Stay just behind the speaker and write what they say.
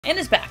And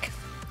it's back.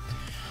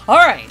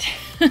 Alright,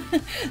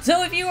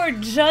 so if you are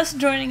just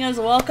joining us,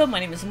 welcome. My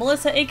name is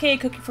Melissa, aka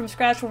Cooking from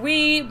Scratch, where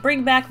we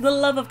bring back the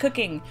love of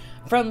cooking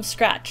from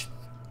scratch.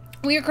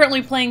 We are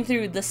currently playing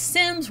through The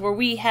Sims, where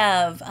we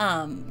have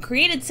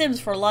created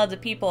Sims for a lot of the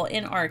people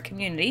in our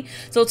community.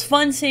 So it's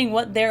fun seeing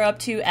what they're up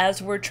to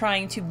as we're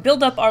trying to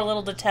build up our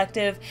little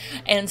detective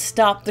and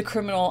stop the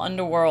criminal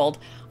underworld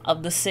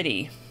of the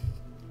city.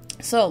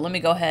 So let me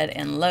go ahead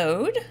and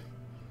load.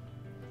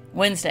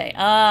 Wednesday.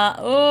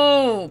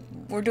 Oh,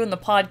 we're doing the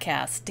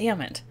podcast.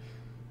 Damn it.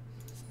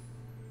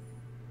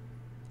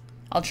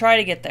 I'll try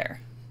to get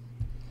there.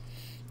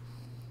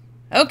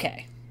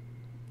 Okay.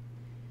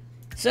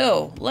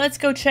 So, let's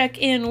go check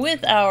in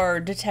with our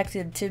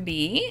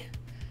detective-to-be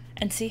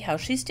and see how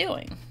she's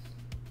doing.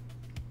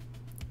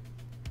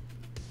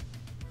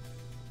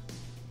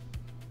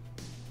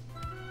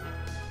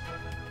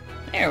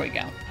 There we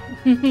go.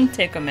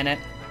 Take a minute.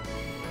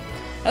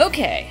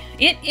 Okay,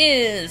 it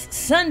is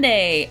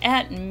Sunday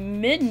at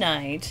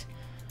midnight,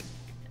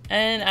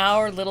 and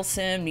our little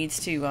sim needs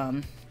to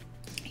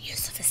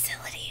use the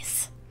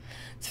facilities.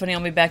 It's funny,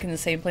 I'll be back in the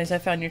same place I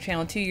found your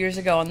channel 2 years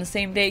ago on the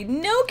same day.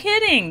 No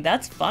kidding!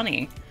 That's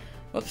funny.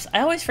 Whoops,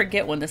 I always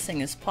forget when this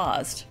thing is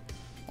paused.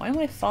 Why am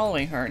I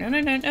following her? No,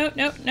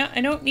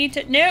 I don't need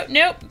to.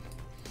 Nope.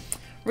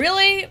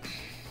 Really?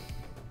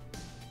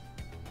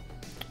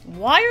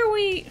 Why are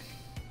we...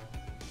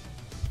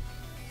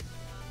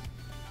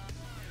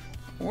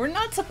 We're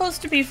not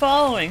supposed to be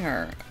following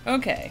her.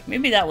 Okay,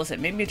 maybe that was it.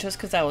 Maybe just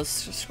because I was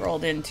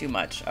scrolled in too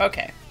much.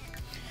 Okay.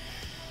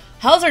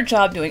 How's our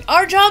job doing?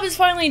 Our job is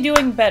finally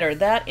doing better.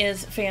 That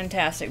is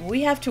fantastic.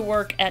 We have to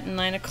work at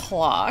 9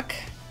 o'clock.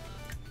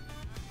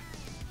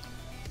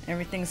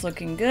 Everything's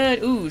looking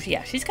good. Ooh,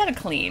 yeah, she's got to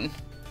clean.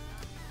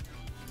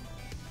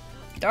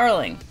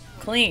 Darling,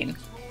 clean.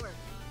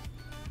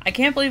 I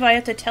can't believe I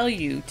have to tell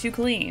you to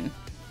clean.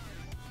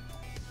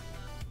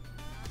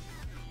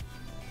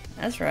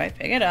 That's right,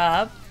 pick it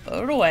up,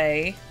 put it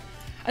away.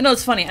 I know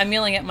it's funny, I'm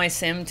yelling at my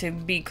sim to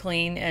be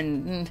clean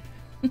and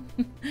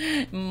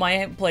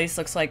my place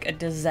looks like a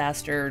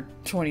disaster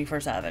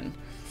 24/7.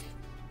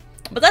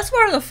 But that's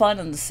part of the fun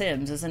of The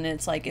Sims, isn't it?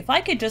 It's like, if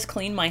I could just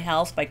clean my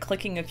house by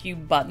clicking a few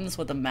buttons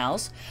with a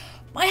mouse,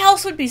 my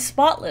house would be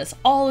spotless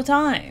all the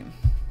time.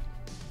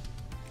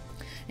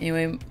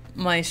 Anyway,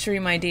 my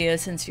stream idea,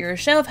 since you're a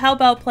chef, how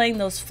about playing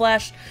those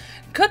flash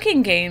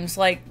cooking games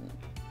like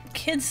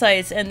kid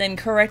sites and then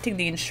correcting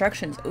the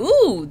instructions?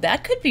 Ooh,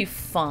 that could be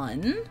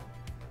fun.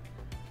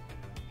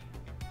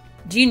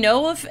 Do you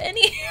know of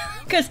any?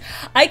 Because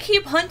I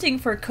keep hunting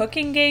for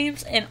cooking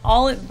games and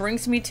all it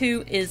brings me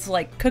to is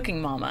like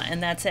Cooking Mama,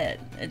 and that's it.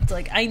 It's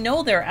like, I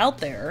know they're out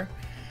there.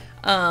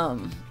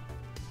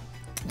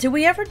 Did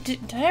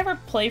I ever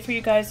play for you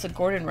guys the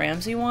Gordon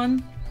Ramsay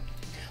one?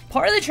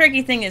 Part of the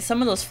tricky thing is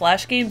some of those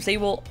flash games, they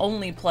will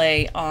only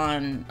play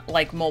on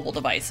like mobile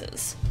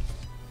devices.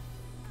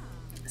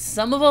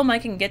 Some of them I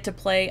can get to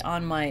play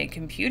on my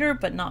computer,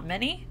 but not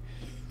many.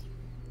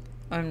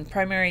 On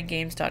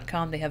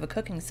primarygames.com, they have a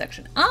cooking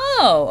section.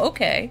 Oh,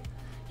 okay.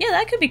 Yeah,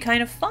 that could be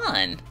kind of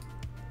fun.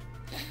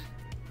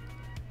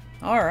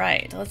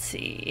 Alright, let's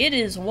see. It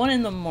is 1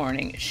 in the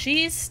morning.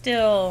 She's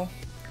still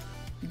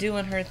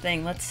doing her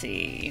thing. Let's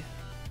see.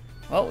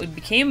 Well, we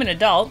became an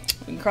adult.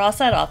 We can cross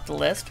that off the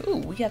list. Ooh,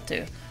 we have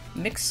to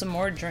mix some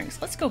more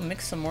drinks. Let's go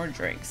mix some more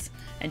drinks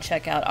and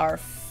check out our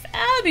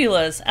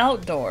fabulous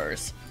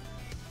outdoors.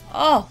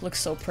 Oh, looks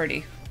so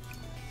pretty.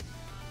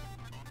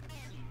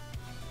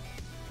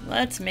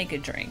 Let's make a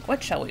drink.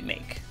 What shall we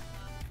make?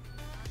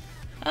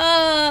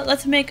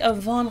 Let's make a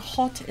Von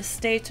Hot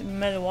Estate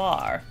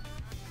Medoir.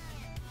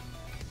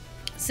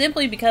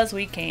 Simply because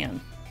we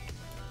can.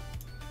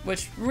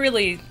 Which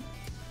really,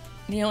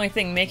 the only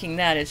thing making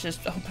that is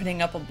just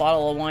opening up a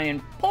bottle of wine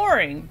and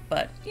pouring.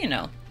 But, you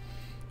know,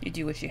 you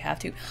do what you have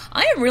to.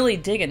 I am really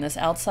digging this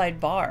outside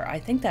bar. I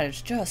think that is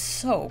just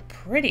so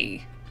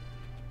pretty.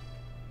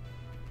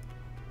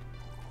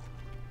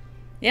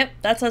 Yep,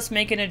 that's us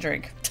making a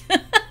drink.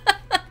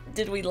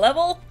 Did we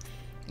level?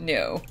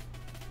 No.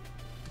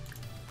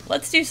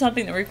 Let's do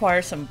something that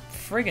requires some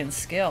friggin'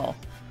 skill.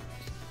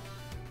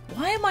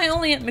 Why am I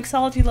only at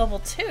mixology level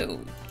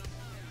 2?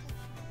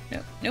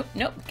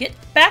 Nope. Get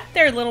back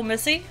there, little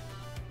missy.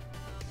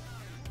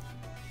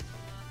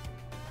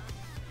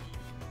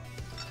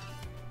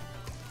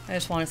 I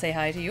just want to say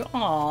hi to you.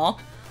 Aww.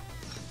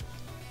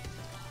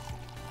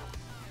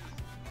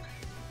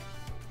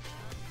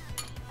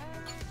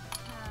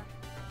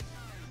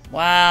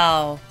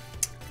 Wow.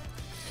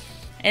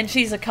 And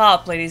she's a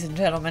cop, ladies and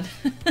gentlemen.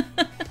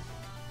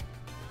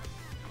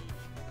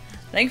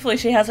 Thankfully,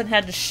 she hasn't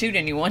had to shoot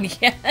anyone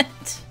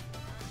yet.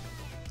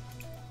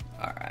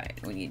 Alright,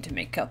 we need to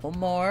make a couple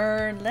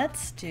more.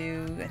 Let's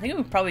do... I think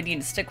we probably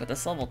need to stick with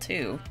this level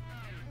 2.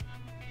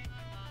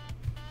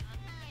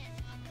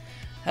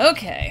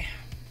 Okay.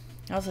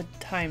 How's the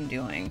time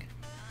doing?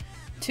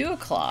 2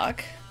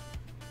 o'clock.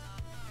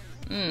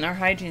 Our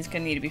hygiene's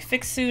gonna need to be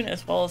fixed soon,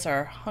 as well as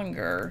our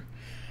hunger.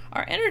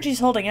 Our energy's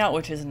holding out,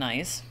 which is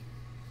nice.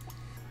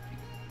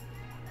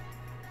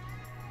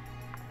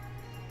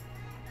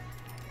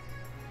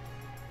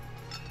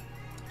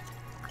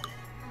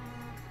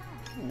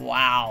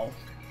 Wow.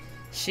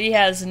 She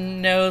has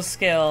no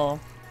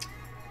skill.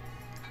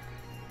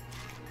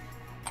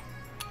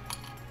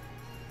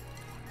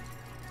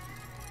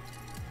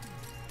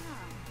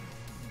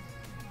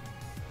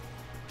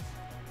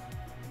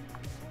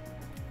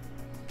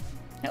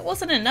 That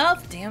wasn't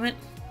enough, damn it.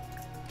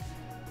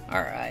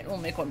 Alright, we'll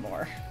make one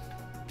more.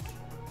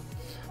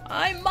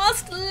 I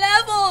must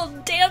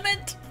level, damn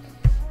it!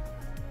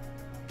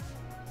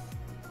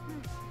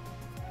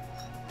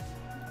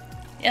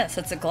 Yes,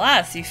 it's a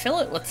glass. You fill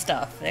it with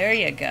stuff. There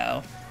you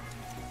go.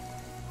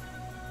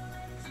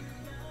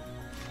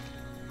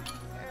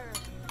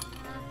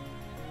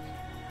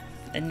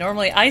 And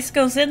normally ice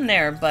goes in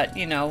there, but,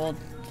 you know,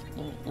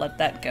 we'll let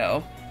that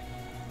go.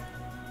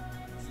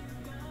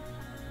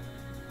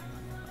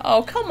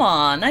 Oh, come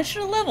on. I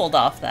should have leveled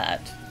off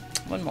that.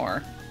 One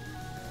more.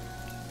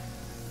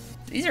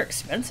 These are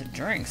expensive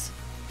drinks.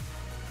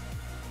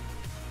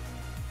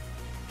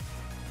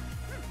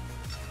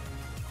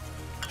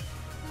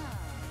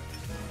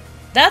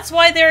 That's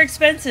why they're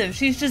expensive.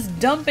 She's just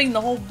dumping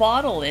the whole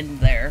bottle in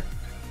there.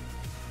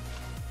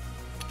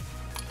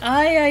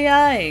 Ay, ay,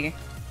 ay.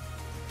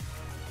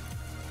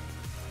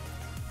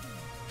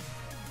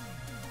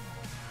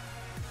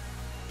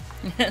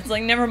 It's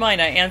like, never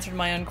mind, I answered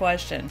my own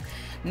question.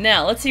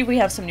 Now, let's see if we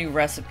have some new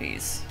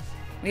recipes.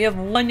 We have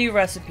one new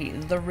recipe,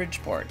 the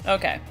Ridgeport.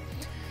 Okay.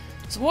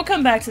 So we'll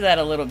come back to that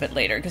a little bit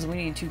later, because we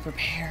need to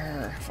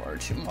prepare for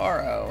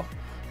tomorrow.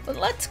 But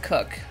let's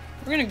cook.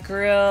 We're gonna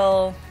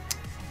grill...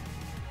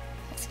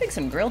 Let's make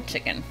some grilled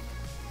chicken.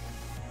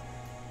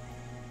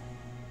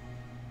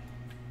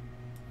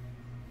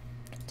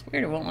 It's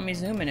weird, it won't let me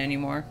zoom in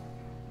anymore.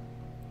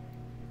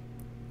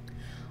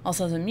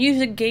 Also has a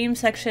music game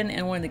section,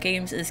 and one of the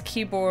games is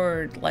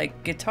keyboard,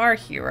 like Guitar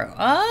Hero.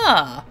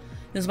 Ah!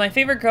 This was my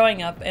favorite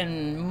growing up,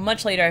 and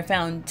much later I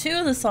found 2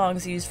 of the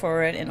songs used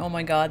for it, and oh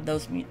my god,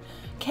 those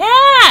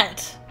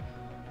Cat!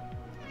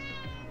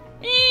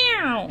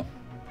 Meow!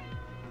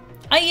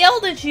 I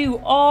yelled at you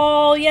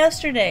all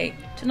yesterday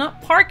to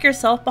not park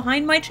yourself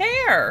behind my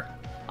chair.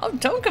 Oh,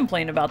 don't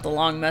complain about the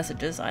long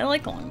messages. I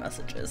like long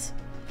messages.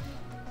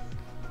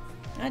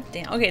 God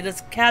damn. Okay,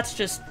 this cat's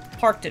just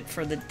parked it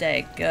for the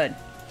day. Good.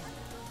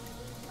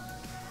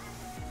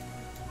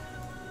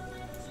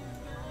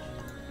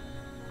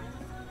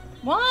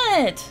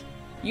 What?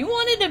 You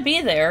wanted to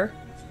be there.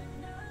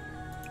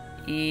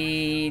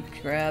 Eat,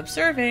 grab,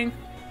 serving.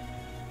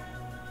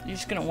 You're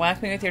just gonna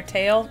whack me with your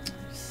tail?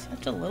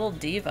 Such a little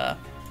diva.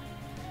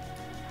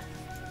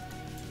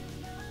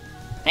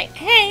 Hey,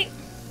 hey!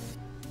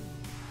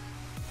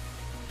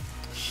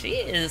 She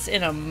is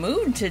in a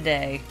mood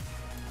today.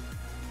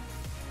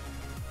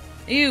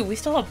 Ew, we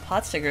still have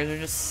pot stickers. They're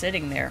just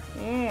sitting there.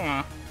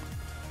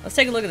 Let's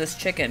take a look at this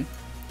chicken.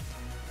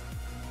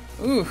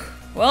 Ooh.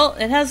 Well,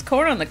 it has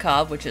corn on the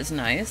cob, which is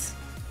nice.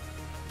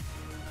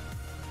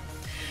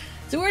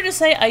 Is it weird to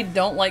say I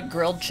don't like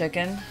grilled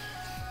chicken?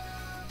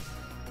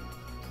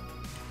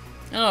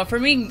 I don't know, for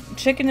me,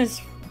 chicken is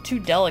too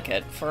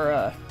delicate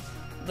for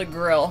the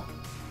grill.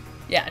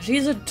 Yeah,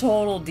 she's a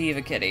total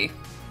diva kitty.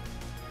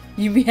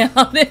 You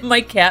meowed at my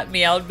cat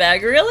meowed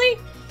bag, really?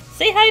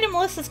 Say hi to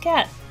Melissa's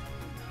cat.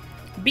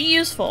 Be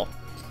useful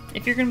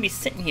if you're gonna be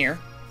sitting here.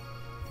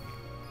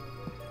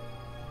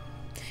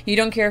 You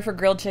don't care for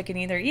grilled chicken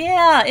either?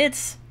 Yeah,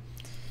 it's...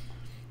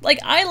 Like,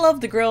 I love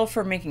the grill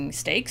for making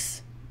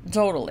steaks.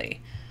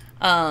 Totally.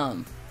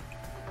 But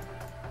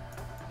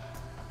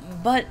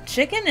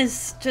chicken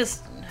is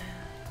just...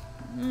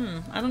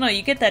 I don't know,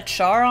 you get that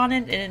char on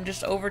it and it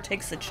just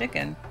overtakes the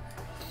chicken.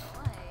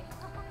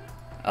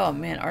 Oh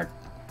man,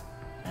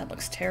 that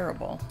looks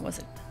terrible. Was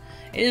it?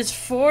 It is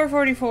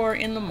 4:44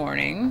 in the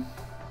morning.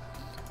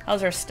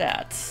 How's her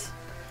stats?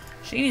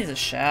 She needs a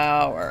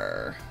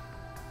shower.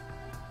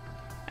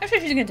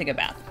 Actually, she's gonna take a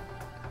bath.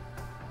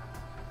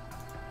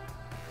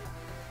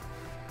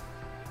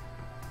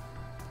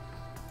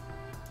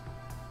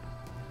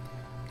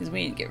 Because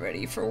we need to get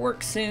ready for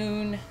work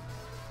soon.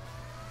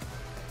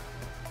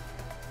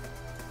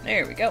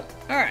 There we go.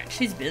 Alright,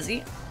 she's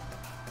busy.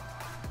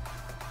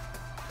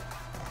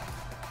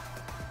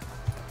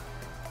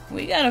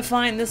 We gotta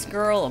find this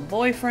girl a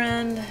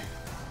boyfriend.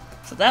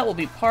 So that will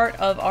be part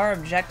of our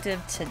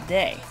objective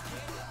today.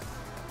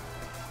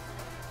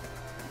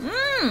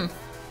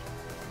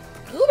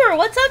 Uber,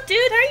 what's up, dude?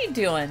 How are you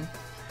doing?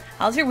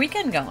 How's your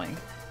weekend going?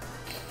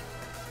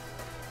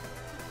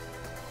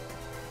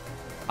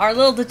 Our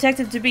little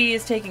detective-to-be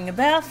is taking a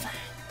bath.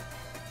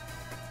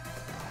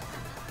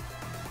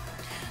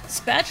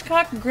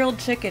 Spatchcock grilled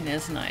chicken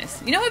is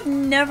nice. You know, I've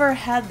never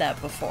had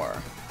that before.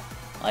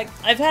 Like,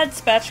 I've had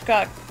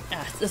spatchcock...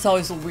 that's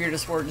always the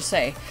weirdest word to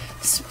say.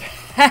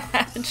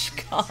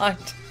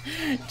 Spatchcocked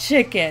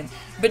chicken.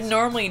 But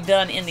normally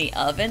done in the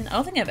oven. I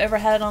don't think I've ever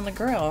had it on the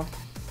grill.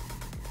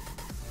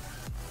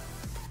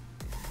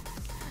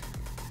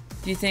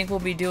 Do you think we'll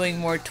be doing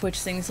more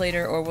Twitch things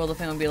later, or will the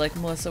family be like,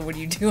 Melissa, what are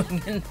you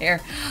doing in there?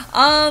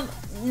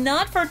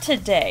 Not for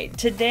today.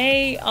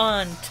 Today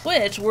on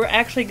Twitch, we're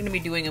actually going to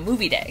be doing a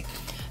movie day.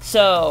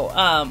 So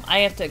I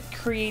have to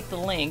create the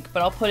link,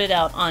 but I'll put it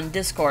out on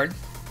Discord.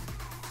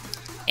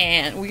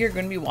 And we are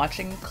going to be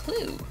watching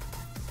Clue.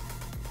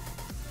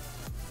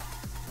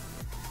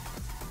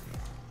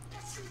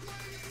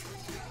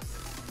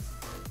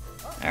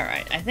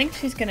 Alright, I think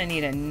she's going to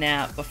need a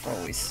nap before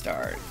we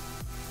start.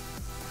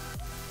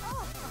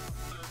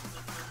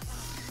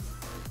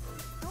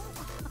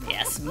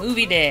 Yes,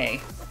 movie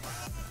day.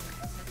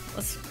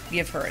 Let's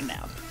give her a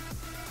nap.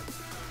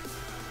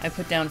 I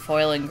put down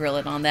foil and grill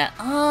it on that.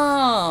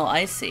 Oh,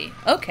 I see.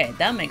 Okay,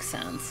 that makes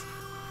sense.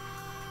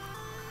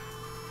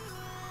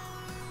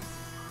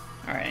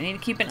 Alright, I need to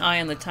keep an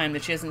eye on the time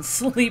that she doesn't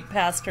sleep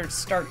past her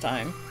start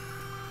time.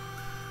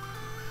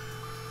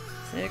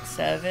 6,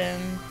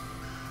 7.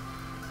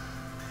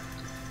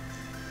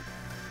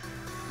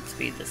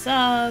 Speed this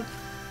up.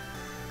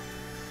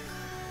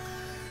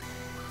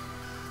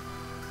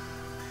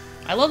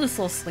 I love this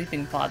little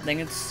sleeping pod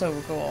thing. It's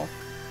so cool.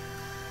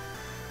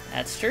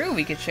 That's true.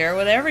 We could share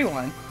with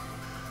everyone.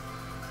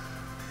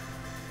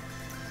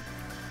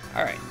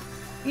 Alright.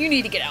 You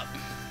need to get out.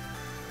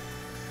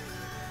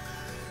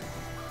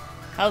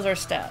 How's our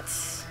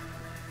stats?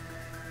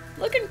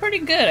 Looking pretty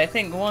good. I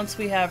think once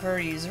we have her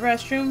use the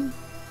restroom,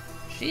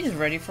 she's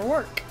ready for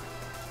work.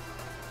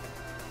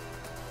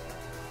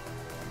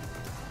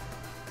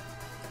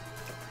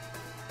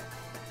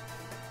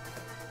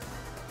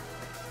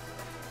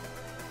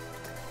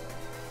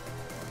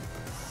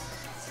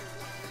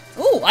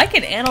 Ooh, I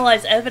can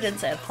analyze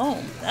evidence at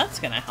home. That's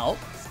gonna help.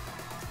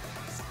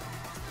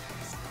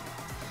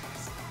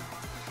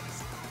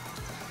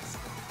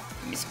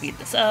 Let me speed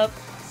this up.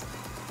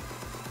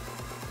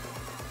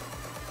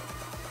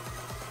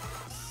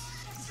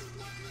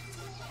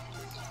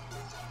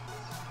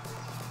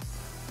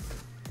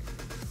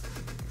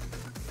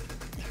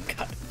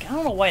 God, I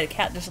don't know why the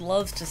cat just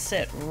loves to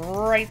sit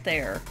right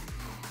there.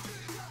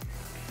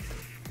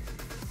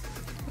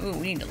 Ooh,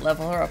 we need to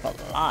level her up a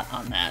lot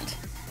on that.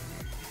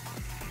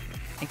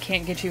 I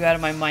can't get you out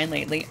of my mind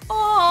lately.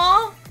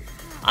 Aww!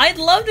 I'd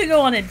love to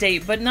go on a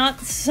date, but not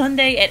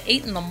Sunday at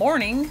 8 in the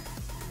morning.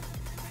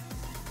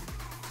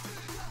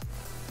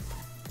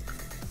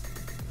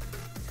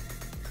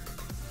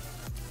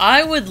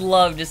 I would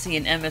love to see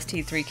an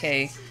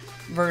MST3K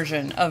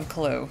version of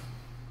Clue.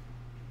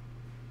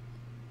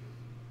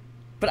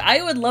 But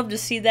I would love to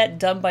see that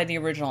done by the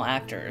original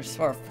actors,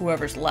 or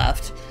whoever's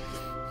left.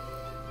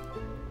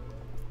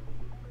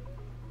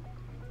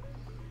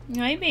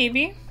 Hi,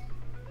 baby.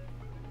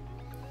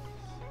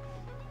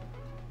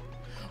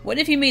 What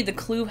if you made the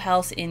Clue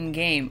house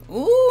in-game?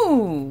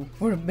 Ooh!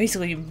 Would it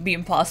basically be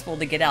impossible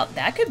to get out.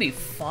 That could be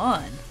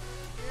fun.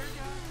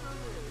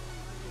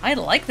 I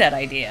like that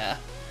idea.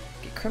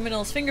 Get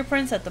criminals'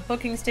 fingerprints at the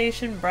booking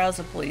station, browse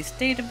the police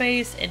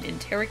database, and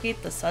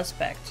interrogate the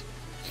suspect.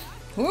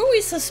 Who are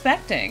we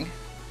suspecting?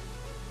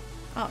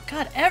 Oh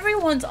god,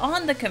 everyone's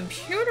on the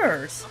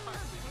computers!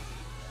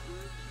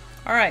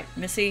 Alright,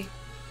 Missy.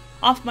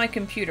 Off my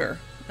computer.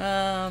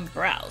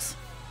 Browse.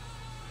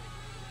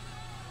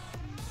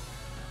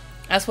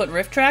 That's what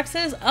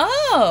RiffTrax is?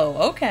 Oh,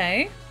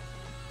 okay.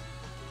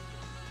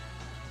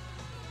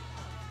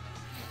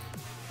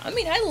 I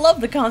mean, I love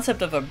the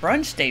concept of a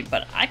brunch date,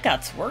 but I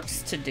got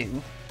works to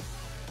do.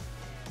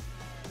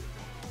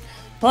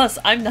 Plus,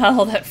 I'm not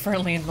all that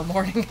friendly in the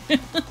morning.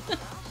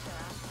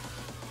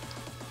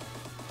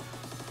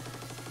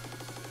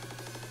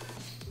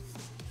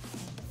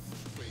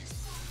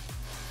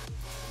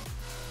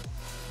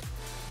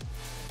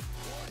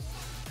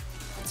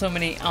 So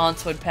many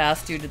aunts would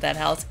pass due to that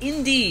house.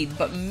 Indeed,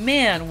 but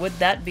man, would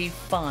that be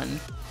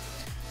fun.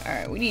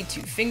 Alright, we need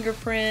to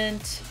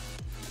fingerprint.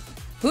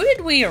 Who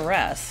did we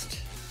arrest?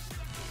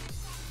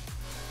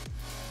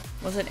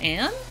 Was it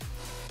Anne?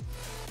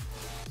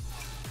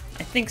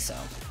 I think so.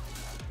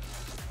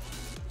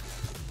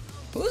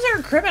 Who's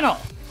our criminal?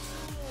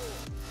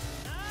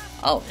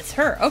 Oh, it's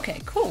her.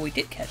 Okay, cool. We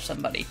did catch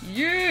somebody.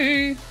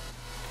 Yay!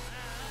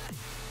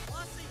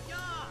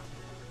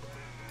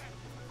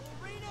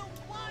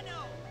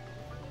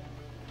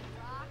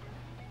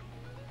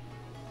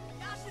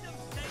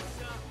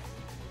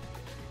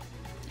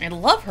 I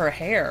love her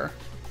hair.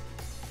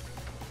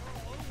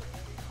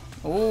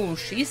 Oh,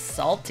 she's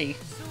salty.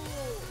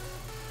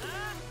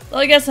 Well,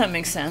 I guess that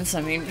makes sense.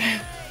 I mean,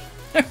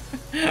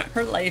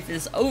 her life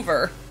is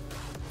over.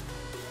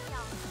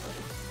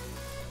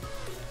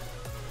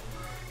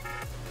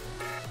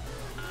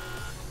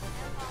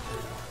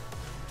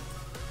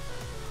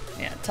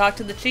 Yeah, talk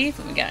to the chief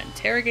and we gotta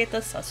interrogate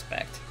the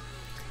suspect.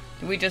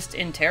 Do we just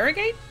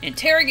interrogate?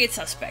 Interrogate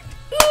suspect.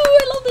 Ooh,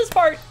 I love this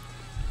part.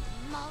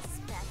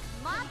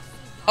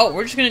 Oh,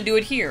 we're just gonna do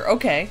it here.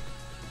 Okay.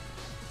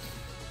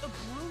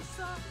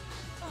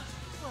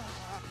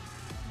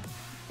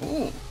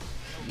 Ooh,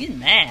 he's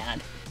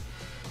mad.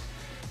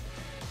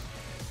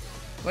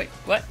 Wait,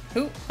 what?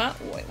 Who? Huh?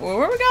 Wait, where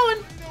are we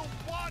going?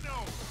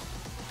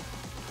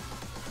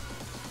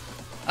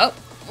 Oh,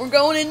 we're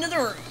going into the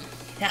room.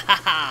 Ha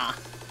ha ha.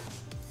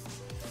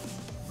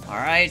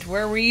 Alright,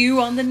 where were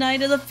you on the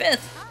night of the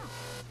 5th?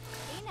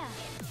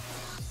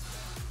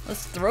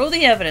 Let's throw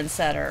the evidence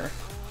at her.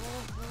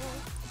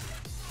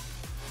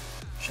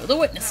 Show the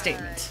witness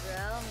statement.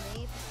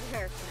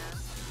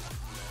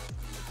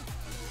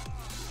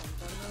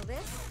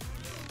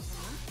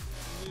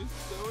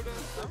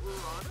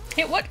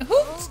 Hey, what?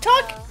 Who's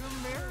talking?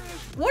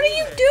 What are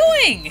you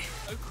doing?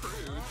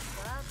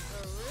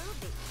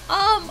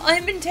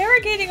 I'm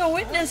interrogating a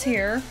witness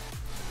here.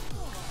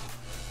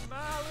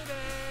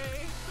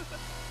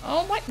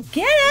 Oh my,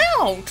 get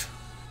out!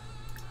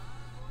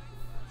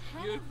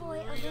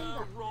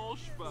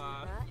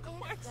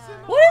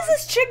 What is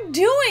this chick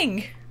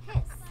doing?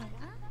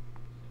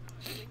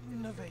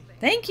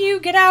 Thank you,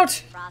 get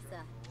out!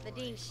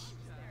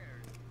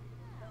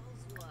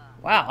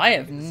 Wow, I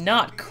have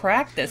not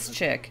cracked this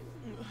chick.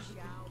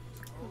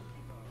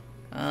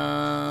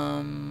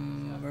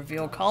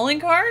 Reveal calling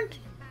card?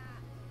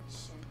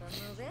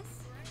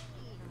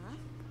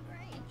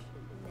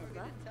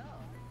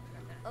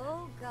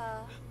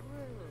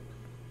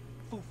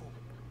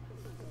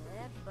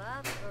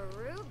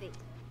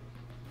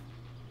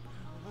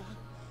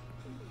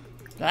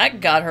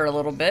 That got her a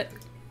little bit.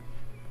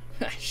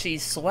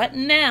 She's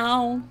sweating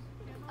now.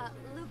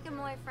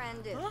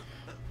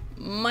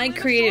 Mike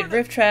created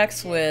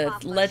RiffTrax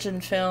with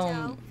Legend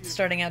Film,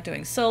 starting out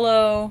doing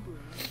solo.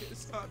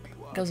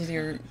 Goes with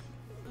your...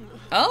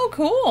 Oh,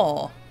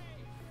 cool!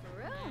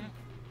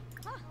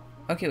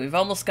 Okay, we've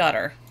almost got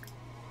her.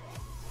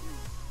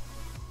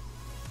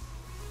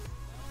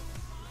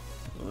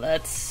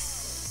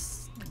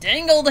 Let's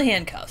dangle the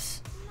handcuffs.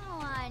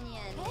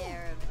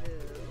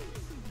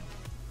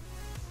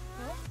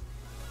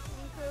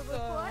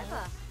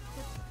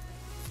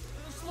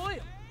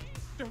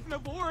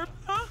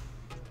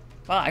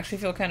 Wow, I actually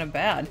feel kind of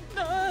bad.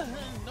 Oh,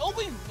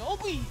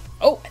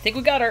 I think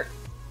we got her.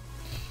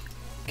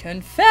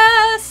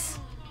 Confess!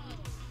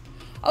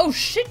 Oh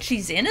shit,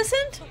 she's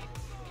innocent?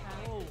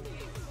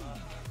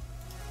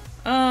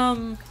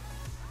 Oh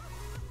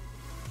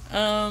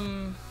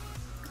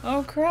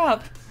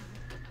crap.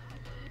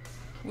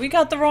 We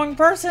got the wrong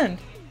person.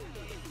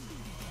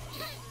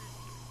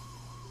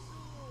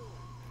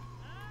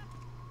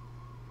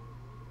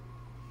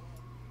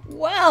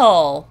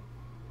 Well.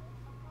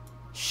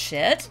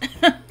 Shit.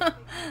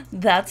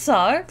 That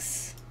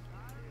sucks.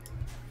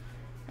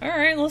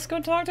 Alright, let's go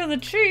talk to the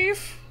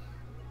chief.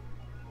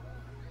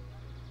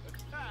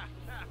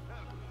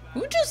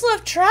 Who just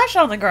left trash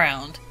on the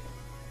ground?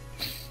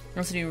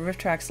 Also do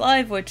RiffTrax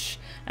Live, which,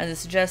 as it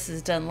suggests,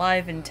 is done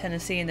live in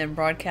Tennessee and then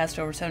broadcast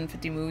over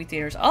 750 movie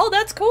theaters. Oh,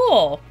 that's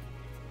cool!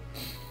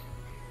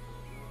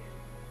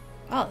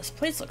 Wow, this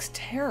place looks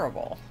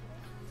terrible.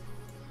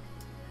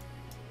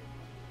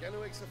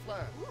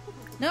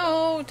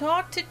 No,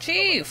 talk to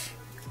Chief!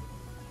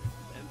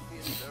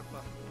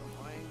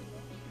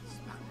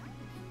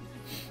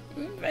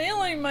 I'm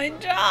failing my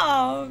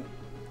job!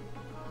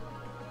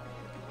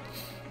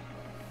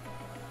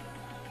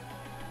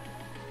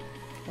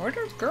 Where'd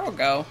this girl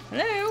go?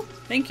 Hello?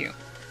 Thank you.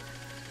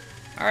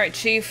 Alright,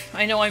 Chief.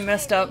 I know I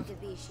messed up.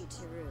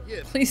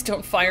 Please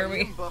don't fire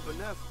me.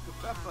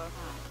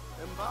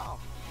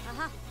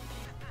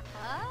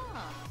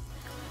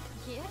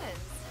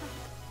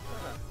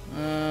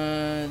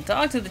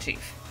 Talk to the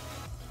Chief.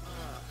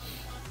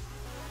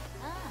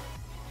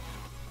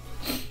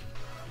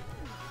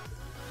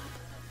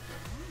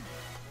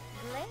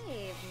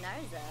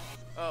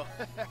 Oh,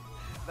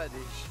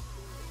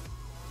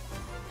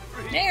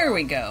 there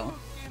we go.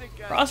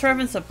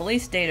 Cross-reference the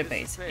police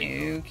database.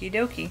 Okie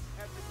dokie.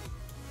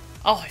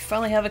 Oh, I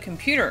finally have a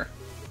computer.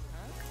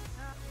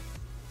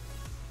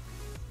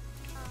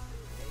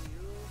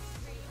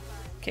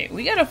 Okay,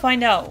 we gotta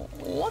find out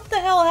what the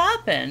hell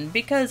happened,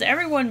 because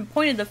everyone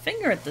pointed the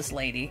finger at this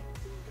lady.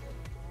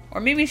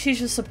 Or maybe she's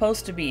just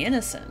supposed to be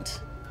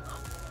innocent.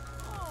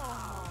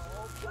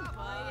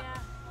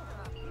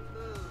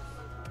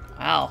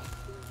 Wow.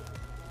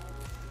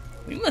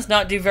 We must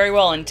not do very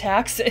well in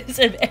taxes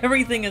if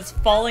everything is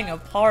falling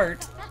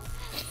apart.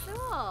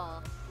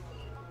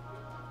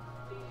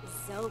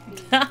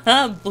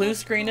 Haha, blue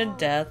screen of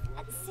death.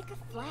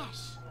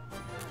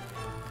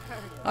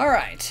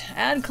 Alright,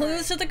 add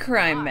clues to the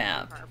crime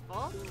map.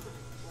 Oh,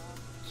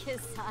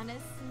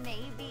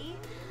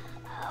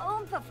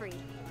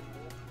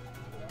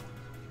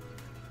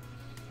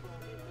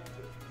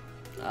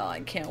 I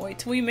can't wait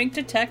till we make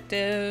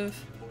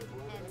detective.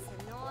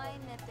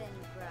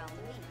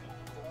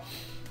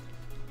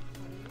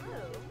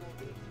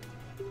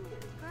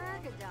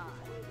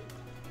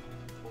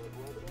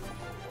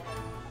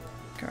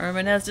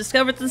 Carmen has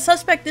discovered the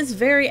suspect is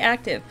very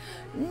active.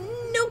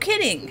 No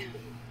kidding.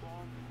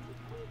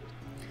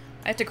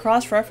 I have to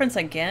cross-reference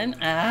again?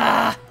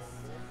 Ah!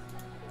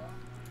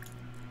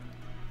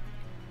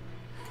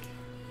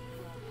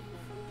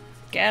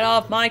 Get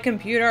off my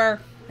computer!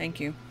 Thank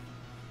you.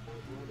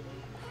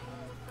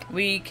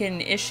 We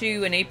can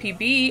issue an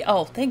APB.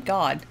 Oh, thank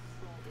God.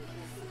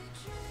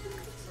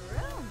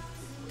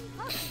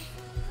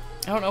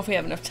 I don't know if we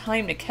have enough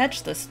time to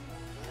catch this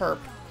perp.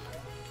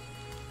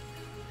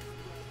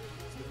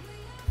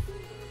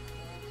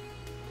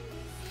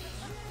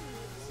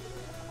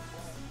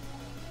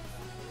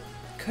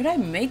 Could I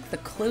make the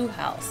clue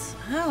house?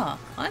 Ah,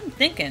 I'm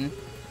thinking.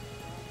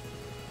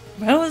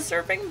 I was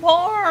surfing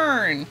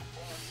porn!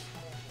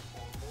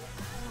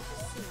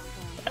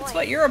 That's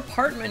what your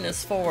apartment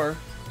is for.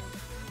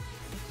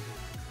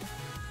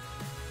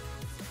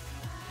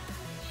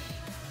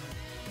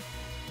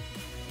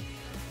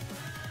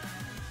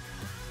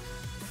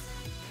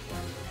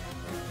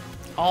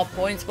 All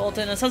points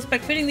bulletin. A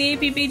suspect fitting the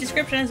APB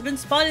description has been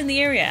spotted in the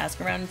area. Ask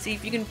around and see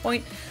if you can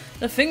point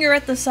the finger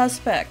at the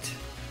suspect.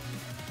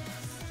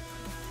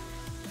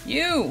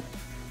 You!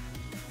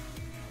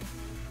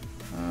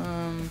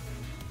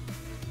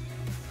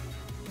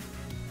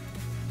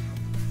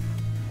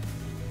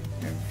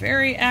 You're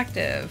very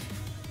active.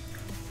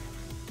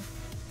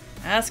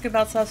 Ask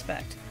about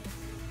suspect.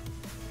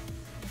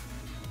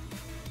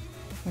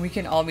 We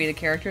can all be the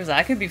characters.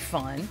 That could be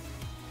fun.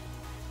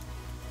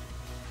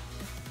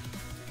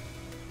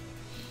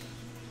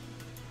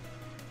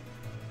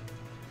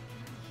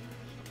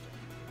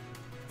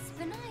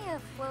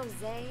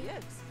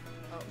 Yes.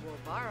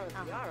 Wolvara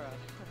Viara.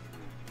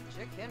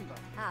 Chikimba.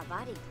 Ah,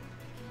 body.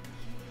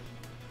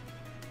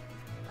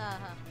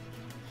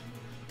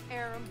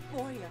 Aram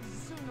Boya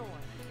Sunoi.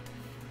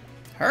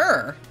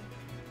 Her?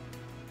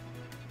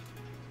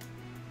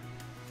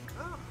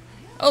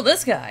 Oh,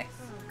 this guy.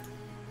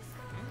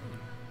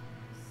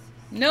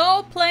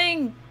 No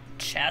playing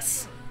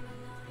chess.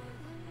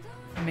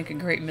 I make a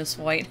great Miss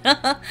White.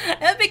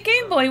 Epic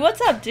Game Boy,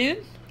 what's up,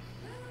 dude?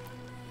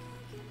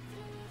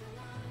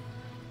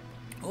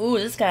 Ooh,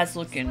 this guy's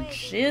looking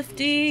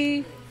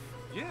shifty.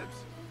 Yes.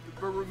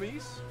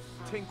 Burmese,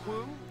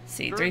 Tinquoo.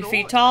 See, 3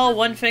 feet tall,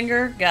 1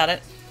 finger. Got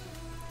it.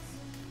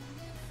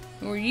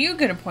 Who are you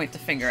gonna point the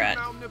finger at?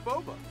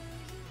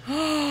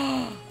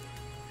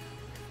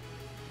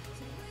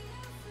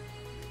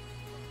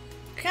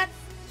 God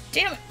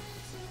damn it.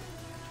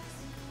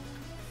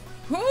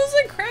 Who's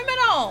a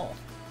criminal?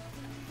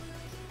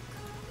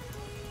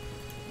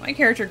 My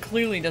character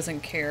clearly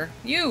doesn't care.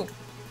 You!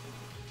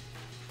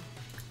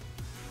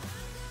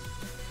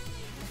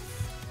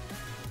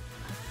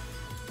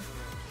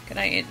 Can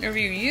I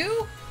interview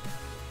you?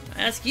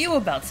 Ask you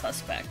about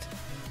suspect.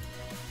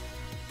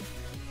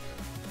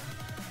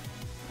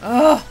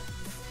 Ugh!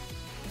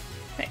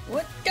 Hey,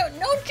 what? Don't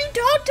you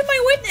talk to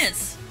my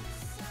witness!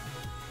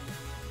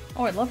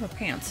 Oh, I love her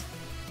pants.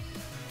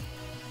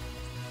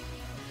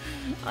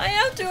 I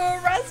have to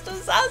arrest a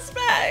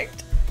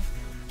suspect!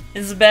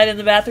 Is the bed in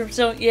the bathroom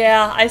still?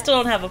 Yeah, I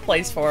still don't have a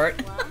place for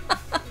it.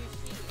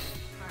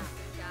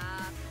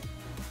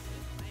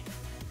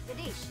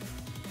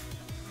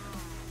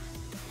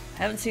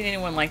 Haven't seen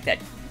anyone like that.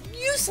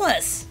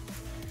 Useless!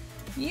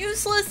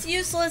 Useless,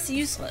 useless,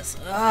 useless.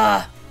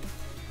 Ugh.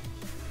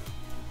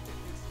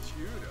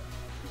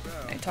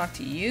 Can I talk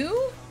to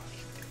you?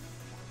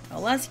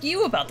 I'll ask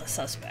you about the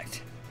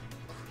suspect.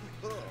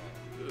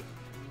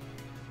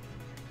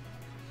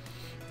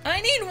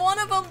 I need one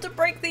of them to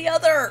break the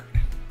other!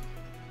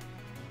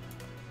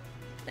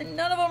 And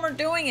none of them are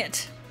doing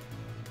it.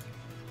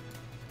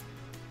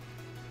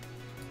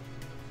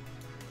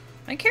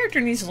 My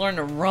character needs to learn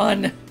to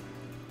run.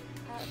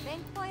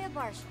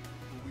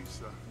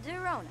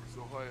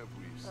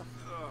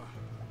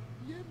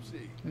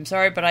 I'm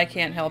sorry, but I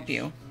can't help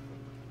you.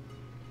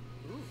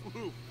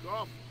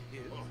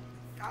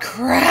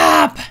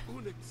 Crap!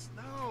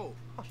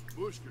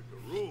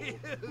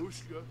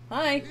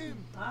 Hi.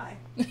 Hi.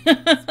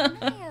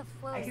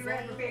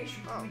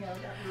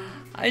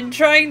 I'm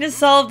trying to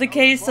solve the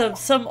case of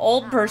some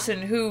old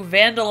person who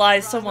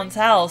vandalized someone's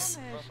house.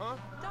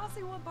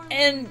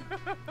 And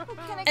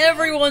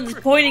everyone's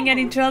pointing at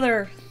each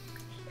other.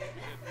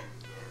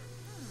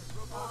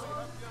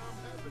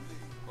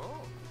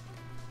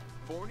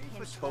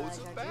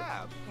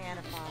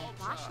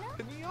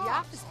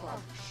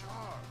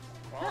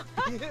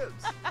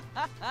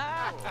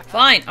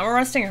 Fine, I'm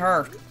arresting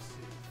her.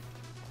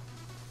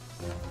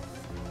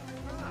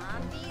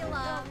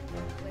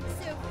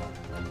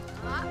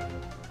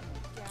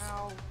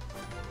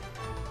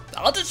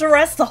 I'll just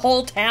arrest the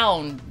whole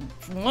town.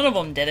 One of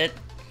them did it.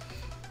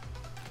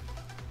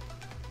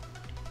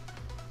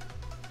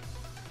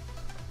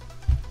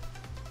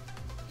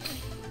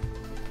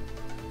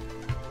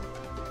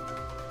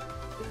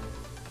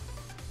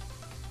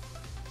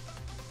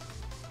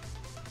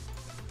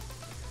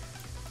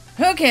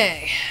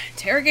 Okay,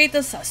 interrogate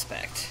the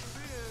suspect.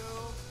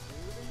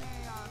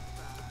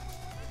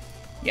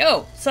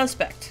 Yo,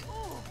 suspect.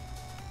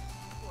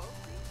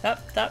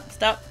 Stop, stop,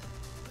 stop.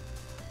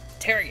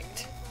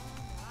 Interrogate.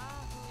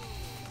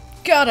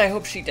 God, I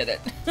hope she did it.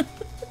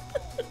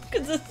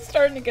 Because it's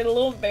starting to get a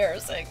little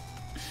embarrassing.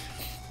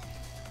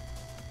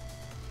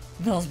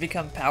 Mel's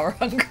become power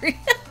hungry.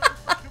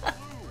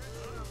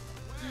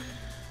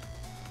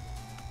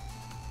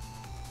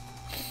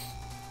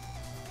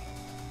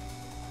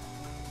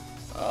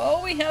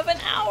 Oh, we have an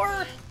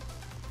hour.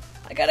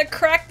 I gotta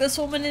crack this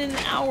woman in an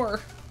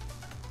hour.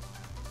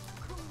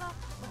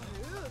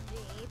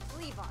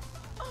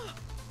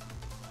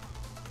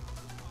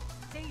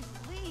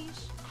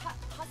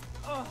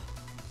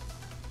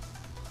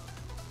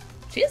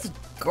 She has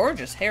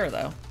Gorgeous hair,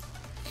 though.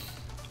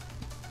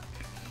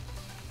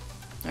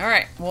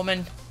 Alright,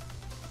 woman.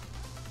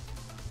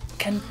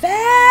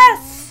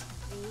 Confess!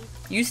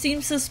 You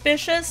seem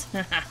suspicious?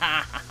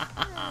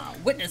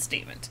 Witness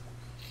statement.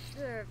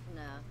 Serve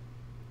now.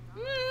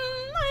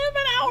 I have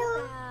an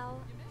hour. Thou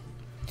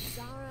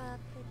Zara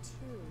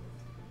Petu.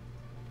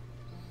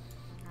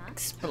 Huh?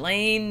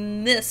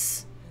 Explain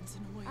this.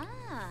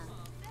 Ah,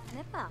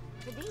 Nipa,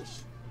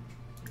 Vidish.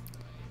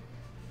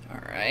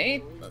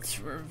 Alright, let's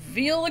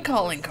reveal the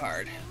calling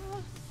card.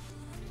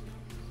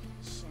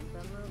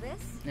 Shimpa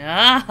Movis.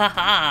 Ah ha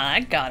ha,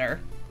 I got her.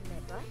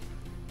 Nipa.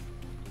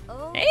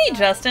 Oh, Hey,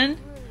 Justin.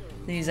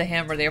 They use a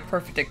hammer, they are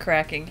perfect at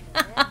cracking.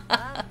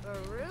 Nipa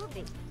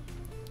Barubi.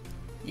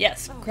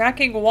 Yes,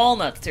 cracking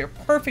walnuts. They're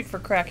perfect for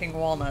cracking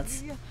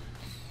walnuts.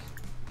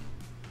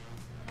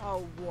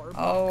 Oh, war.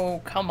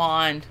 Oh, come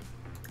on.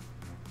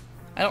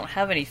 I don't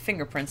have any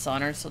fingerprints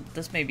on her, so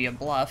this may be a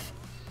bluff.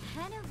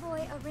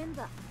 Hanavoy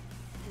Arimba.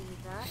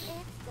 Viva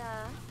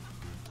Ifta.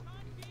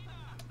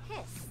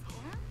 Hiss.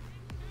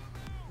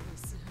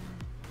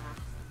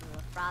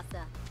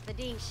 Frasa.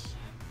 Vidish.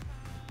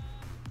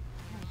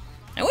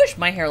 I wish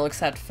my hair looks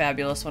that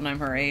fabulous when I'm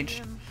her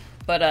age.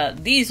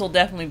 But these will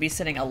definitely be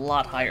sitting a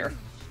lot higher.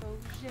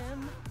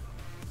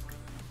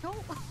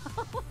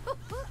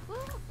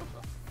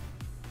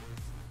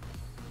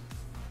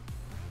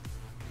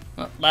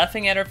 Well,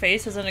 laughing at her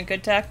face isn't a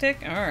good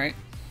tactic? Alright.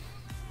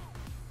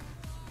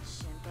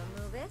 Shimpa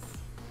Movis.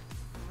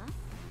 Huh?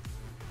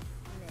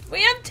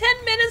 We have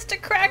 10 minutes to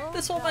crack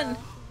this woman!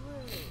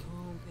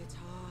 Oh,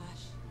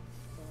 Pitosh.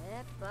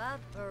 Nipa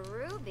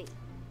Barubi.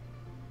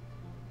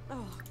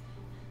 Oh,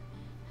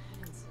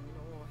 it's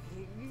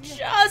annoying.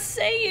 Just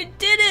say you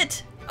did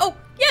it! Oh,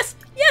 yes!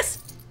 Yes!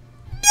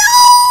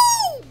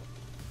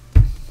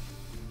 No!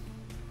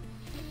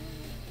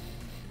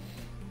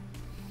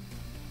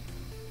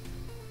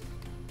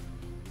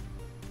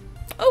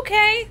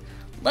 Okay,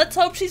 let's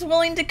hope she's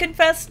willing to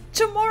confess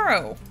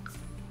tomorrow.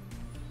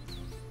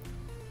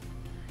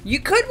 You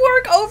could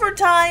work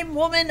overtime,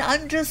 woman,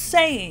 I'm just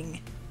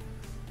saying.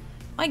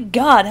 My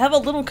god, have a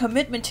little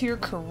commitment to your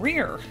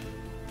career.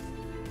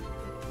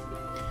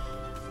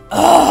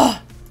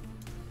 Ugh!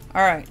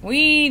 Alright,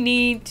 we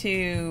need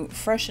to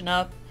freshen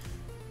up.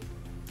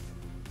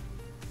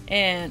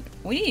 And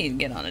we need to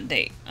get on a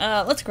date.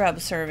 Let's grab a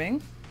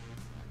serving.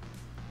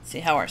 See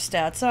how our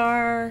stats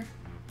are.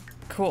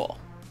 Cool.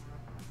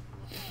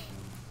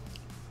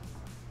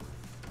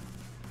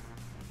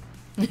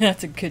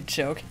 That's a good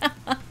joke.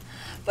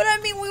 But I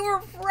mean, we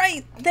were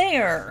right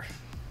there.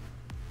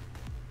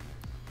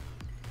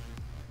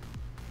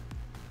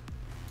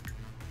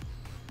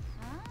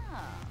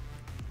 Ah.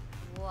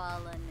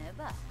 Walla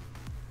Niba.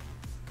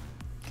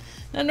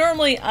 Now,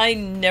 normally I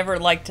never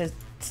like to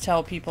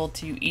tell people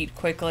to eat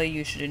quickly.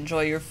 You should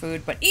enjoy your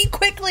food, but eat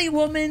quickly,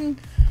 woman.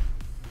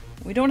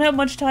 We don't have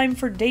much time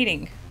for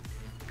dating.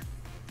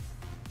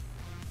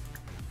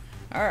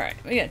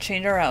 Alright, we gotta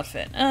change our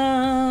outfit.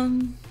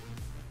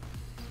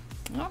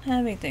 I don't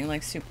have anything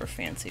like super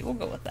fancy. We'll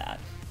go with that.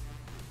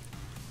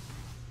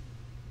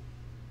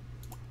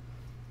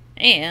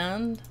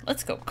 And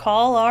let's go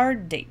call our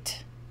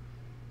date.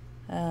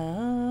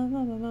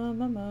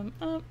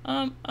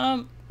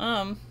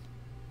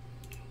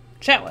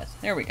 Chat with.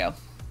 There we go.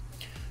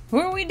 Who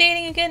are we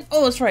dating again?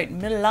 Oh, that's right.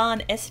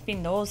 Milan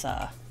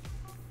Espinosa.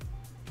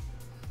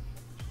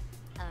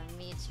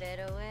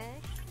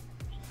 Amichveroe.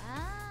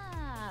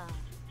 Ah.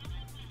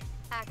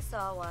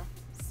 Axawa.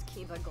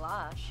 Skiba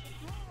Glash.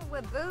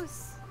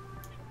 Webus.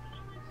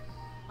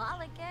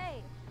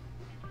 Malake.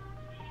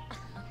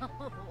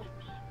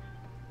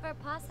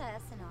 Verpasa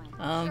Essenoi.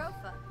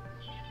 Tropha.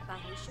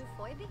 Bahushu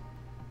Foibi.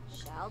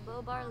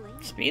 Shalbo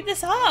Barlin. Speed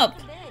this up.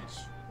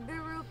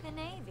 Baru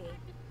Pinavi.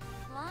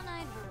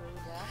 Lanai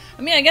Baruda.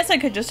 I mean, I guess I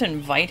could just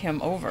invite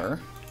him over.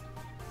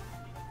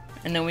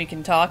 And then we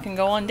can talk and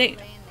go on date.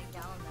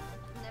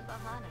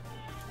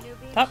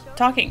 Stop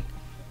talking.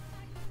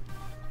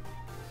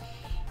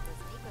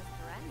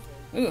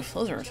 Oof,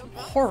 those are some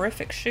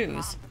horrific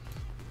shoes.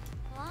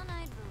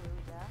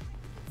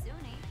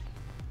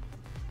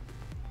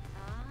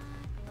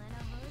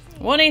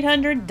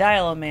 1-800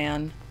 dial a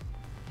man.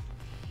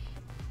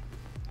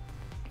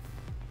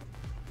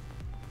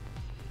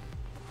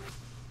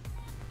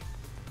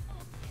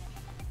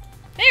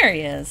 There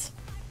he is.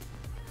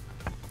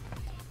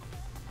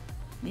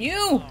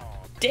 You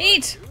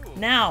date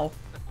now.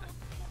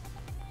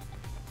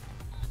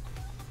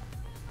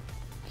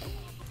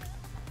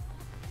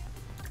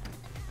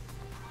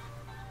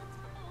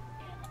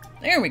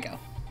 There we go.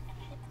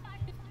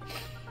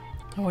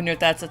 I wonder if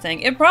that's a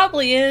thing. It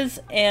probably is,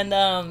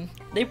 and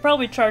they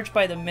probably charge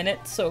by the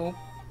minute, so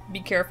be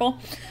careful.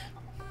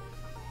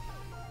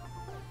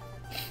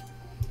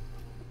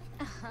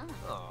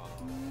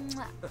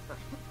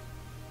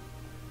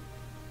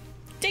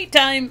 Date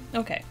time!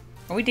 Okay.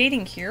 Are we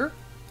dating here?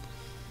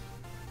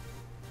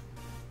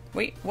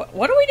 Wait,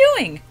 what are we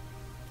doing?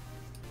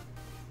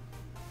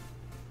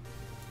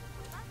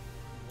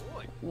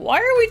 Why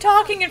are we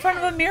talking in front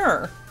of a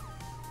mirror?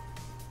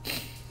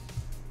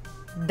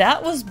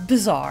 That was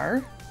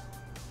bizarre.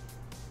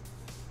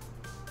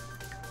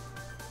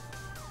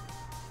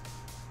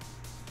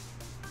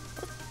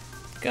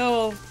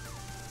 Go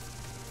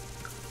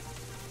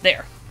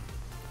there.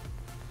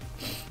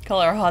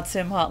 Call our hot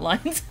sim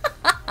hotlines.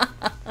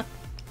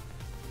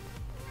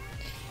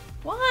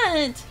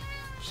 What?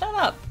 Shut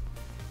up.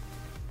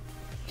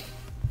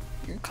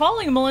 You're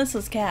calling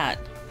Melissa's cat.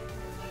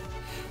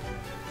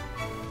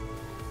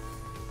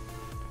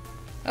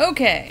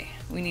 Okay,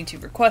 we need to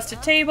request a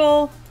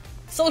table,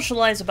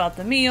 socialize about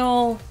the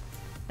meal,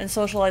 and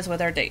socialize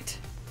with our date.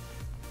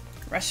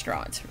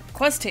 Restaurant.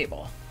 Request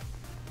table.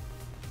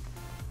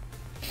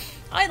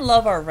 I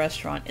love our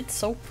restaurant. It's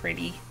so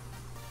pretty.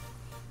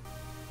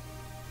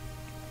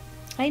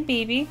 Hi,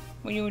 baby.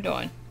 What you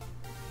doing?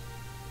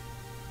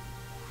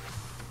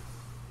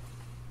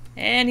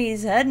 And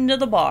he's heading to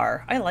the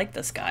bar. I like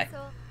this guy.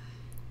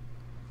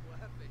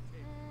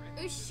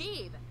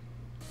 Ushib.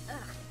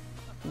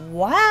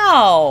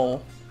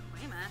 Wow!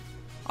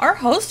 Our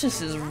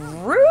hostess is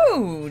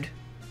rude!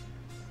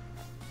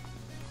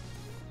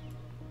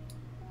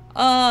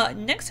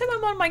 Next time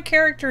I'm on my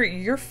character,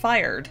 you're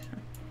fired.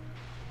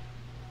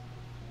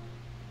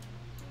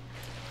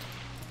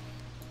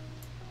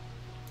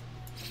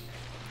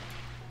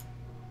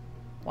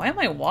 Why am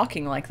I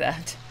walking like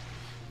that?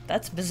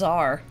 That's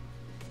bizarre.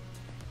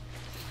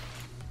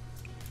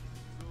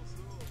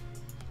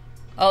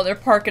 Oh, they're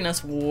parking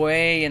us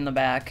way in the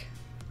back.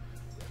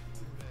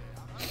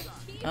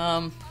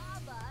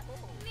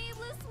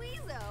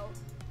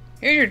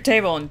 Here's your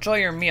table. Enjoy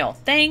your meal.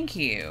 Thank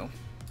you.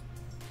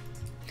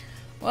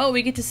 Well,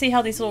 we get to see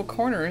how these little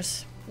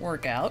corners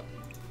work out.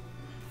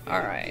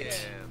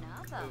 Alright.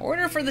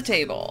 Order for the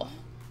table.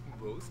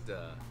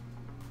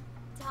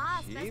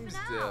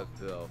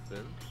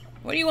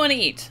 What do you want to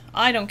eat?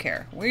 I don't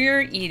care.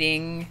 We're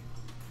eating...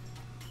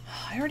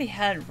 I already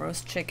had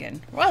roast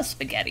chicken. Well,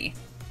 spaghetti.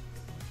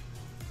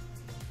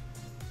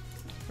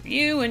 For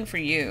you and for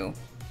you.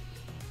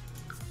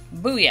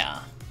 Booyah.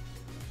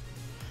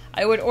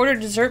 I would order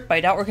dessert, but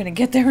I doubt we're gonna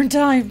get there in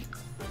time.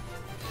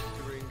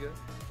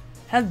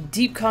 Have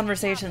deep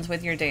conversations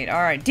with your date.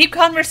 Alright, deep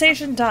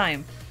conversation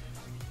time.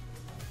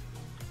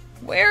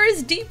 Where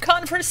is deep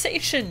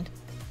conversation?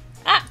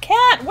 Ah,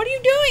 cat, what are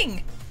you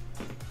doing?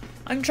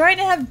 I'm trying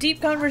to have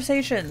deep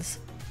conversations.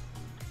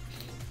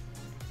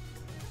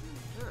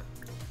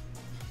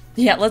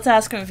 Yeah, let's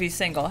ask him if he's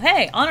single.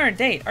 Hey, on our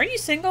date, are you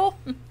single?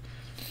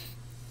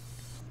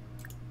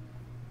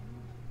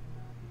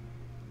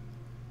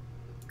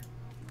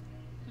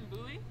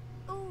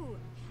 Ooh,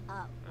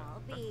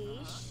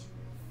 Walbish,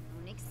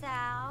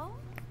 Unixow,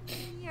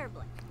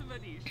 Yerblik.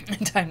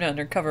 Time to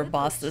undercover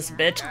boss this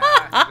bitch.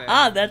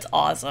 That's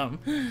awesome.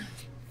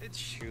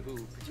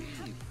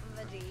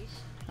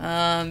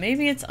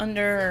 Maybe it's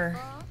under...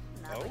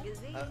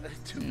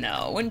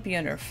 No, it wouldn't be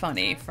under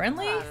funny.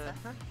 Friendly?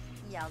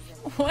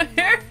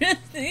 Where is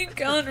the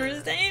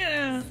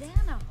conversation?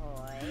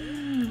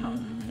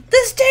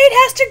 This date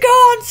has to go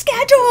on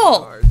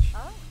schedule!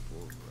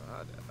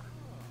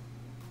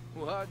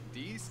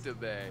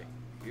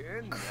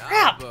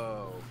 Crap!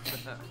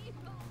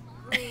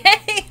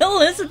 Hey,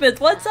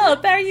 Elizabeth, what's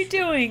up? How are you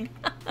doing?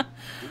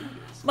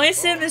 My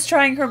sim is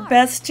trying her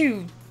best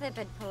to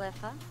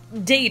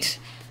date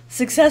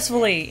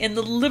successfully in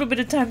the little bit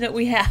of time that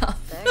we have.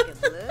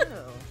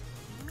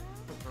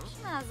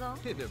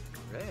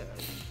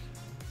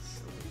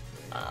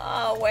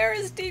 Where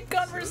is deep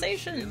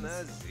conversations?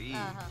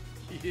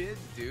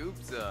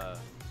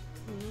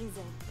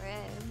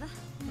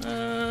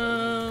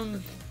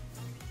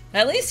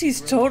 At least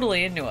he's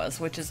totally into us,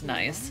 which is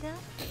nice.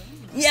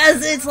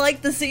 Yes, it's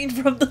like the scene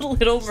from The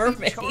Little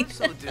Mermaid.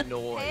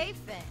 Hey,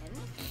 Finn.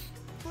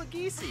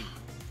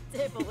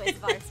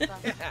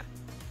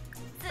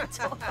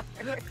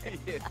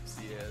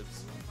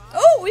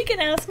 Oh, we can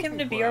ask him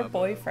to be our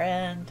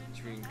boyfriend.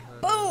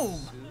 Boom!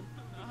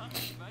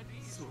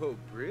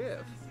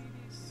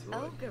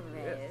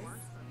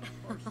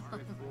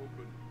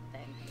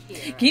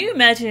 Can you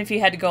imagine if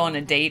you had to go on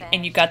a date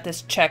and you got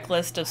this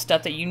checklist of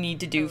stuff that you need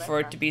to do for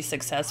it to be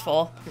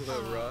successful?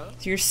 So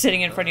you're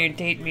sitting in front of your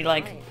date and be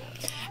like,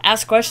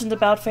 ask questions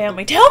about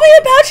family. Tell me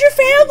about your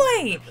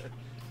family!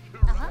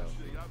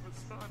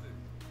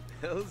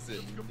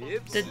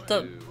 Did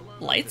the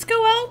lights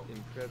go out?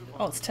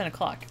 Oh, it's 10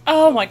 o'clock.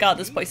 Oh my god,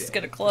 this place is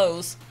gonna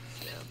close.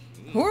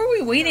 Who are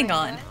we waiting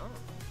on?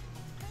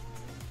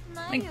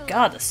 My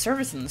god, the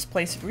service in this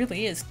place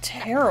really is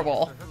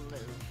terrible.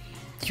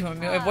 Do you want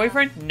to be my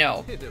boyfriend?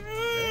 No.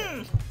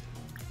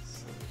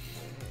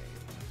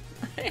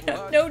 I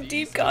have no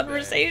deep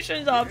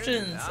conversations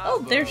options.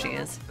 Oh, there she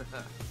is.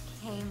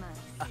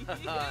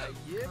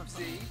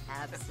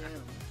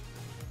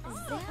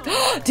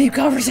 Deep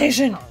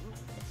conversation!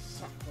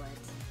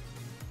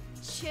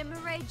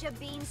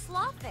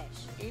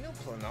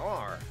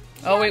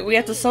 Oh wait, we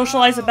have to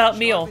socialize about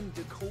meal.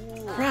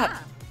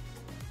 Crap.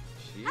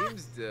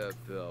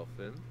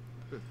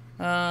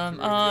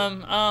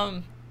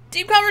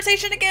 Deep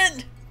conversation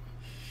again!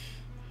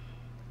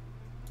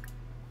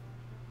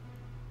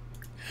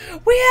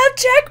 We have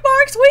check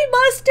marks we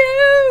must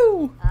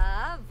do!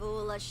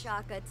 Vula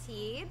Shaka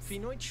Teebs.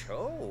 Finoi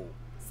Cho.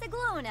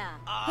 Sigluna.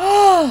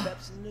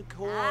 Peps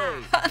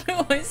Nikoi. How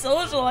do I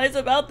socialize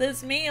about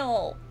this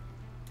meal?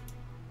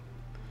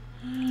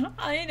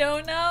 I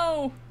don't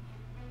know.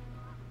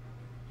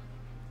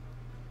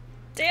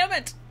 Damn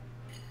it.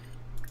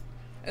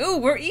 Ooh,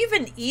 we're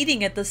even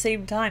eating at the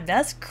same time.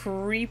 That's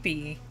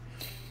creepy.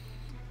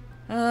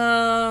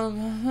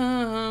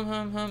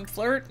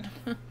 Flirt.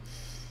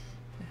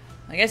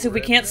 I guess if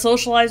we can't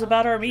socialize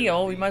about our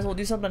meal, we might as well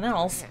do something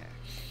else.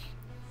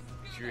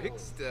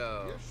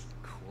 Tricksto.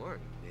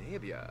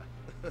 Cornabia.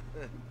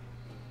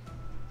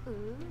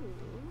 Ooh.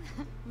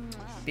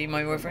 Be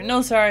my boyfriend.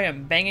 No, sorry,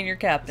 I'm banging your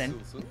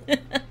captain.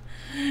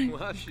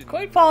 Quite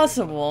Quite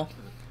possible.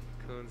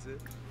 Konze.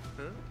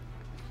 Huh?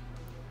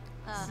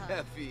 Uh-huh.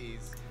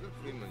 Zephies.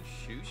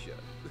 Limonshusha.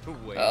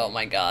 Oh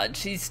my god,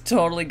 she's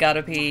totally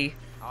gotta pee.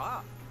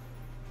 Ah.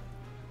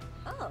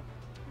 Oh.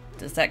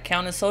 Does that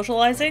count as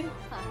socializing?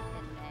 Fucking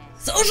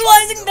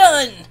Socializing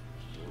done!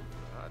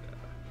 Rada.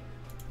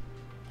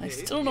 I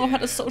still know how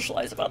to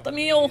socialize about the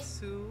meal.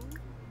 Su.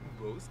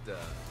 Bosta.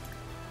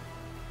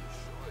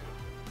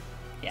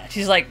 Yeah,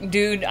 she's like,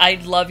 dude,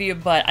 I love you,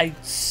 but I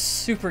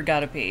super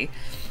gotta pee.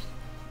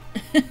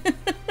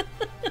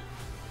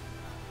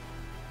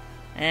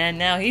 And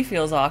now he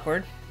feels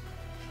awkward.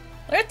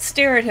 Let's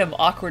stare at him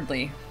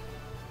awkwardly.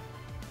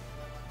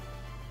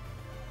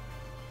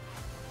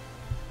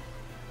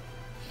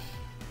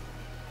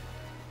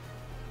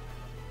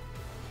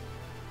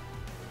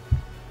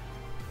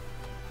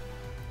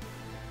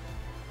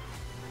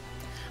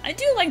 I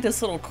do like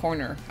this little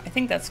corner. I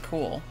think that's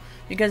cool.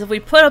 Because if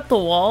we put up the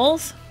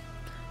walls,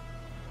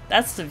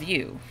 that's the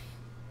view.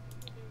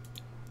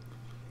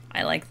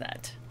 I like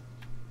that.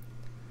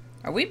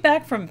 Are we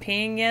back from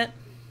peeing yet?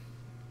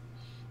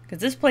 Because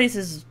this place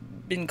has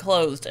been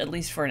closed at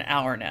least for an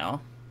hour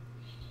now.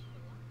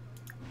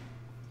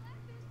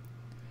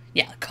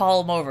 Yeah,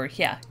 call him over.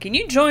 Yeah, can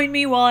you join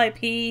me while I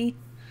pee?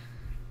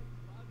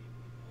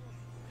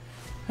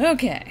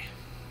 Okay.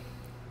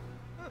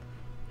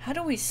 How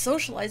do we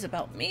socialize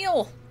about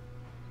meal?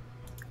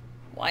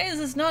 Why is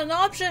this not an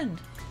option?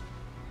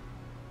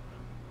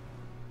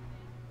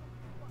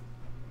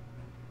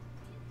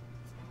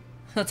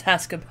 Let's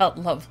ask about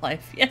love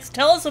life. Yes,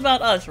 tell us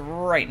about us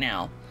right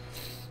now.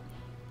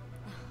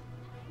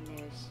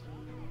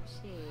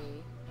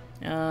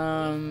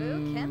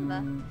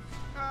 Kimba.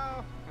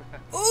 Oh.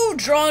 Ooh,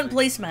 draw on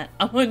placemat.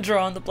 I want to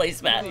draw on the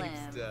placemat.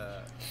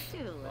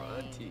 Too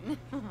late.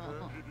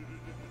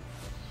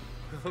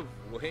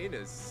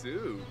 Buena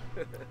soup.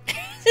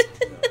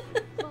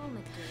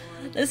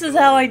 This is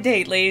how I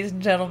date, ladies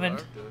and gentlemen.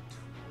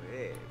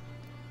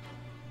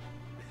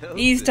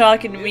 He's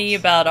talking to me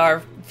about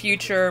our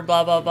future,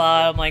 blah blah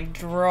blah. I'm like,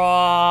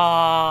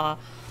 draw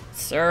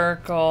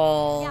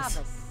circles.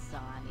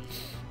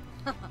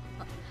 Yabasani.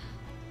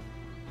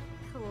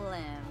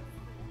 Clem.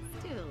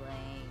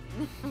 Tulane.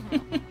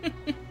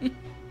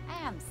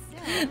 I am so.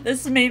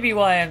 This may be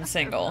why I'm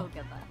single.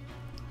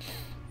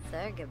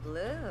 Serga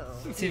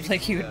Blue. Seems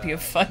like he would be a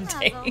fun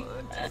date. Why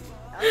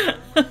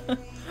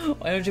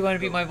don't you want to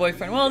be my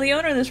boyfriend? Well, the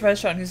owner of this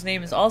restaurant, whose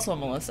name is also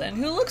Melissa, and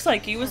who looks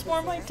like you, was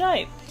more my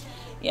type.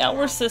 Yeah,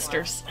 we're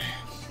sisters.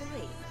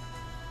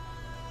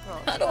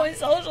 How do I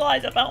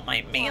socialize about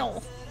my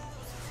meal?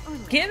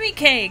 Give me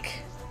cake.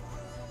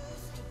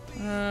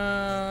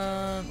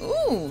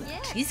 Ooh,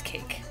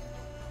 cheesecake.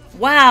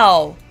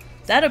 Wow,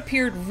 that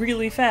appeared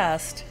really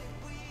fast.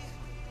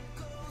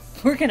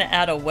 We're gonna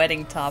add a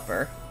wedding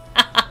topper.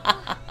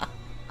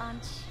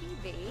 On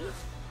Chibi.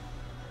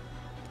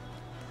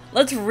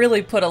 Let's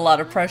really put a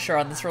lot of pressure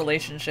on this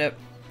relationship.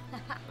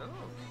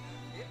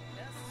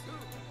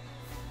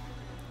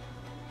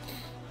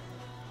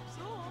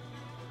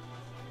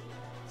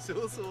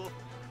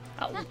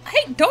 Oh,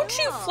 hey, don't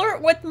you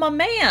flirt with my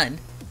man.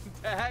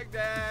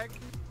 Dag.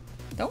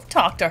 Don't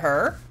talk to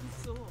her.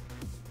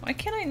 Why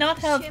can't I not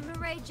have...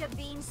 Shimmeray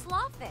Jabeen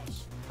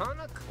Slawfish.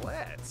 Hana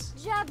Klets.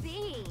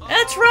 Jabeen.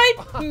 That's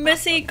right,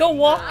 Missy. Go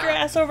walk your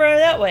ass over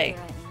that way.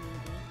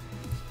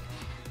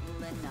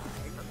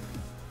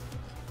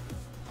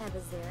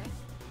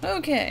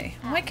 Okay.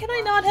 Why can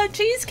I not have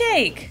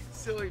cheesecake?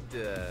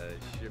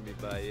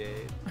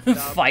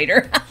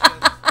 Fighter.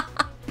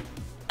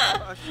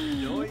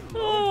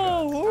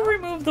 Oh, we'll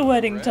remove the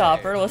wedding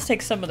topper. Let's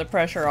take some of the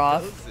pressure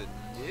off.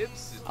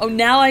 Oh,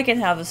 now I can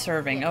have a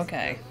serving.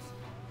 Okay.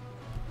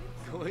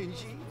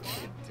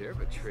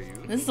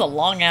 This is a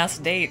long-ass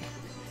date.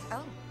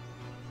 Oh.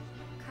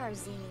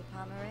 Karzini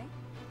Pomeray.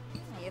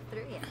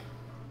 Ayatruya.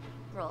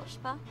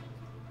 Rolshpa.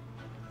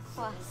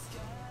 Kwas.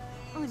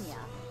 Unya.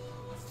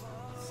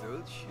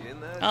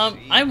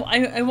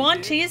 I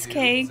want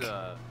cheesecake.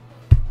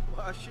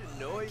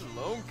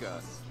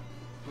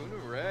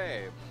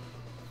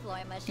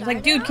 He's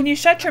like, dude, can you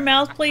shut your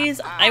mouth, please?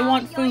 I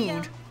want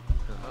food.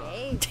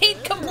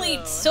 Date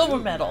complete. Silver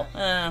medal.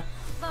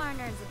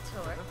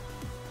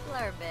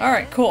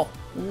 Alright, cool.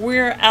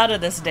 We're out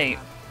of this date.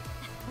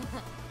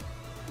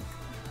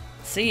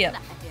 See ya.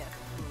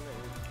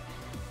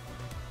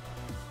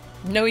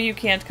 No, you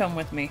can't come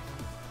with me.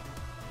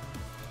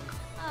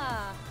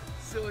 Ah,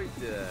 Soy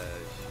de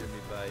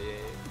Shimmy Baye,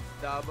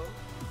 Dabo,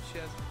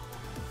 Chess.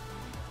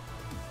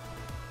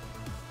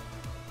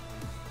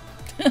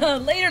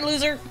 Later,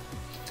 loser.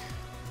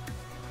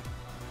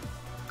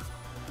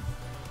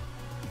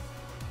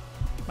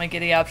 Might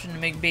get the option to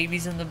make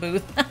babies in the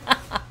booth. That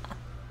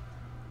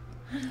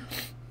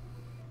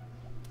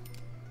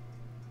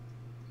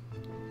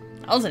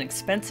was an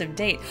expensive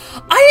date.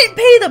 I didn't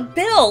pay the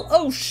bill!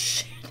 Oh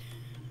shit.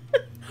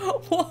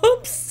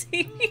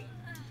 Whoopsie.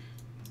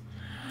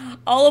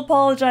 I'll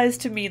apologize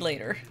to me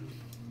later.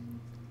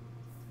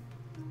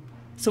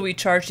 So we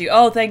charged you.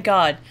 Oh, thank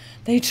God.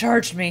 They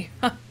charged me.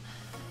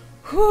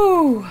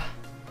 Whew.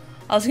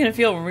 I was gonna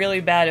feel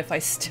really bad if I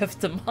stiffed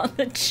them on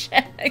the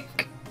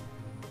check.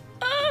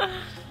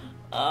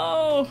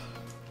 Oh.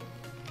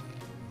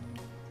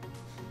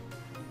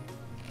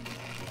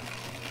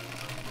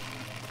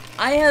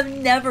 I have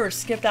never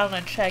skipped out on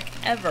a check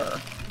ever.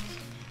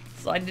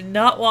 So I did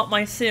not want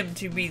my sim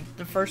to be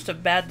the first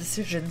of bad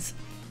decisions.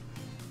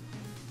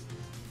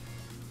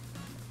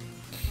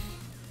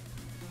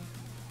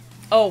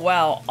 Oh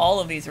wow, all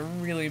of these are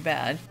really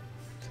bad.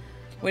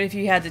 What if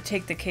you had to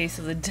take the case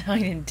of the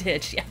dine and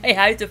ditch? Yeah, I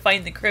have to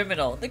find the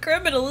criminal. The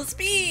criminal is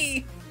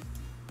me!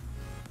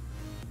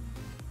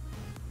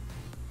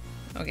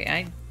 Okay,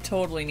 I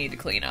totally need to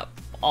clean up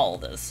all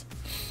this.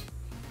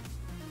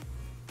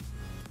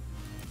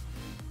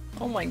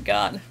 Oh my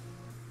god.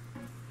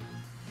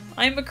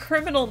 I'm a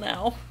criminal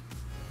now.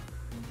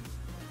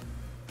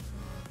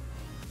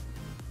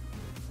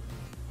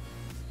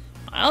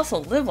 I also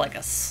live like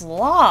a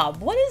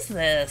slob. What is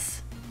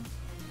this?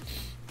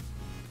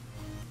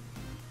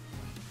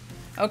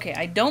 Okay,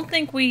 I don't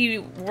think we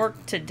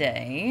worked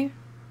today.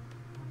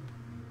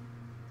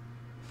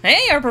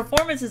 Hey, our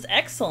performance is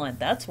excellent.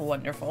 That's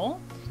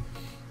wonderful.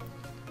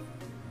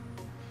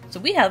 So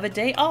we have a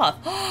day off.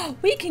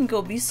 We can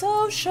go be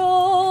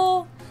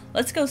social.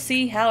 Let's go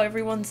see how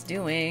everyone's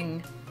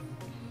doing.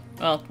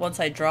 Well, once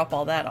I drop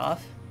all that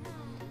off.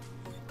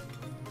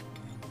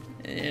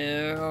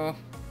 Ew.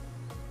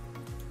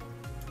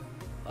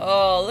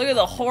 Oh, look at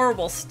the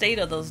horrible state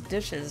of those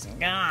dishes.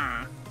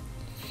 Gah.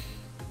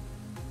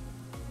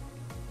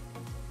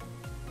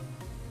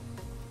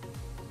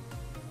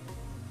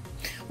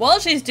 While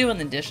she's doing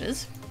the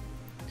dishes,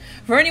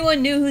 for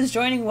anyone new who's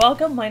joining,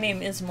 welcome. My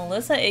name is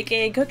Melissa,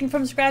 aka Cooking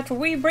from Scratch, where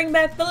we bring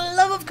back the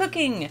love of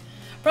cooking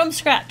from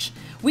scratch.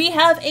 We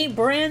have a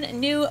brand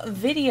new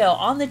video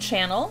on the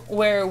channel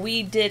where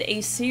we did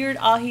a seared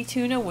ahi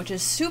tuna, which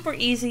is super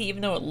easy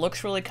even though it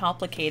looks really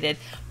complicated,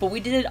 but we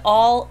did it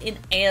all in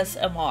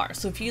ASMR.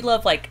 So if you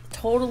love like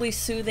totally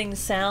soothing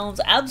sounds,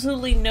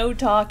 absolutely no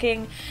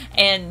talking,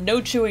 and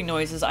no chewing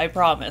noises, I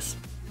promise,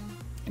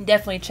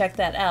 definitely check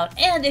that out.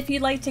 And if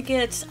you'd like to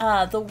get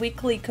the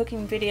weekly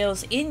cooking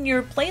videos in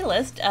your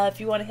playlist, if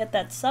you want to hit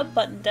that sub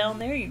button down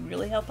there, you'd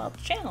really help out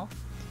the channel.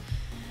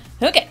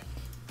 Okay.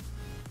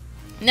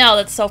 Now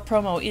that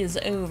self-promo is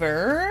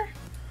over,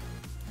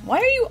 why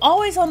are you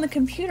always on the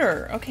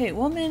computer? Okay,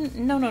 woman,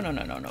 no.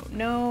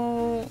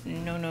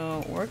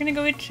 We're gonna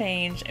go get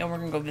changed and we're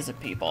gonna go visit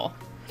people.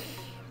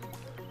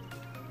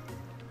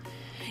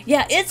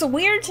 Yeah, it's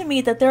weird to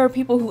me that there are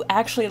people who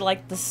actually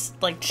like this,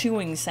 like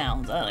chewing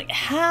sounds. Like,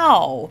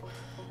 how?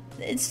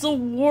 It's the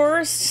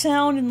worst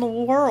sound in the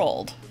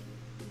world.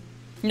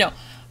 No,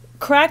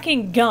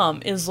 cracking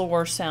gum is the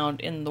worst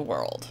sound in the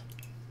world.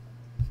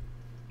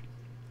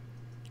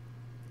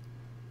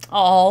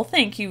 Oh,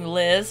 thank you,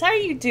 Liz. How are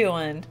you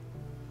doing?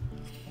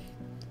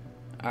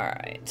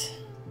 Alright.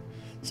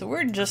 So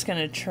we're just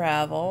gonna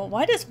travel.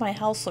 Why does my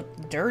house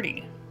look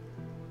dirty?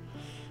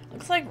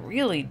 Looks like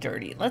really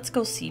dirty. Let's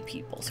go see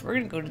people. So we're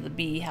gonna go to the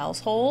bee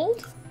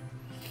household.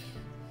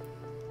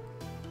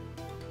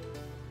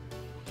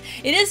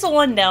 It is the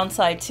one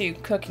downside to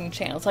cooking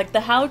channels. Like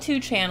the how-to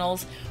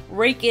channels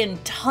rake in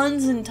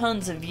tons and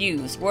tons of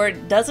views. Where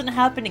it doesn't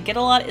happen to get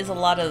a lot is a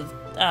lot of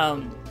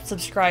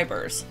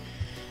subscribers.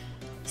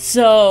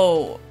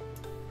 So,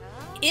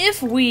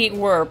 if we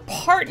were a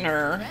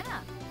partner,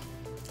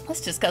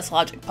 let's discuss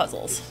logic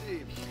puzzles.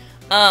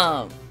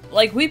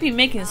 Like we'd be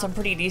making some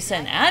pretty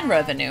decent ad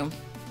revenue.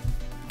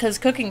 Because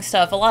cooking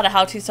stuff, a lot of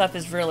how-to stuff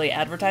is really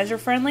advertiser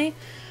friendly.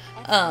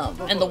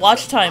 And the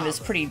watch time is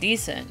pretty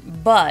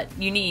decent. But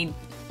you need,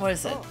 what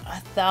is it,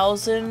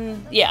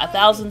 1,000? Yeah,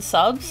 1,000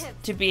 subs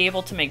to be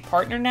able to make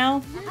partner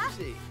now.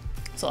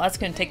 So that's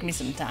going to take me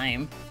some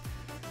time.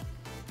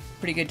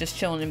 Pretty good just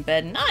chilling in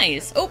bed.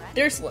 Nice! Oh,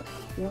 there's...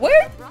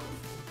 Where?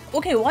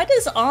 Okay, why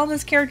does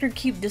Alma's character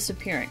keep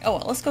disappearing? Oh,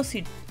 well, let's go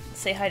say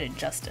hi to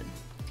Justin.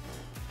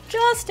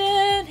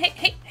 Justin!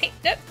 Hey! I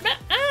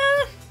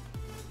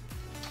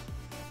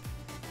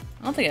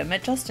don't think I've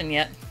met Justin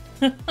yet.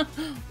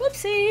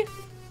 Whoopsie!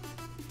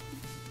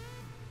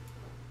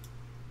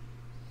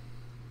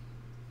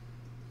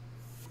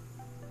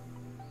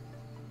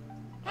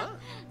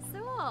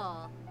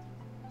 so.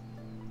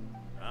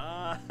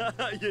 Ah,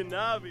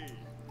 Yanabi.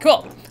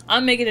 Cool.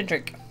 I'm making a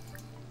drink.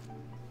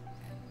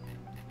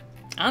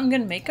 I'm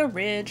gonna make a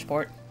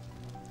Ridgeport.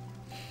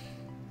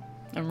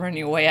 I'm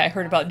running away. I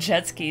heard about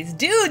jet skis.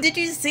 Dude, did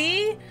you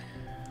see?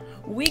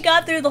 We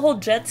got through the whole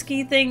jet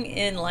ski thing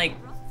in like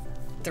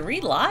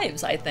 3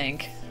 lives, I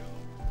think.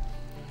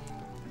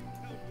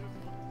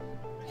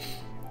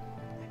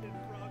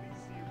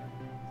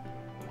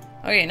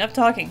 Okay, enough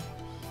talking.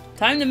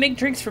 Time to make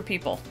drinks for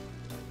people.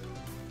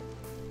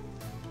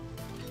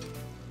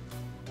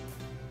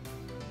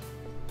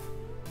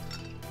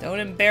 Don't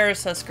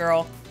embarrass us,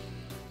 girl.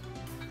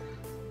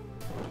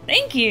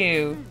 Thank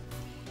you!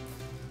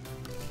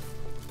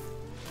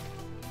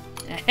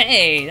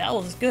 Hey, that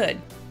was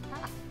good.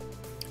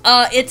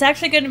 It's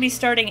actually going to be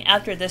starting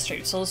after this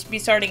stream, so it'll be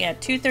starting at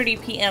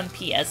 2:30 p.m.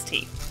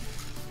 PST.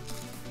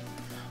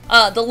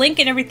 The link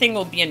and everything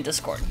will be in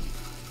Discord.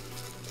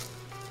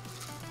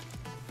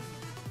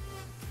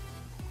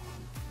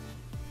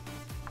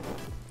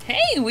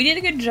 Hey, we did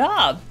a good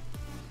job!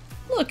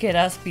 Look at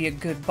us be a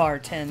good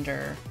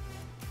bartender.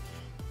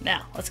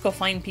 Now, let's go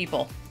find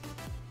people.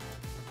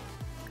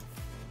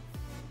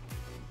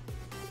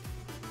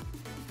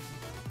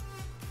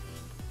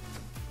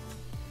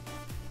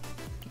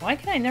 Why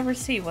can I never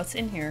see what's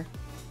in here?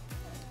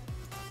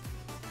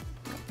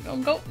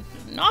 Go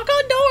knock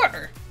on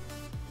door.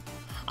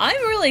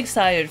 I'm really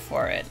excited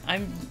for it.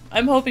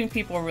 I'm hoping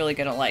people are really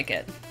gonna like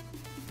it.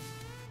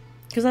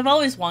 Because I've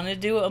always wanted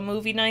to do a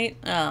movie night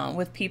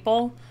with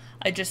people.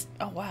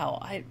 Oh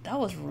wow, that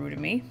was rude of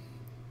me.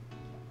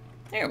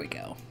 There we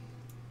go.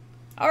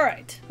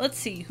 Alright, let's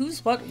see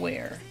who's what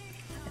where.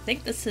 I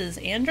think this is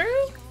Andrew?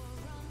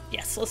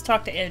 Yes, let's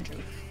talk to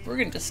Andrew. We're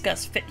gonna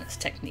discuss fitness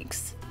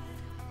techniques.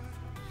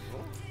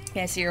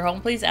 Can I see your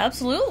home, please?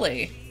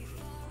 Absolutely.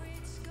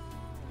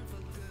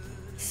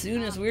 As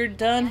soon as we're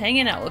done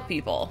hanging out with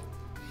people.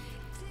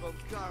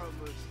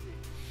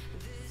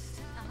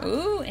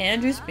 Ooh,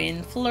 Andrew's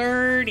being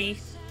flirty.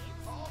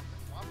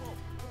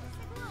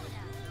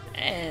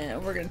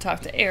 And we're gonna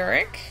talk to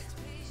Eric.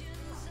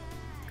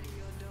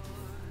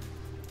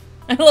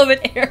 I love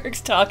it,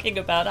 Eric's talking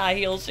about high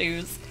heel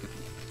shoes.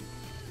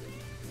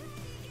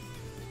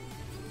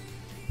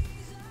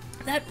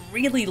 That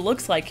really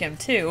looks like him,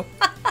 too.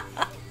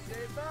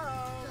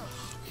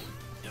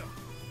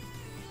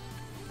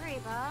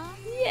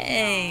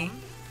 Yay!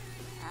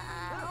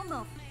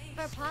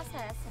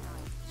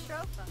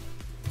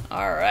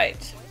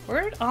 Alright.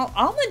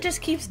 Alma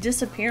just keeps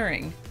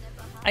disappearing.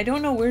 I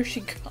don't know where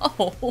she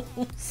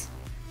goes.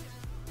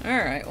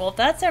 Alright, well if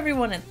that's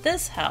everyone at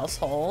this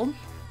household,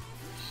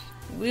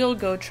 we'll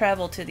go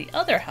travel to the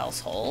other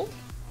household.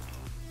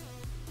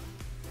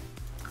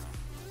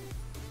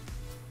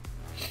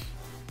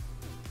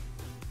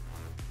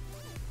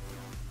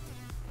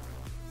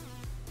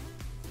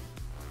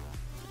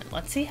 And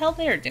let's see how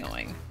they're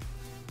doing.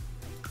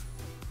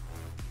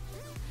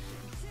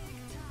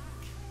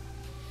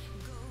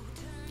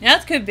 Yeah,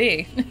 that could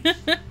be.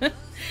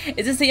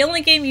 Is this the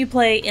only game you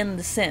play in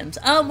The Sims?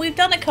 We've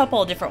done a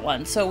couple of different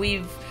ones. So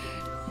we've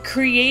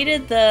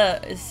created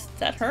is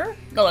that her?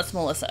 No, that's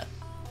Melissa.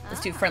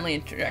 Let's do friendly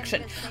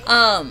introduction.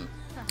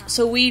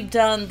 So we've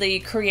done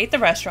the create the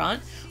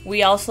restaurant.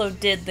 We also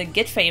did the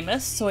get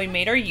famous, so we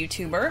made our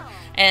YouTuber.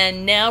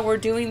 And now we're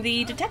doing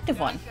the detective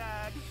one.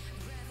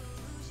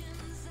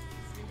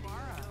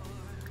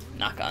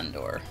 Knock on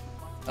door.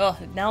 Oh,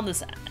 now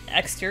this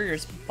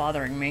exterior's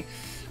bothering me.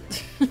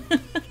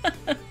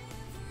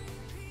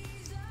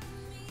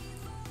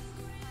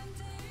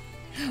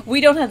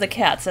 We don't have the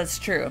cats, that's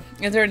true.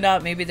 If they're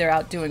not, maybe they're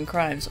out doing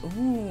crimes.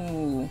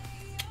 Ooh.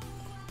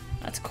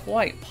 That's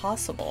quite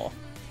possible.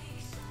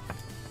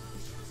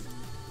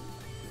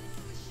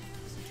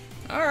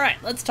 Alright,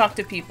 let's talk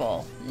to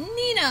people.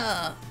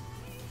 Nina!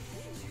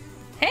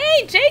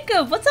 Hey,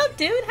 Jacob! What's up,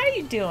 dude? How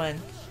you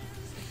doing?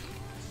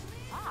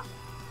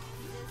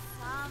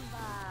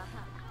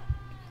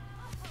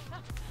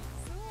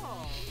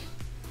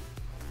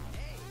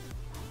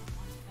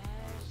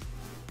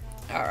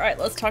 Alright,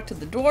 let's talk to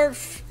the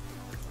dwarf.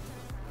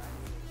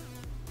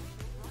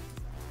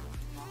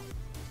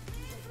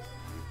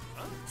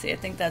 See, I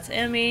think that's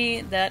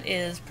Emmy. That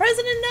is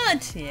President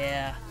Nut!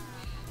 Yeah.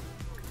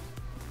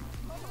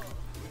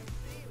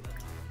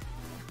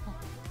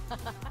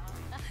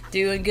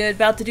 Doing good.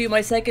 About to do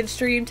my second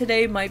stream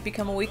today. Might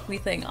become a weekly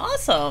thing.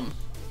 Awesome!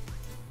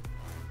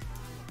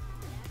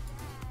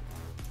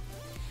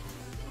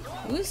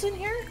 Who's in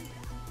here?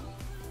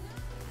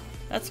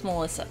 That's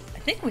Melissa. I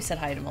think we said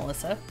hi to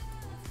Melissa.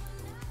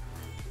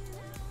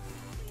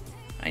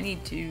 I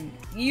need to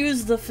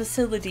use the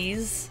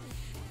facilities.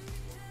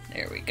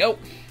 There we go.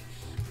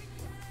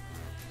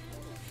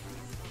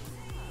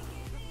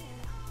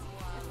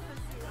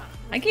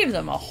 I gave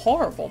them a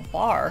horrible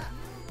bar.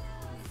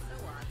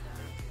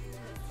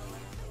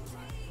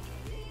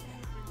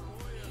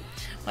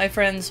 My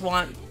friends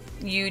want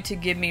you to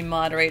give me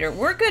moderator.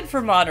 We're good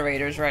for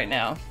moderators right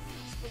now.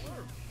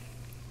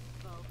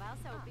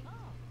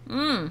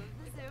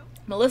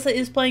 Melissa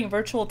is playing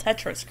virtual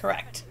Tetris,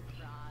 correct.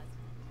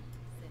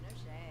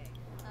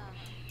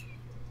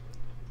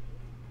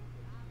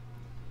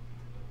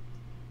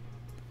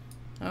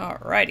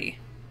 Alrighty.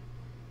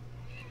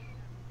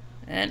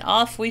 And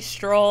off we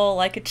stroll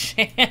like a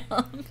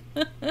champ.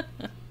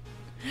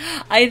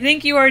 I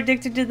think you are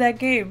addicted to that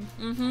game.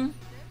 Mm-hmm.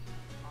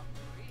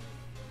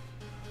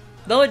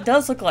 Though it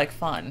does look like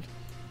fun.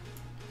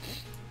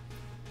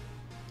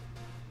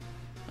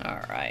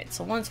 Alright,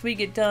 so once we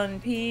get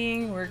done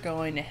peeing, we're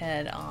going to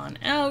head on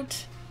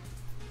out.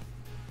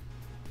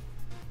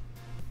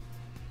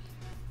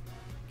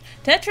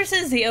 Tetris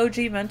is the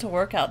OG mental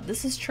workout.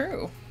 This is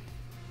true.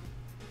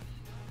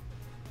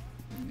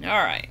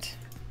 Alright.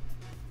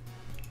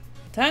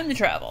 Time to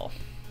travel.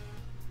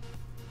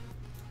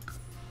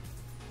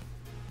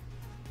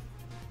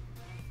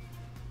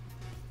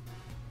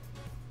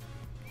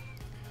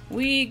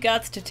 We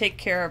got to take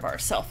care of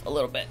ourselves a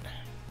little bit.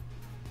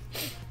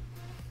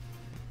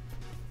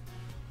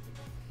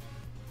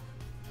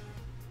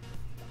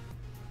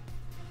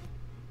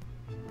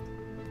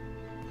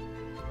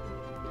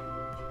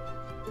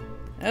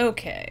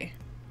 Okay.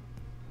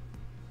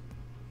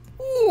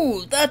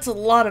 Ooh, that's a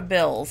lot of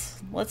bills.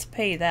 Let's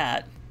pay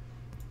that.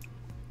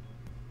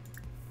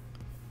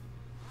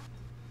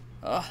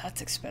 Oh,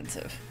 that's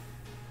expensive.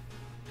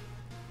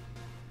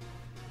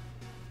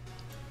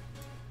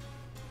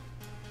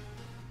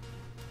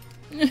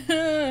 I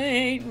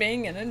hate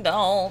being an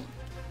adult.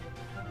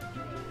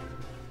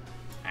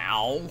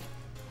 Ow.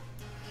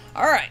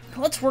 Alright,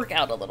 let's work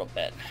out a little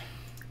bit.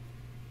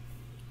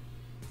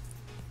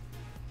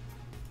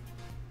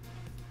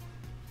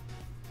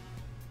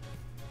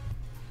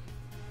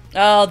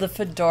 Oh, the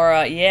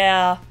fedora,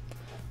 yeah.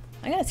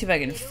 I gotta see if I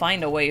can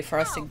find a way for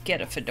us to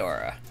get a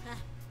fedora.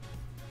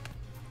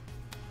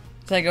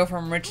 Does I go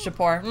from rich to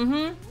poor?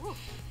 Mm-hmm.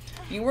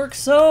 You work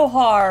so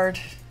hard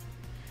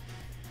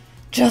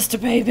just to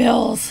pay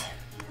bills.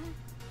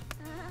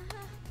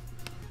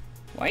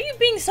 Why are you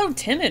being so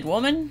timid,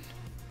 woman?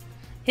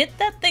 Hit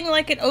that thing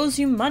like it owes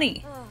you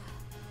money.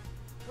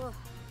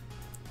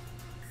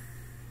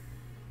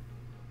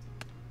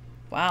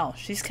 Wow,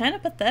 she's kind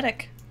of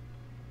pathetic.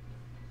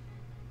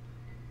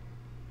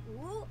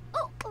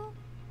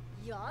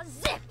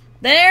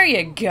 There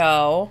you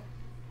go.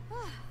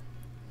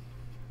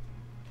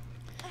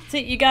 See,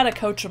 you gotta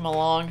coach him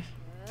along.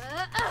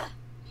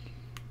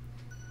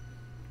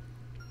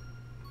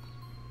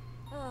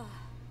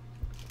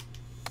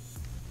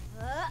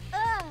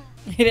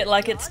 Hit it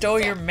like it stole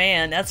your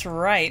man, that's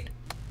right.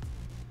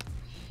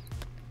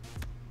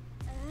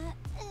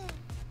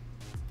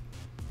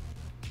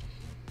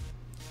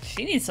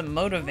 She needs some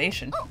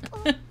motivation.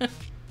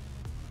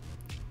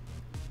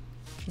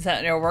 Is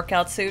that your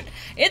workout suit?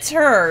 It's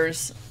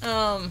hers.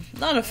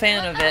 Not a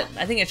fan of it.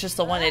 I think it's just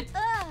the one it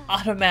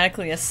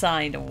automatically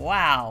assigned.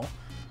 Wow.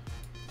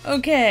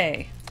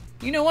 Okay.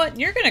 You know what?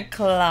 You're gonna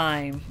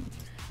climb.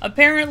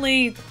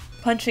 Apparently,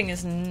 punching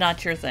is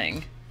not your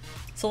thing.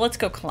 So let's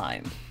go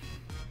climb.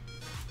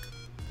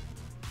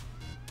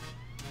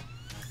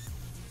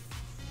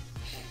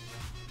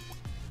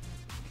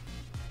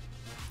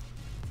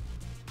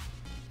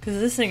 Because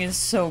this thing is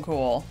so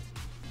cool.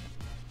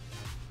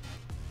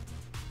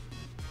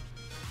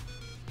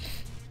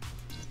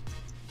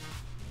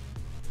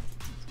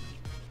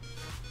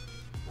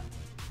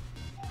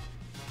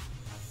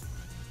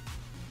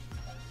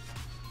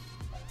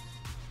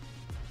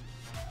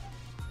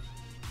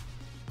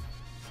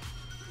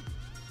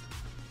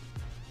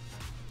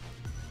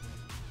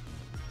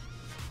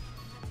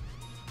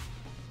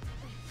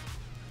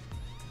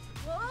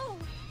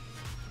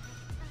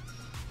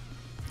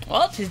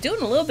 Well, she's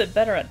doing a little bit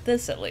better at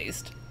this, at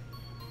least.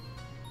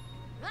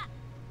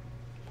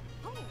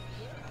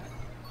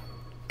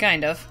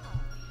 Kind of.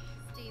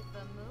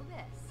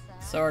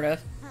 Sort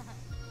of.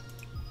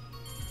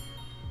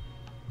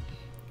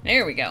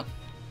 There we go.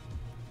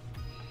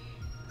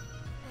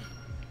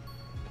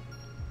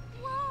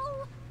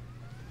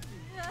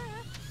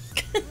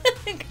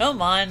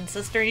 Come on,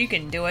 sister, you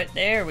can do it.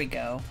 There we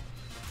go.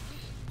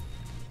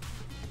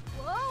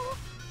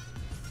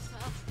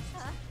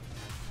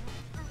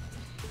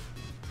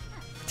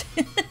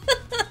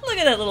 Look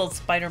at that little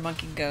spider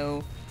monkey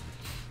go.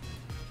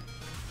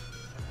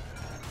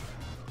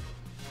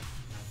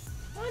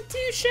 Not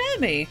too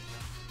shabby.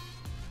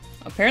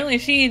 Apparently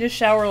she needs a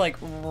shower like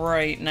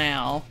right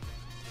now.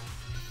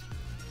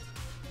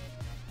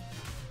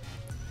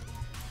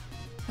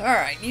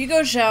 Alright, you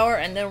go shower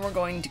and then we're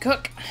going to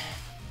cook.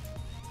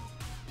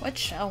 What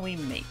shall we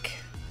make?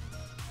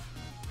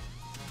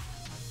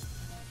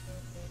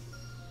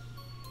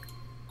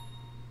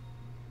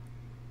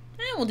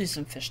 We'll do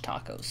some fish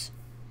tacos.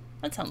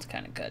 That sounds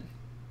kind of good.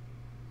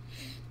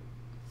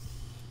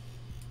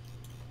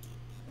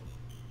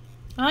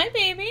 Hi,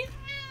 baby.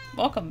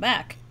 Welcome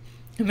back.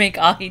 Make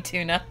ahi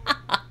tuna.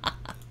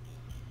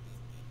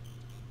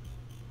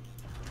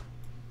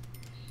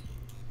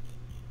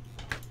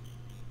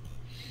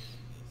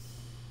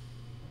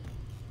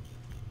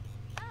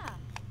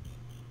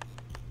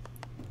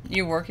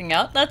 You working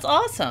out? That's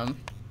awesome.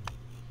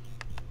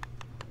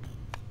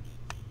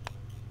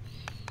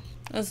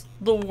 That's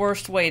the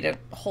worst way to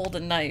hold a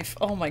knife.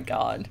 Oh my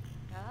god.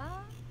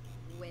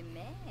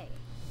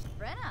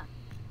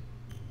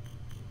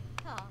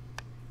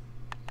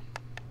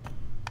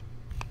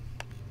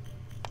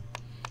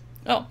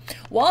 Oh,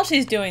 while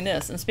she's doing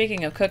this, and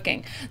speaking of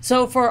cooking,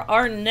 so for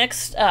our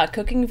next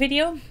cooking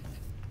video,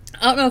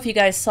 I don't know if you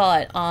guys saw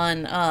it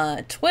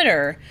on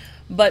Twitter,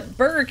 but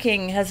Burger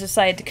King has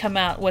decided to come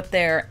out with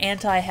their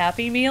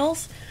anti-happy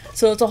meals.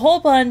 So it's a whole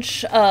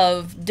bunch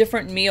of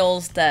different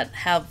meals that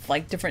have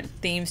like different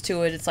themes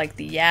to it. It's like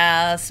the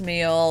Yas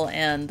meal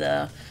and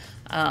the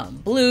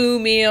blue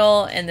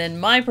meal, and then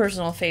my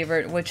personal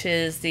favorite, which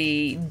is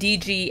the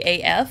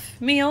DGAF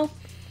meal.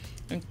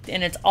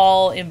 And it's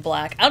all in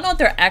black. I don't know if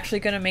they're actually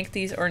going to make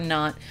these or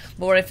not,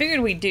 but what I figured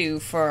we'd do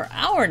for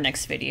our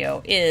next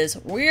video is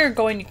we're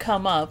going to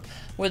come up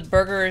with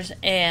burgers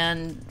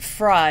and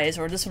fries,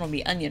 or this one will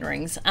be onion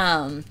rings.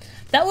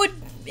 That would,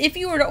 if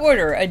you were to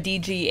order a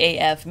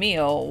DGAF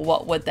meal,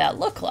 what would that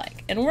look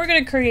like? And we're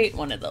going to create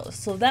one of those.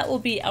 So that will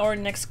be our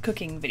next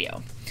cooking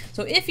video.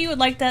 So if you would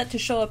like that to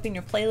show up in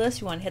your playlist,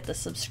 you want to hit the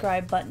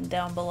subscribe button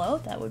down below,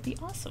 that would be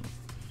awesome.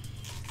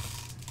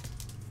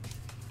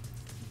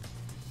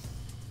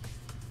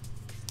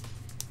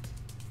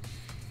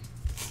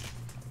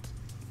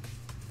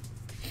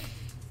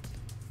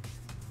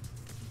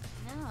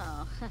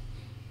 No.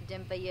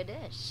 Dimpa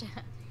Yiddish.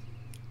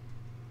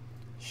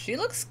 She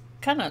looks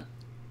kind of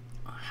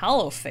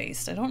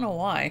hollow-faced. I don't know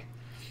why.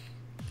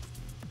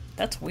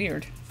 That's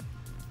weird.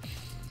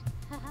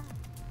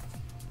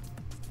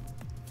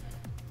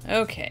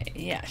 Okay,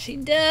 yeah, she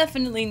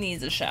definitely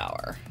needs a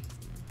shower.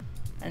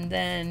 And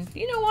then,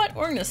 you know what?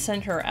 We're gonna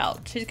send her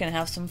out. She's gonna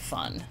have some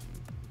fun.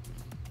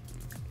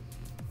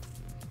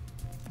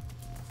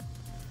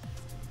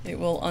 It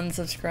will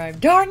unsubscribe.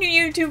 Darn you,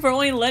 YouTube, for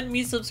only letting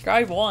me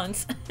subscribe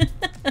once.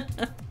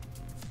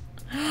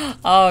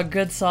 Oh,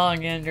 good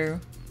song, Andrew.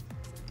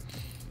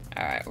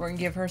 Alright, we're gonna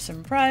give her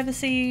some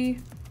privacy.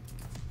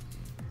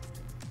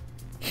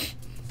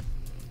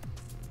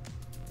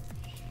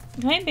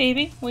 Hi,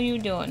 baby. What are you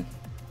doing?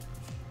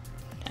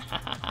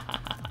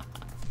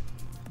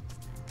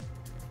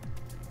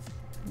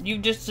 You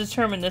just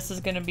determined this is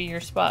gonna be your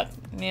spot.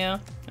 Yeah?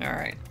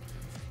 Alright.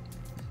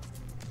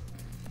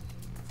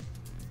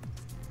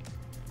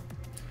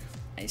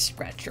 I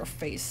scratch your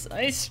face.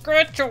 I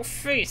scratch your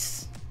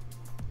face!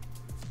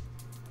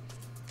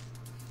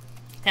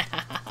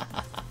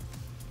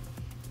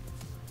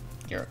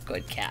 You're a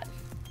good cat.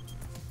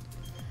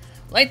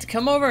 Like to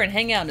come over and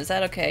hang out, is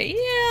that okay?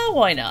 Yeah,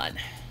 why not?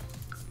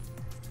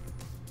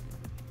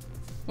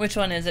 Which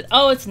one is it?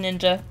 Oh, it's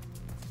Ninja.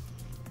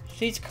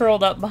 She's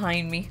curled up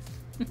behind me.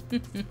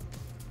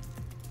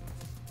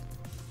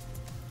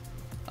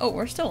 Oh,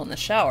 we're still in the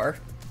shower.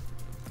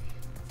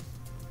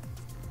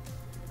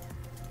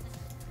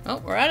 Oh,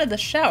 we're out of the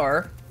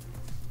shower.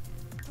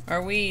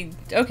 Are we...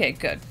 Okay,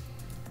 good.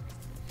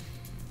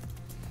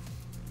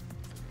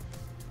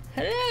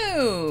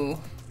 Hello!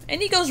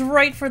 And he goes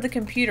right for the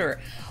computer.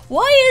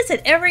 Why is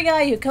it every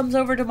guy who comes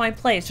over to my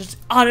place just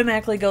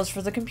automatically goes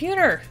for the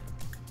computer?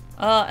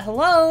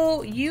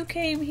 Hello? You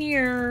came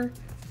here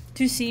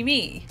to see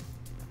me.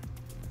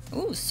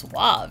 Ooh,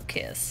 suave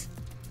kiss.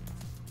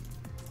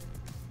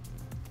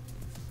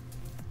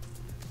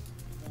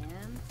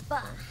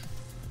 Dimpa.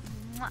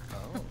 Mwah.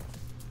 Oh.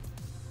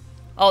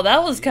 Oh,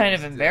 that was kind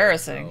of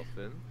embarrassing.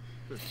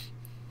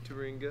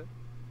 Turinga.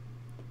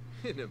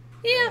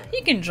 Yeah,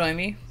 you can join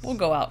me. We'll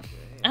go out.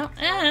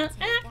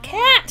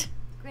 Cat!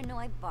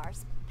 Grinoi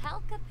bars.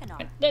 Pelka pinar.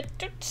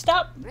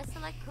 Stop.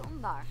 Bristla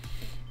kumbar.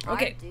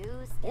 Okay,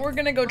 we're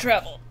gonna go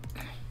travel.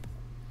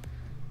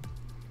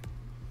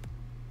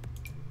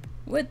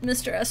 With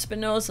Mr.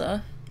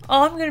 Espinosa.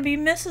 Oh, I'm gonna be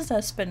Mrs.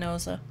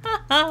 Espinosa.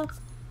 Haha.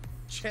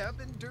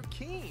 Chabin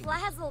Durkeen.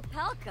 Flazzle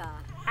Pelka.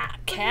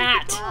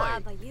 Cat.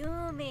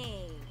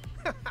 Bayumi.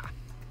 Oh,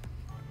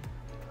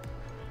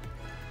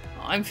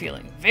 I'm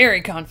feeling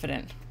very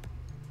confident.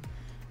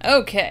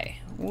 Okay,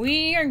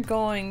 we are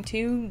going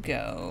to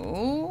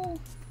go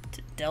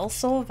to Del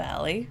Sol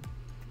Valley.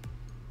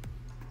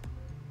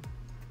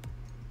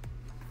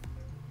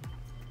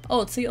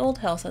 Oh, it's the old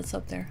house that's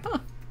up there. Huh.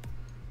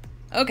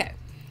 Okay.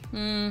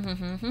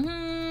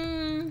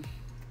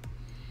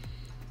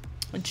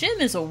 Gym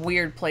is a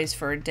weird place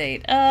for a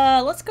date.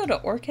 Let's go to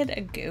Orchid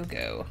A Go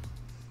Go.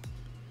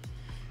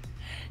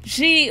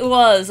 She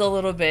was a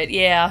little bit,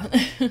 yeah.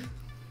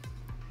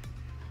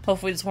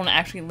 Hopefully just want to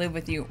actually live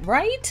with you,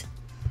 right?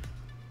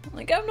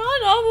 Like, I'm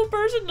not an awful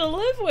person to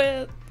live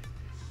with.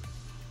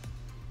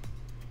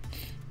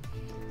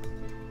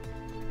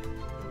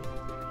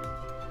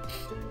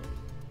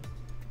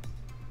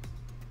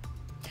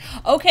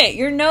 Okay,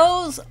 your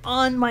nose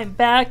on my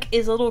back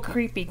is a little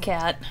creepy,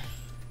 cat.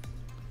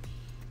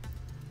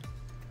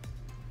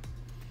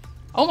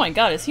 Oh my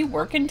god, is he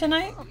working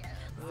tonight?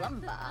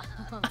 Lumba.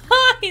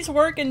 He's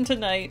working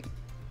tonight.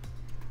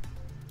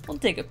 We'll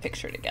take a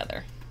picture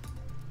together.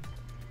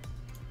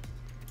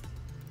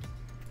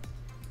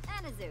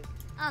 Anazuk.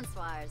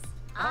 Answars.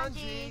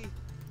 Anji. Anji.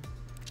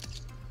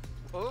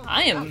 Oh,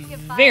 I am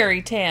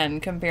very tan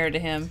compared to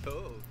him.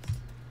 Oh.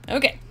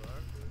 Okay.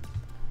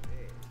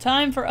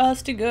 Time for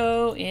us to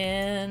go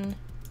in.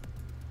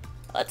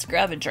 Let's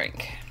grab a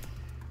drink.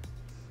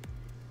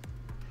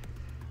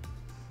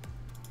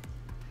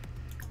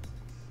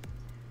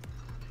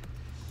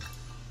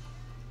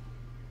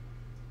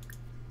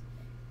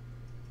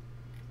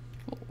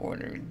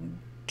 Order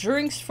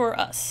drinks for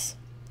us.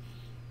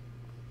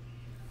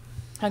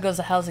 How goes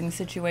the housing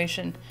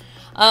situation?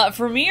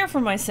 For me or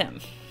for my sim?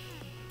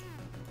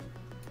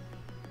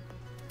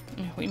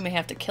 We may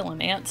have to kill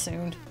an ant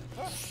soon.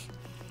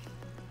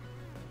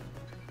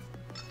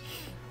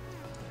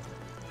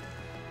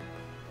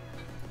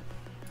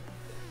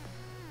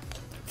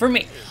 For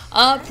me.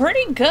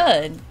 Pretty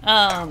good.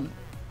 I'm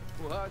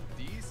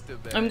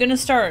gonna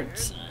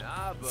start.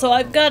 So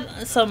I've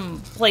got some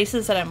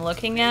places that I'm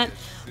looking at,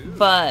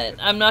 but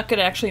I'm not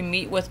gonna actually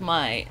meet with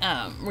my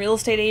real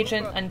estate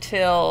agent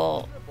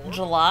until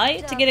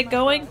July to get it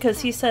going,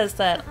 because he says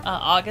that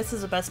August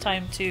is the best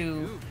time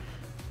to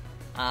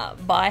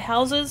buy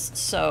houses.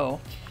 So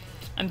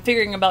I'm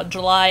figuring about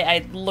July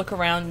I'd look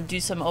around, do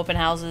some open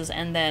houses,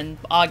 and then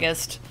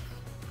August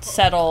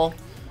settle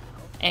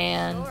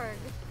and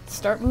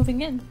start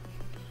moving in.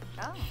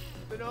 Oh.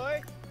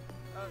 Benoit,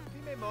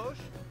 Dime Mosh.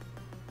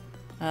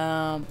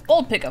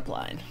 Bold pickup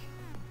line.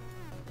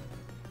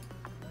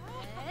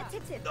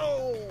 Tip tip.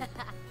 No!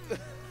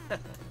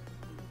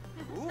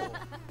 Ooh.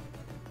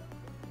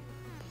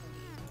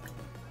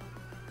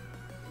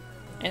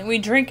 And we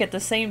drink at the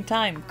same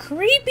time.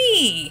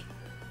 Creepy!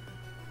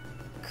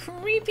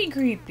 Creepy,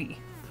 creepy.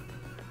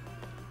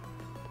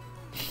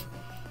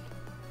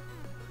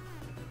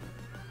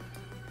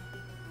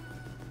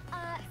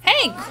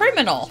 Hey,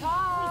 criminal!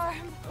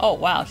 Oh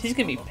wow, she's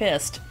gonna be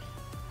pissed.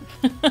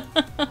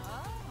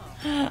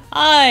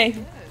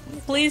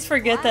 Please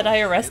forget that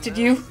I arrested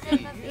you.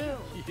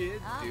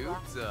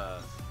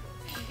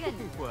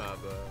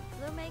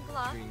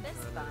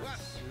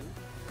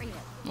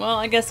 Well,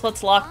 I guess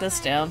let's lock this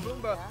down.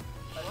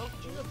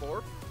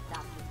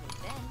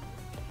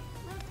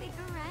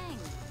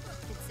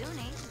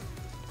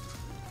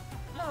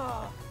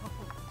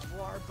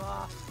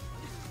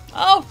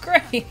 Oh,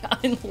 great!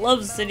 I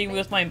love sitting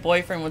with my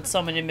boyfriend with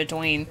someone in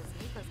between.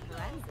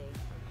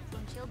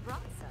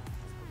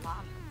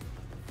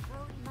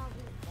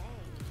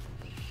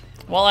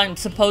 While I'm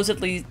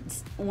supposedly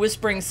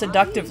whispering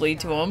seductively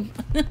to him.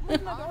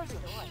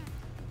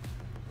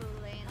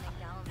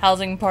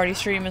 Housing party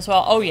stream as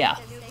well. Oh, yeah.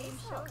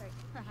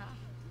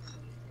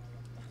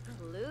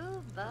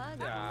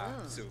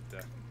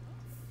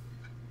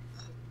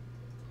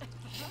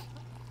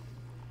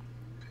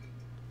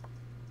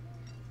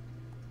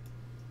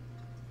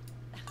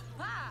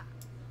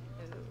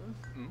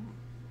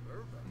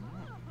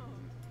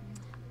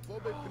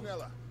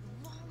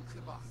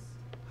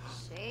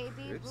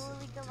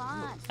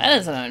 That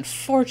is an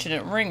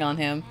unfortunate ring on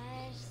him.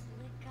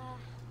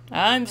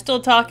 I'm still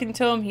talking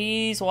to him.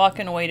 He's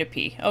walking away to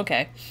pee.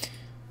 Okay.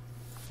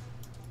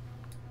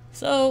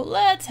 So,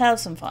 let's have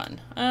some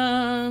fun.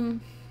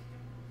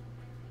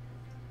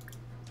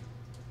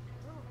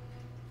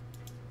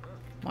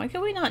 Why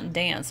can we not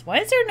dance? Why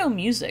is there no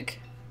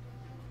music?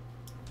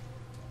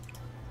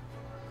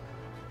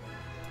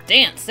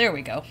 Dance! There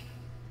we go.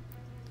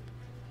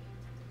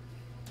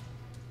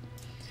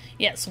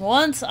 Yes,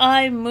 once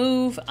I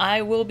move,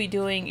 I will be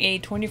doing a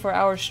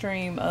 24-hour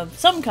stream of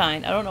some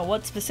kind. I don't know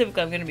what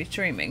specifically I'm going to be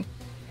streaming.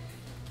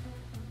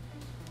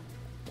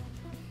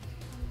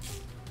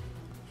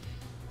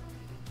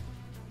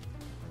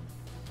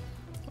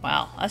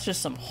 Wow, that's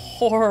just some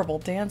horrible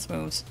dance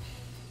moves.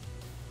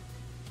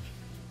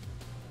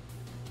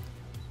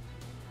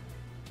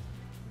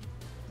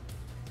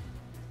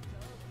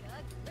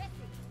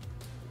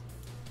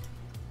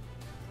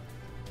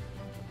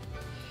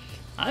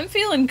 I'm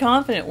feeling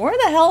confident. Where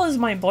the hell is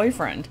my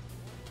boyfriend?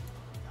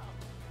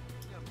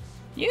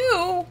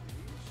 You?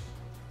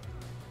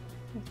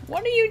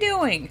 What are you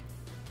doing?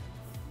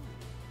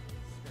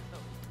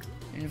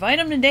 Invite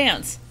him to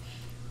dance.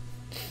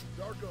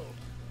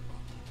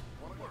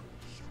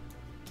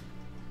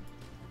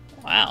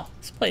 Wow,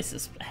 this place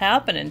is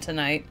happening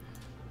tonight.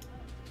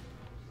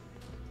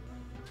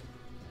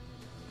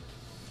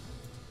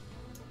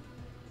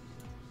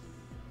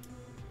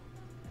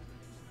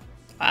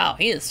 Wow,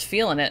 he is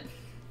feeling it.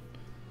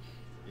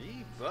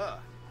 Eva.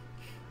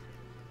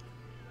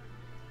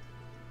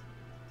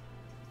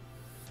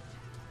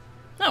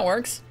 That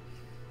works.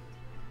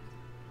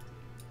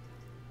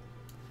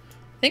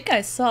 I think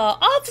I saw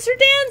Officer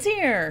Dan's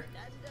here.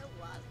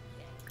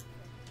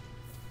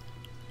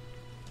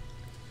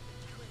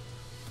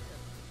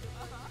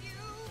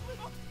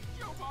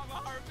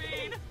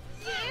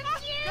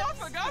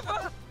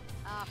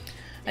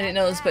 I didn't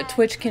know this, but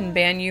Twitch can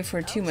ban you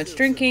for too much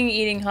drinking,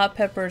 eating hot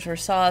peppers or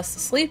sauce,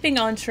 sleeping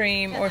on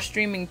stream, or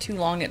streaming too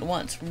long at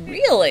once.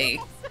 Really?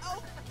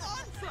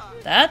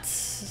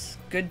 That's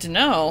good to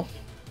know.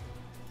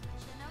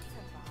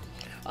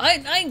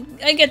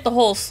 I get the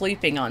whole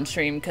sleeping on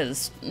stream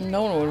because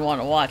no one would want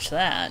to watch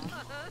that.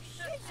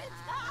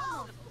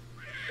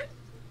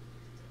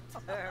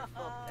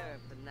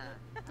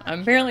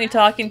 I'm apparently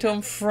talking to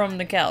him from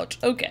the couch.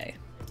 Okay.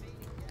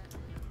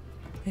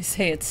 They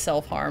say it's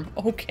self-harm.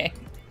 Okay.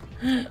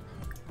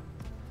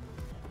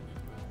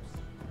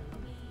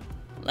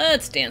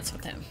 Let's dance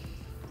with him.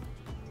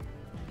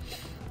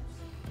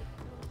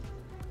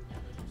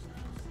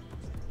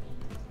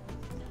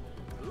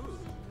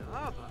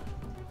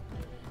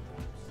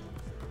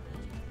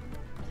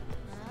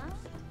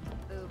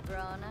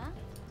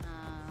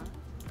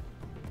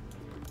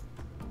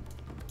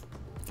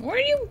 Where are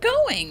you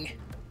going?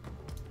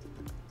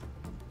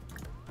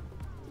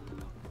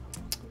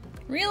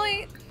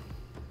 Really?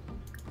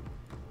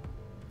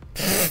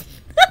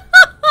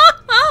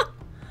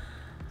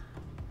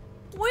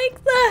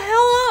 Wake the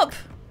hell up!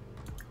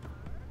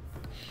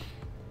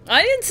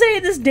 I didn't say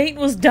this date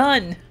was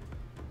done.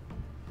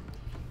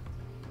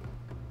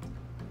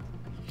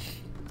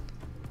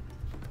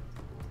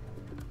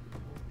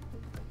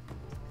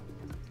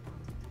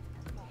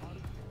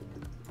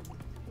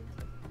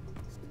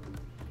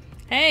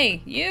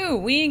 Hey, you!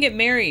 We need to get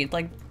married,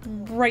 like,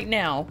 right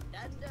now.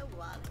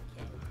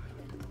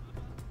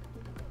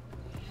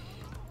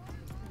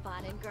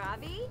 Bon and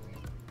Gravy?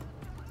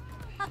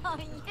 Oh,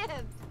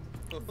 yes.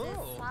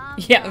 Oh.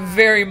 Yeah,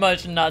 very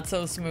much not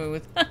so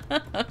smooth.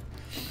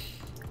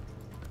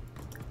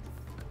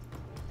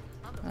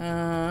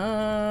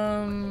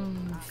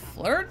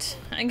 Flirt,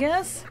 I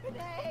guess?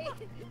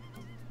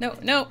 No,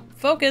 no,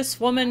 focus,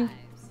 woman.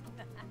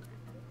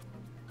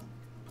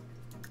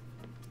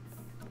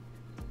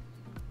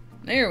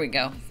 There we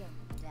go.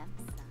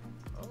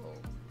 Oh.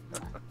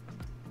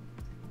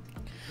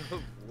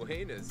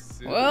 Buena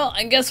suit. Well,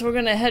 I guess we're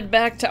gonna head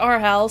back to our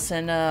house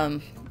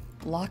and,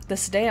 lock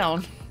this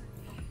down.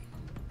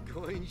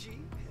 Goinji?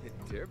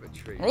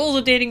 Derbitrate. Rules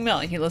of dating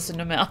Mel. You listen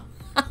to Mel.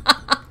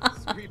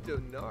 Sweet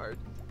Donard.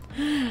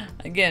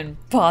 Again,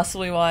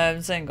 possibly why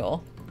I'm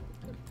single.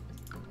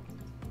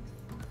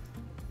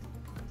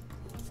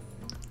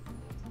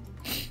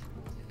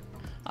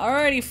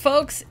 Alrighty,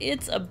 folks,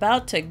 it's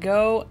about to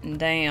go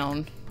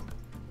down.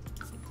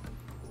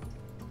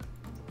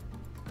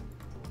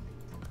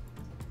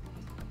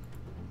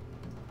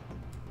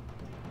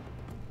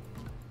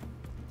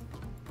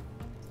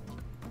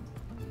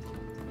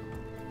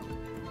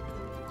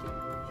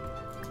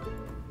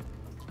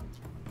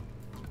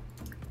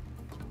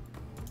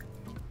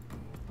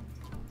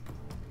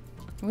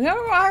 We are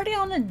already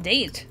on a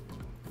date.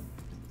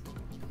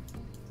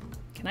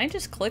 Can I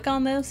just click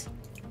on this?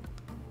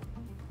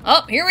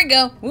 Oh, here we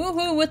go.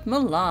 Woohoo with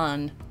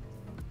Milan.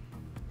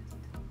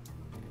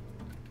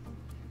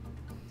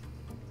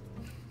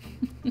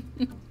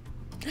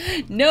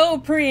 No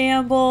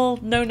preamble,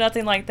 no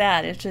nothing like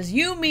that. It's just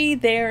you, me,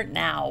 there,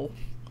 now.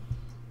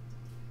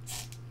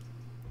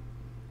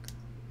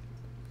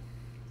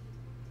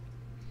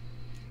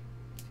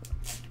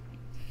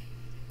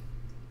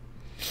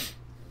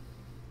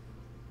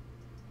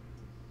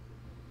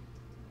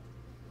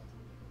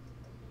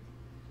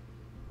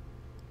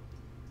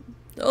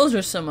 Those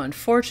are some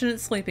unfortunate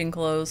sleeping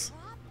clothes.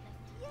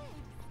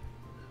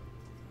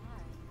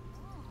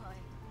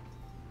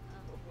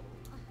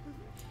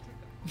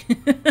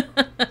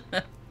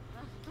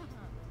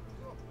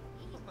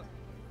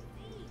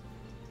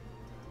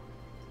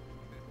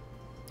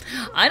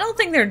 I don't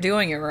think they're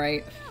doing it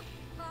right.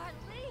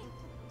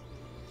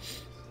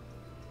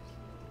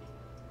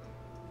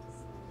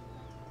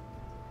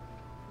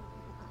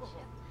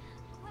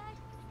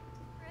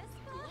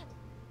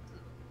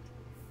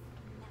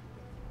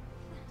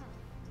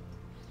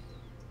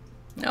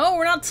 No,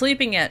 we're not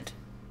sleeping yet.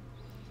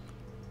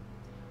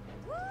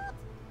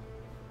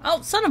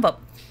 Oh, son of a...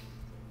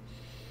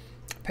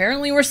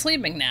 Apparently we're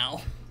sleeping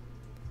now.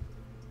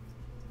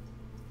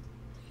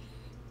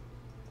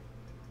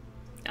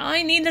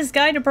 I need this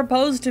guy to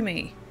propose to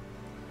me.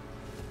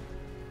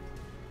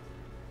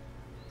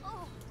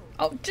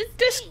 Oh,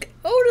 just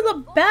go to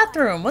the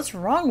bathroom. What's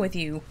wrong with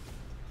you?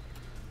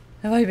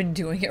 Have I been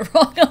doing it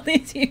wrong all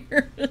these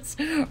years?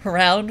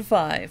 Round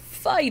 5.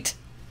 Fight!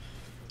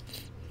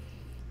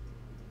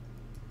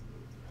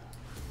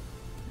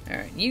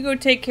 Alright, you go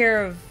take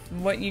care of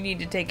what you need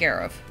to take care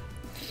of.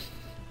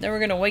 Then we're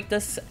gonna wake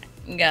this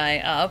guy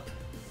up.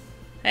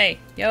 Hey,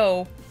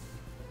 yo.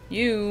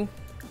 You.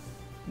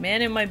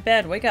 Man in my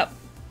bed, wake up.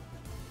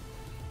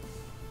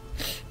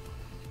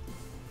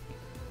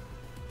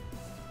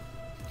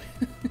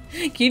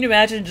 Can you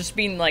imagine just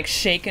being like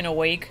shaken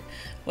awake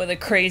with a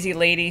crazy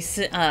lady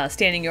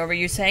standing over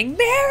you saying,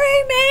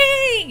 "Marry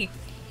me!"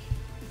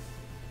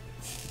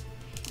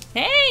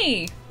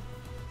 Hey!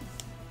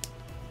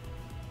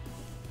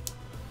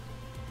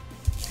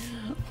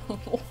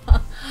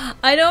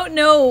 I don't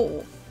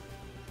know.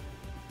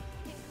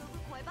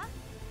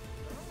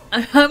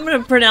 I'm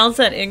gonna pronounce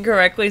that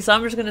incorrectly, so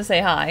I'm just gonna say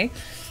hi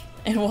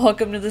and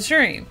welcome to the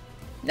stream.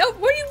 No,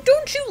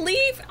 don't you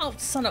leave? Oh,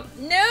 son of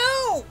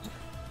no!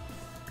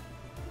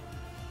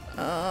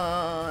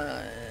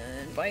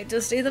 Invite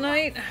to stay the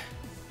night.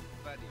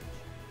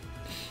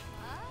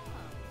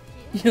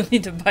 You'll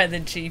need to buy the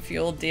G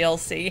Fuel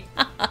DLC.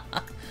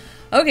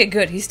 Okay,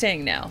 good. He's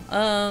staying now.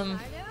 I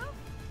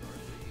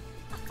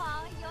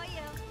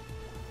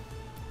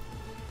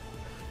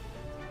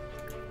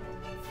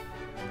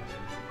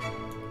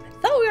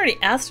thought we already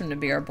asked him to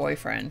be our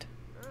boyfriend.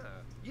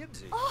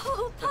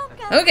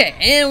 Okay,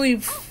 and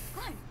we've...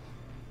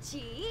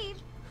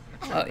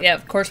 Oh, yeah,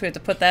 of course we have to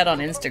put that on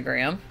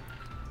Instagram.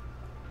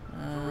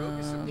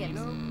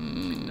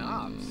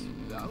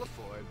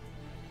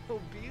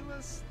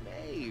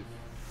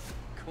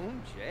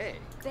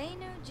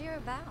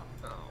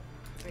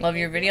 Love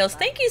your videos.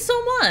 Thank you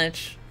so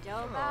much.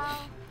 Doba,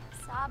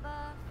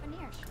 Saba,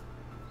 Fanirsh.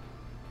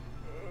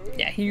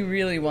 Yeah, he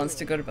really wants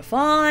to go to bed.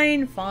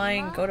 Fine,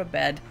 fine, go to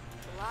bed.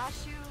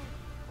 Lashu,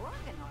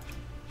 Organor,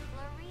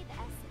 Florid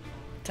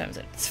Essen. Time's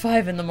it. It's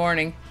 5 in the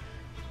morning.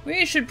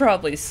 We should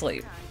probably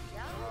sleep.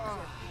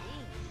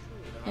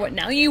 What,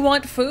 now you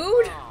want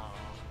food?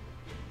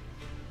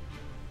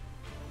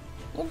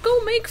 Well,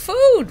 go make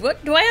food.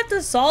 What, do I have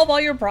to solve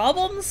all your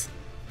problems?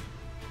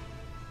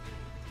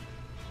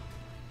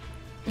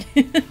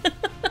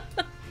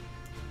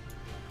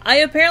 I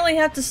apparently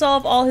have to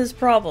solve all his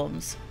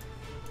problems.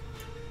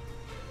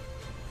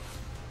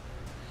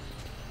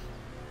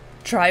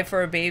 Try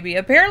for a baby.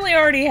 Apparently I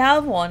already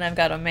have one I've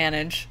got to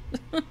manage.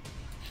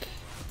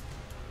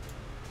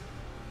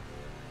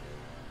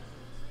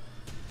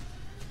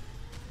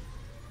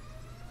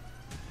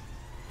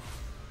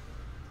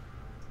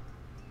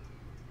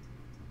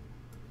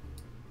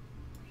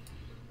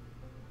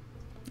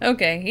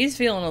 Okay, he's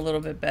feeling a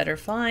little bit better.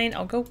 Fine,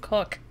 I'll go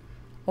cook.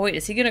 Oh wait,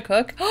 is he gonna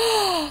cook?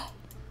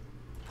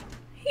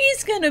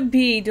 He's gonna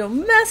be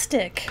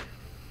domestic.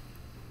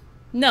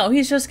 No,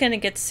 he's just gonna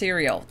get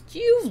cereal.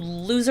 You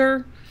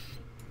loser.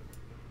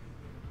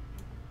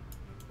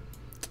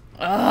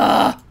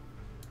 Ugh.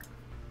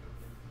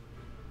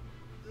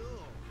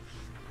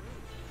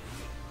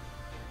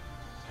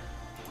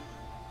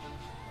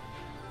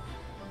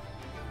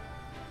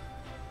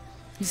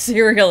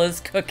 Cereal is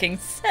cooking.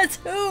 Says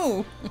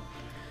who?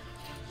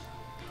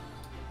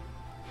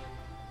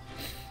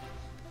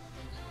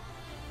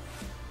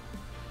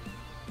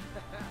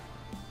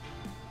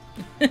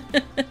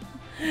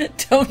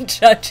 Don't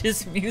judge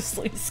his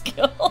muesli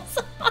skills.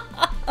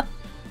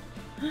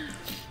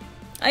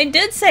 I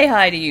did say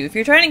hi to you. If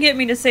you're trying to get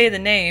me to say the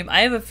name,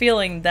 I have a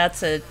feeling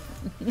that's a...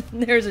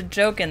 there's a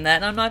joke in that,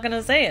 and I'm not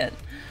gonna say it.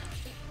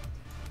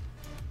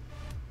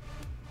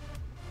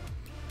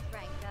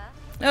 Franca,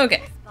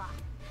 Okay. Spock,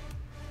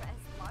 Press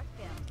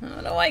Markville.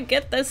 How do I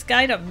get this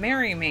guy to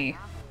marry me?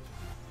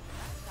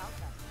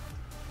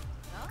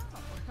 Oh,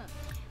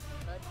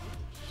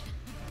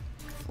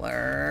 Badish.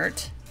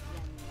 Flirt.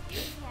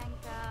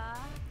 Yanka,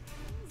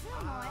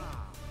 Zilmoy.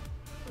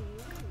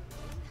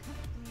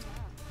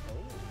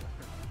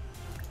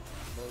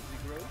 Mosley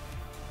Grove?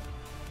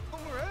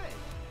 Alright.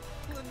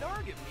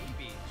 Glenarget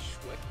maybe.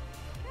 Schwick.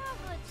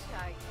 Travel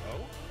Shark.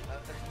 Oh?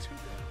 Too good.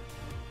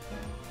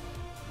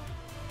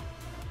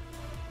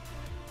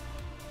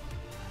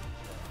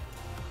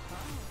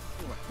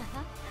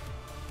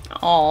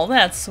 Oh,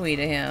 that's sweet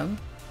of him.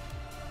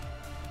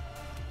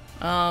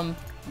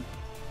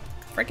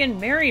 Frickin'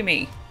 marry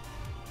me.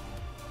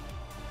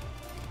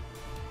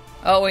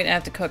 Oh wait, I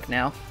have to cook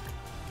now.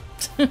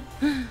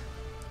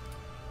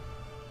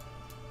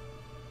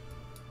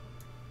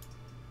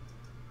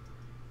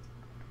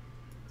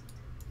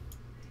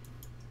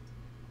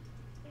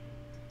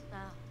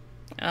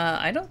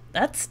 I don't...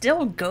 That's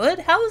still good?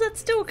 How is that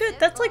still good?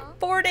 That's like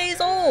 4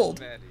 days old.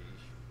 Maddie.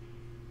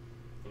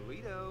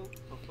 Burrito.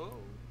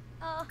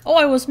 Oh. Oh, Oh,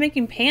 I was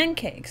making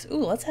pancakes.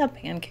 Ooh, let's have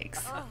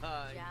pancakes.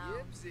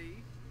 Yipsy.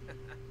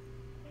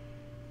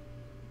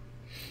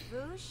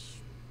 Bush,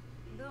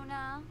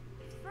 Buna,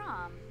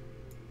 from.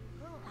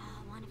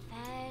 One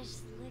fish,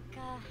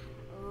 Licka.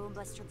 Oh,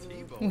 Buster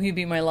Blue. Will you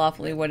be my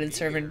lawfully wedded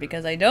servant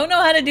because I don't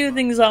know how to do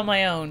things on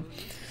my own?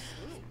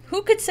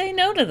 Who could say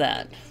no to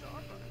that?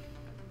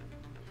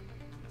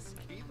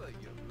 Skiba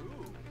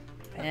Yahoo.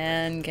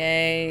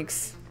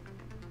 Pancakes.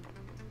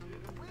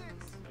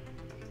 Wix.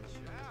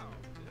 Chow.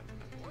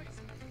 Poison.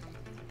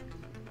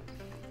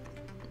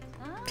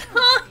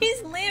 Oh,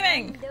 he's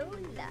leaving.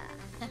 Lola.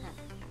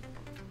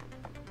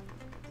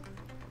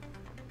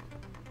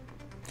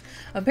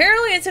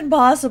 Apparently it's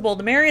impossible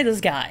to marry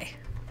this guy.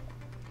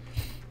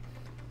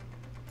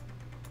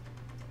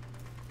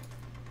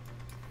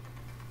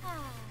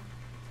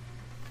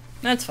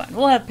 That's fine.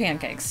 We'll have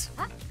pancakes.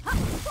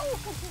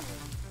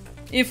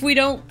 If we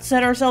don't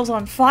set ourselves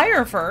on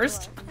fire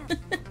first.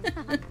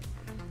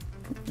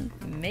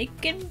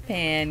 Making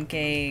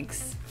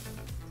pancakes.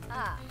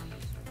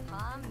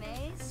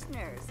 Pame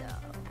Snurzo.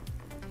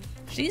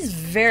 She's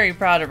very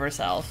proud of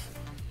herself.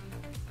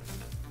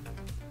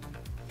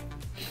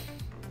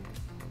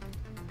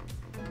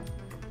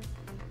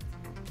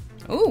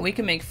 Ooh, we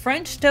can make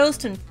French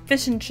toast and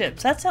fish and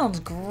chips. That sounds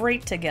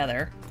great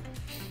together.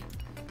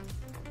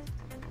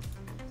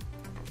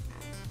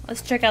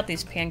 Let's check out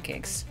these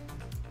pancakes.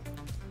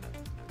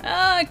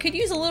 I could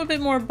use a little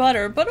bit more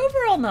butter, but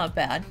overall not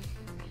bad.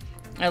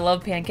 I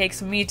love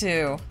pancakes, me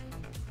too.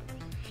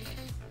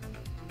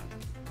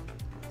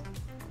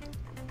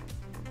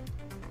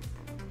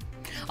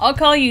 I'll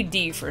call you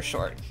D for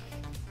short.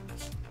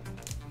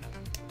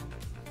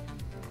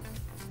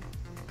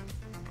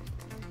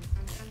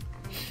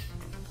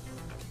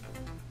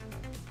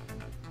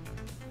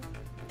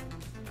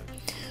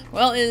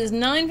 Well, it is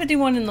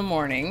 9:51 in the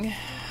morning.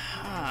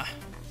 I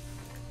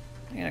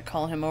gotta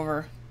call him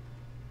over.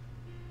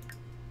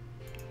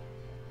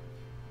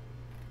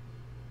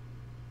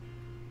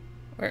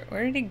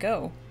 Where did he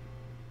go?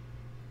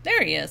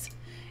 There he is.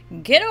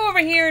 Get over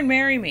here and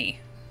marry me.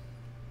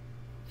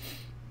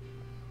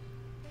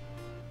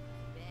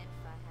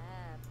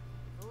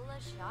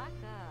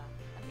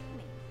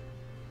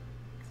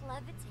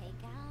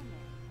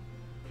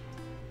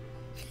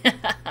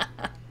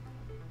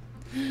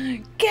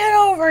 Get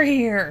over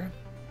here!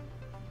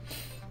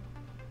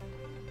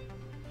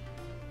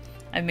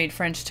 I made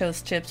French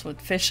toast chips with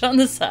fish on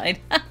the side.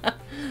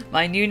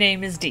 My new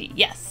name is D.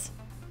 Yes.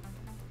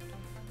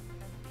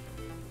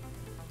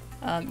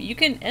 You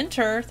can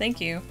enter. Thank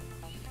you.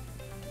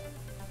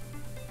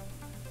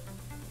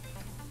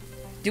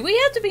 Do we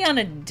have to be on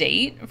a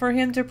date for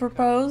him to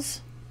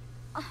propose?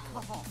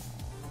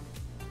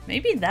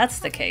 Maybe that's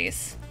the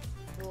case.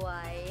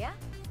 Why?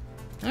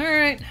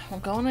 Alright, we'll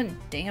go on a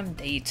damn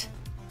date.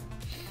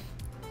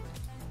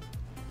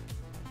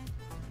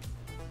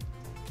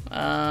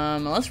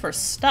 Unless we're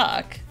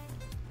stuck.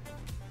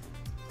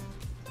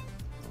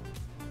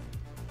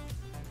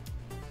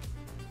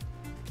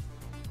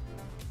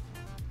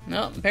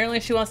 No, apparently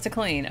she wants to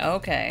clean.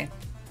 Okay.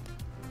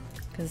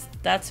 Because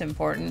that's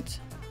important.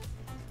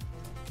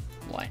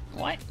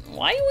 Why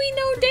we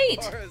no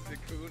date? Laura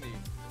Zakuni.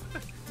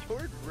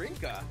 Lord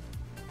Rinka.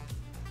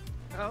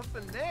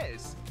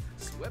 Alphanese.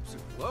 Sweps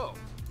Glow.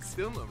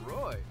 Silma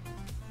Roy.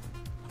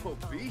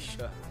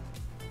 Obisha.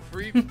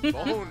 Free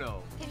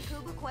Bono.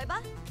 Kinkubu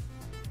Koiba?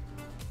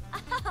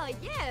 Oh,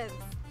 yes.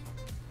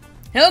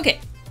 Okay.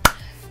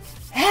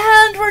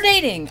 And we're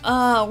dating.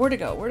 Where to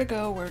go? Where to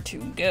go? Where to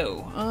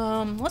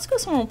go? Let's go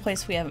somewhere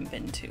place we haven't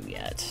been to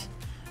yet.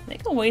 I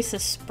think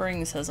Oasis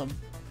Springs has a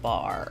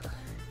bar.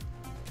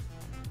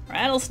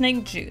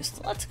 Rattlesnake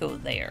Juice. Let's go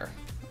there.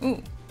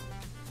 Ooh.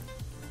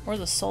 Or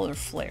the Solar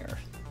Flare.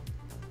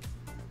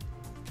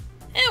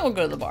 And we'll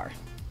go to the bar.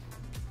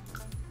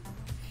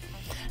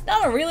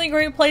 Not a really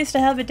great place to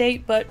have a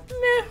date, but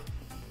meh.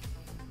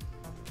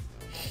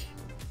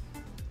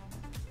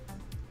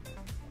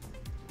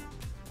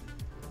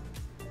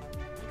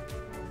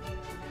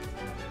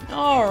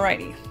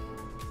 Alrighty.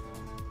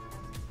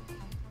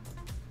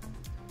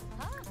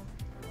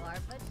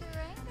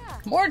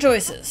 More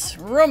choices.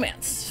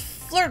 Romance.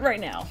 Flirt right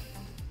now.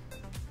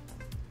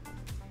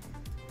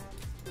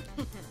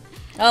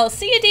 I'll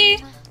see you,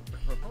 D.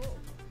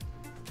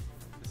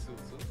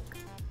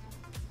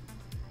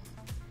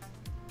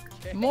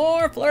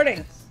 More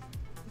flirting.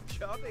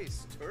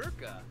 Chavez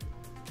Turca.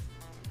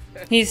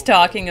 He's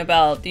talking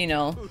about, you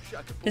know,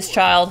 his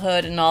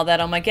childhood and all that.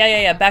 I'm like,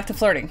 yeah, back to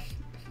flirting.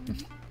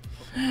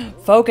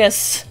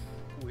 Focus.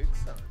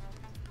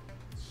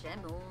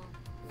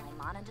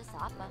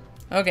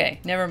 Okay,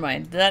 never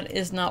mind. That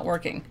is not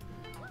working.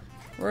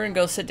 We're gonna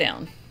go sit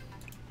down.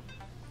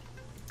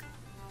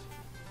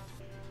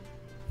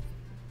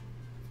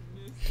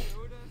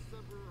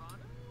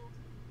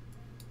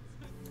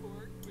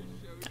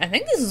 I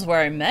think this is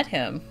where I met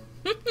him.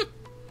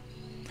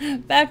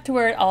 Back to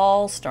where it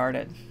all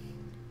started.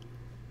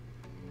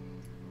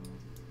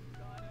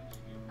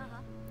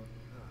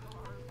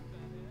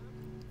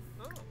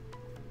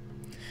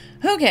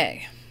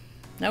 Okay,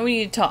 now we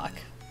need to talk.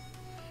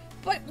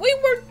 But we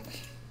were...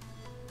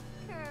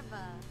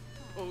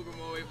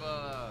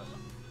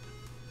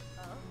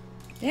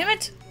 Damn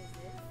it!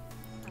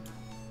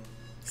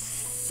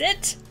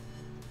 Sit!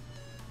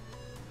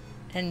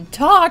 And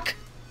talk!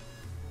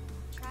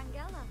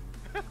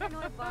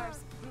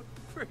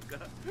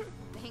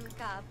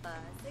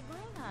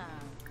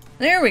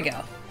 There we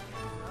go.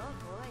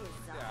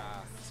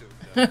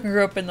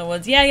 Grew up in the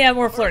woods. Yeah,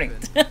 more flirting.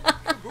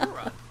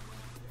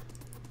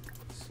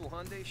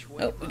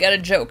 Oh, we got a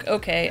joke.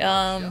 Okay,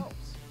 oh,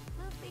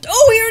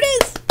 here it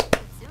is!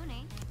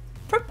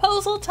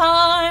 Proposal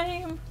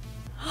time!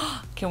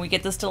 Can we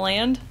get this to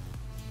land?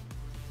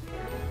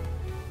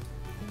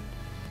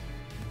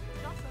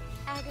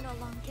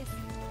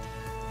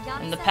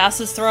 And the pass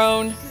is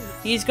thrown.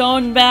 He's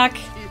going back.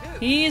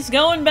 He's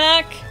going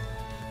back.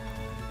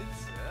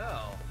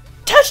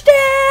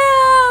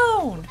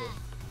 Touchdown!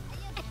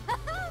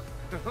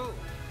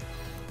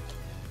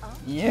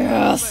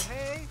 Yes!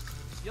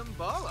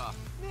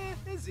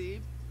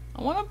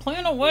 I want to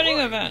plan a wedding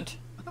event.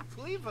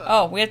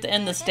 Oh, we have to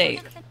end this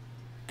date.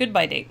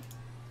 Goodbye date.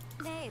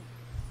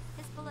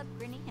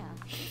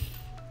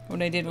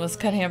 What I did was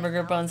cut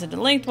hamburger buns into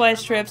lengthwise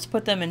strips,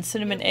 put them in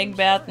cinnamon egg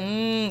bath.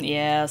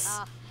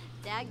 Yes.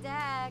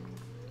 Dag.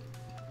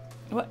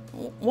 What?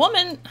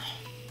 Woman!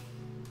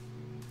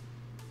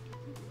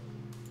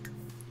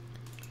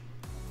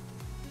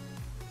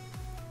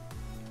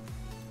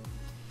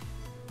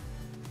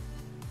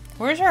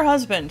 Where's her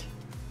husband?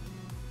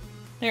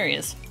 There he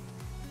is.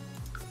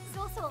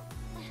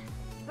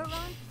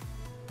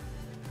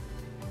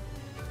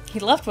 He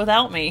left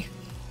without me.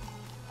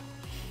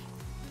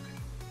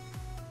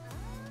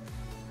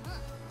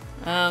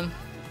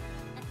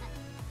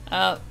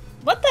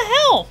 What the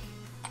hell?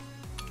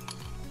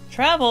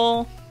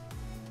 Travel.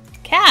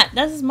 Cat,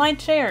 this is my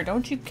chair.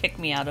 Don't you kick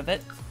me out of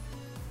it.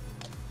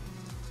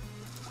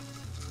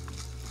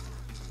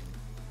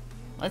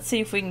 Let's see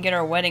if we can get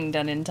our wedding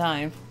done in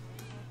time.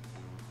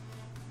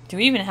 Do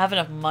we even have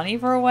enough money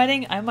for a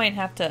wedding? I might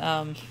have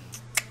to,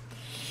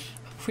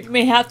 we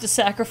may have to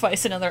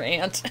sacrifice another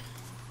ant.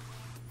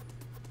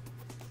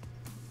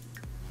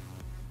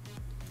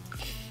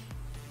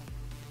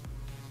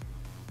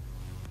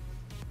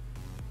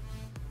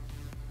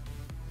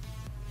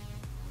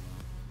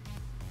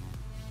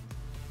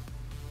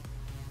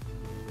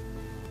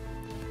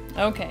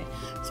 Okay,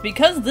 so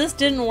because this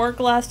didn't work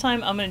last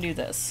time, I'm gonna do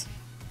this.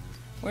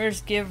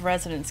 Where's give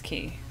residence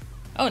key?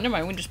 Oh, never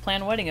mind, we just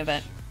planned a wedding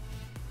event.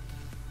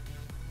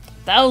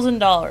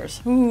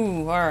 $1,000.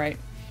 Ooh, alright.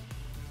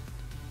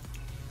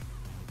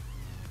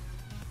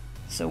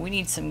 So we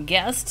need some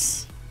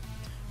guests.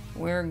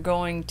 We're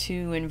going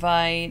to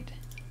invite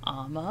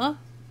Amma.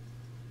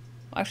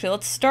 Actually,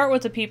 let's start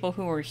with the people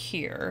who are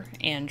here.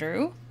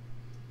 Andrew.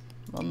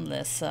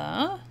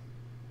 Melissa.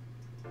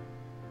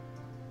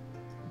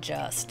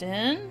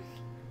 Justin.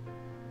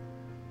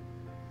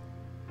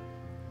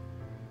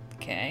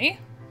 Okay.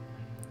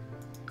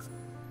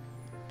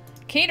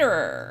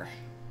 Caterer.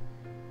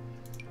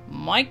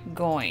 Mike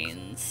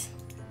Goins.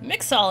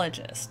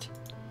 Mixologist.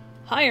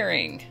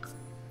 Hiring.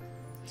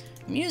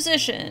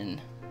 Musician.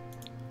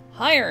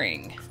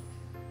 Hiring.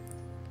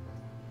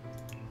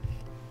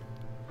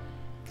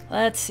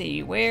 Let's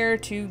see, where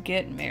to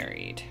get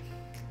married.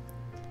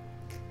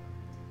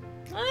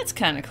 Well, that's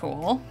kind of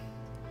cool.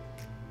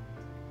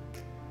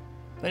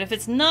 But if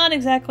it's not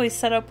exactly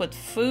set up with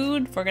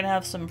food, we're gonna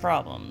have some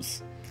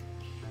problems.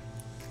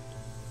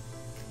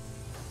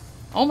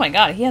 Oh my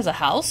god, he has a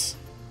house?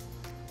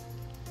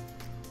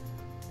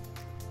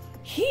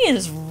 He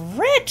is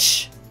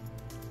rich!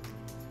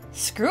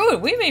 Screw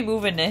it, we may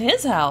move into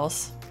his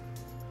house.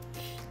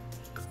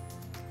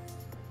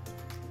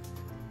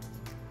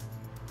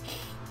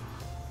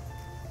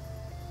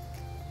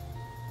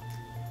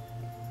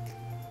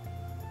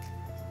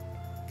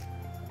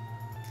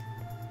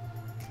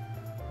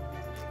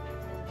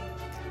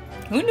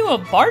 Who knew a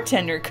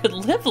bartender could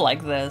live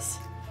like this?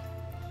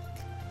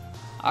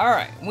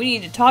 Alright, we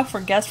need to talk for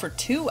guests for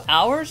 2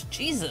 hours?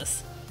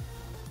 Jesus.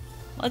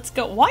 Let's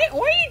go. Why are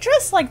you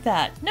dressed like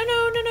that? No,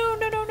 no, no, no,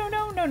 no, no, no,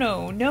 no, no,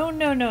 no, no,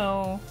 no,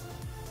 no.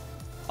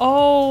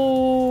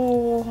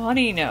 Oh,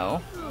 honey,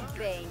 no.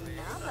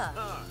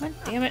 God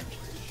damn it.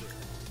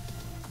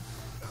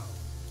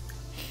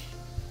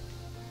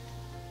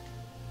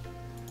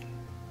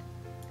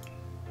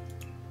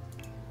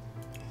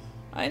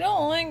 I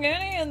don't like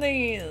any of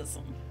these.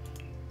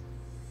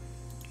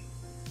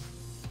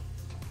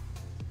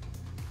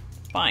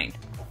 Fine.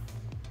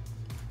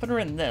 Put her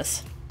in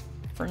this.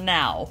 For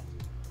now.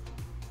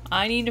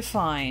 I need to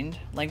find,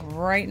 like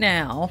right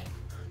now,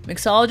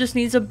 mixologist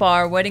needs a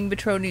bar, wedding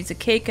betrothed needs a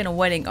cake and a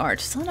wedding arch.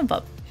 Son of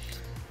a...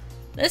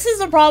 This is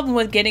the problem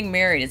with getting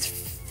married. It's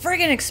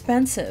friggin'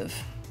 expensive.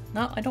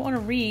 No, I don't want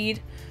to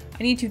read.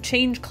 I need to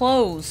change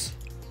clothes.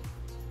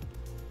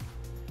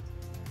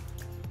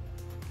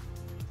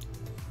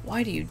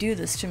 Why do you do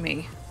this to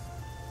me?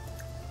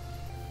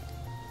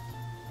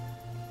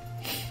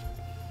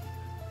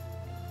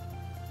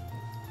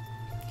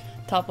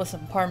 Top with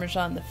some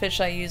Parmesan. The fish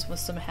I use with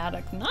some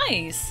haddock.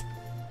 Nice!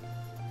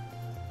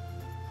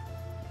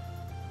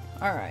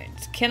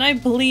 Alright. Can I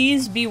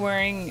please be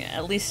wearing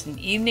at least an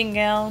evening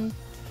gown?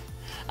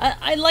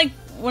 I like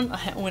when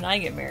I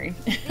get married.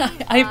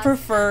 I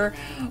prefer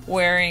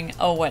wearing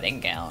a wedding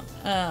gown.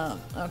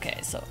 Okay,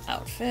 so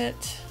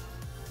outfit.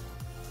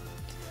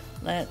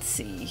 Let's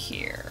see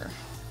here.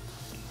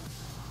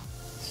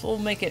 So we'll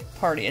make it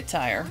party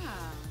attire.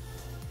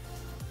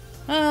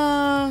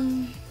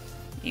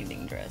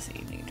 Evening dress,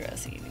 evening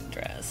dress, evening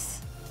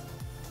dress.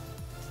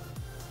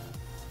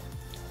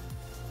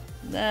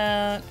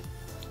 That.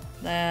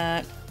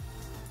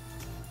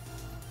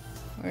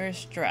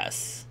 Where's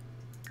dress?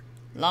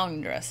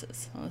 Long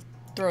dresses. I'll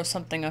throw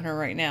something on her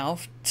right now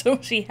so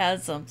she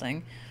has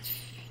something.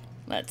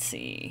 Let's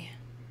see.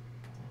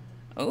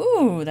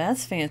 Ooh,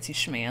 that's fancy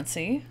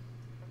schmancy.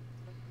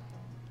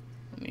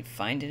 Let me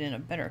find it in a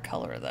better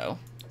color though.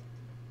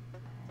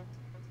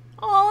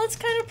 Oh, it's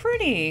kind of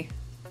pretty.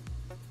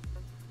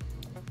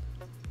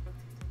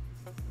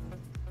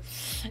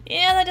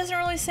 Yeah, that doesn't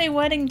really say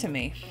wedding to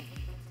me.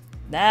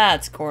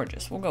 That's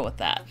gorgeous. We'll go with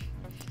that.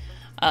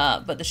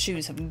 But the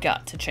shoes have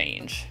got to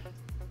change.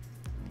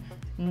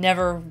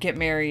 Never get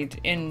married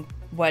in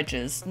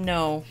wedges.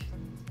 No.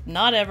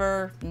 Not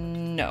ever.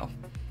 No.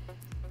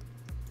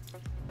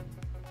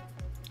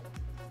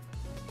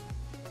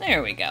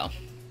 There we go.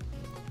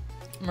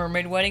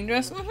 Mermaid wedding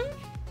dress? Mm-hmm.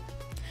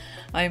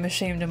 I am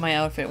ashamed of my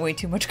outfit. Way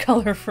too much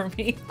color for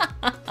me.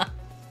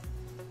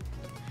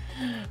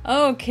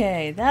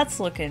 Okay, that's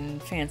looking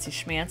fancy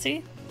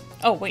schmancy.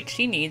 Oh, wait,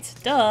 she needs,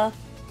 duh.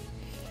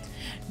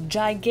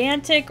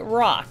 Gigantic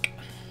rock.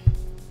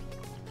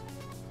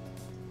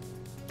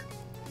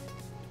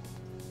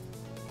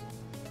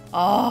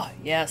 Oh,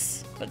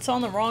 yes, but it's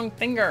on the wrong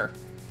finger.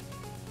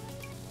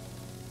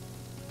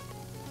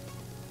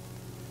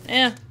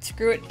 Eh,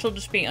 screw it, she'll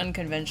just be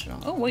unconventional.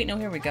 Oh, wait, no,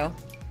 here we go.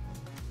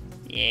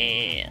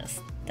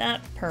 Yes,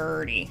 that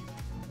purty.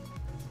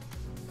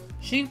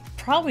 She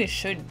probably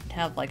should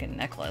have like a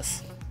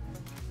necklace.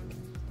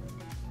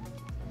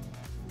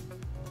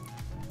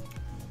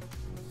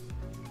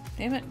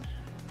 Damn it.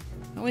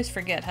 I always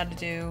forget how to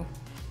do...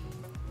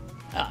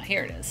 Ah,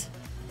 here it is.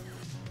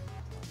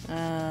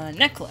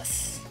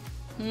 Necklace.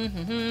 These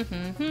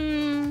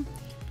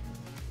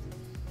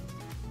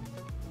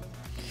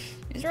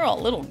are all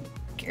a little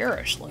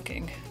garish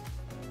looking.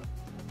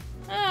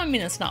 I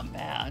mean, it's not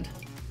bad.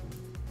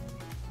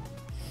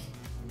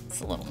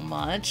 It's a little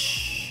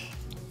much.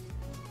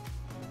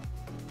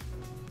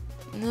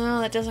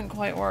 No, that doesn't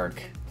quite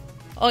work.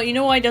 Oh, you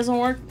know why it doesn't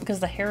work? Because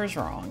the hair's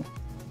wrong.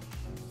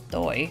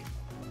 Doi.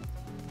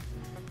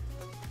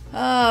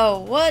 Oh,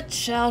 what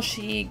shall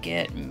she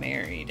get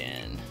married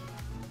in?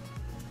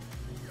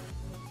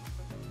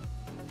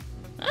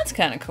 That's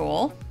kind of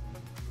cool.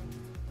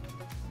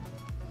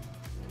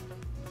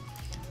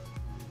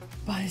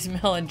 Buys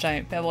melon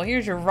giant pebble.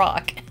 Here's your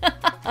rock.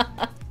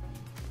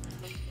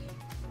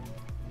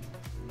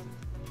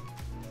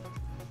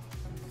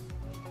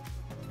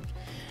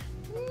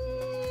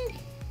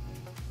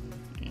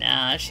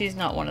 Nah, she's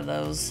not one of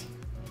those.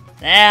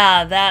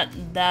 Yeah,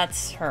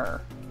 that's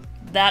her.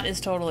 That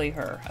is totally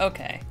her.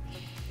 Okay.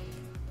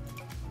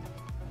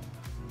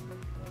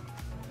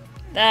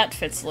 That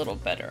fits a little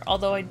better.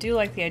 Although I do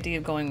like the idea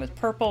of going with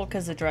purple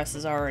because the dress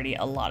is already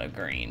a lot of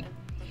green.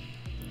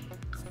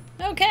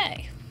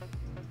 Okay.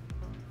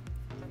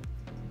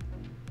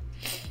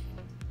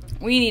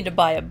 We need to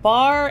buy a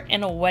bar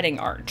and a wedding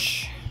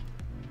arch.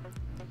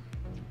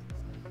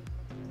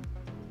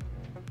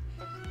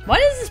 Why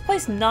does this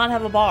place not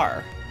have a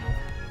bar?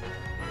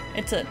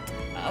 It's a...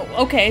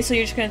 Oh, okay, so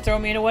you're just gonna throw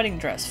me in a wedding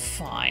dress.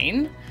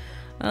 Fine.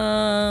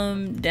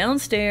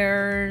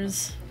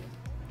 Downstairs...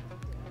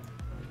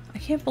 I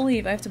can't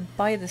believe I have to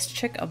buy this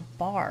chick a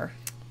bar.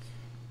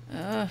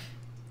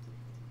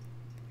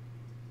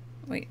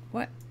 Wait,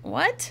 what?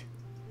 What?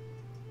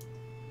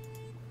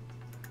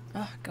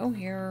 Go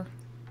here.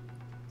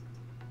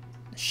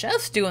 The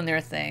chef's doing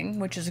their thing,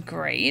 which is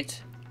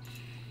great.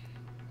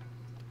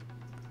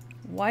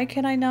 Why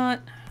can I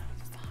not?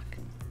 Fuck.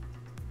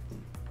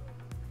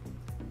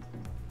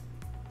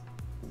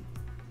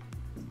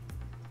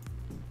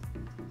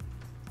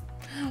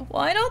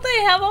 Why don't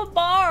they have a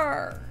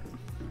bar?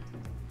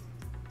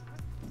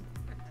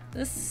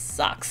 This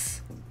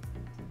sucks.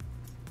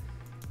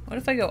 What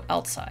if I go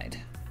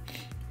outside?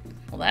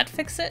 Will that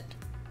fix it?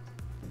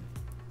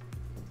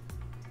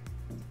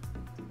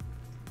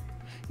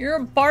 You're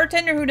a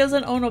bartender who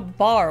doesn't own a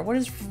bar. What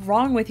is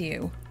wrong with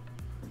you?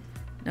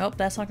 Nope,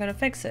 that's not gonna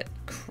fix it.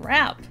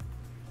 Crap.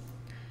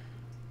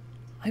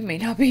 I may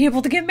not be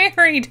able to get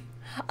married.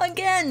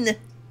 Again.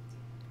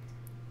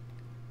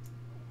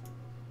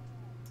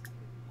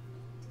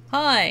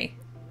 Hi.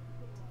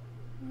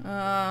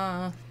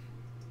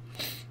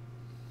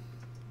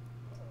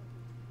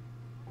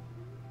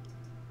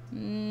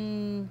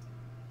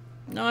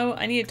 No,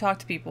 I need to talk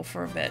to people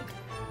for a bit.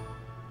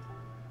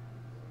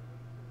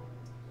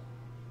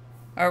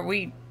 Are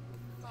we...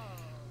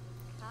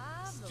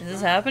 Is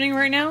this happening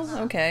right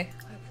now? Okay.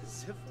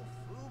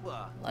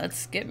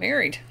 Let's get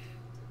married.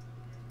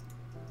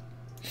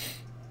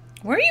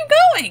 Where are you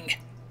going?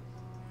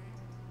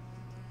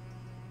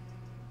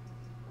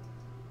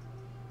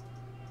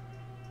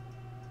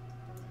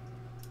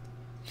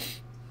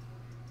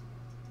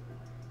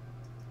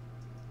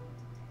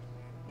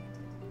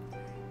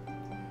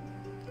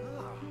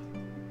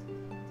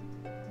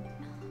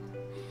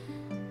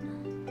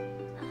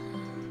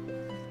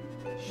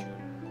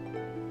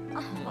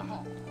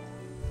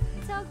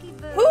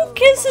 Who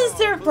kisses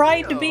their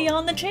bride-to-be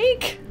on the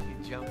cheek?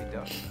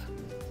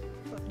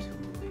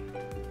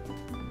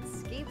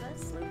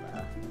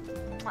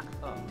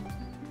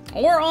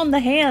 Or on the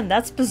hand,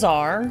 that's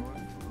bizarre.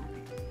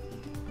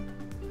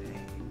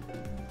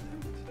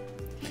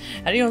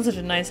 How do you own such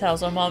a nice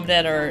house? My mom and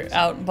dad are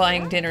out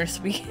buying dinner,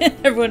 so we get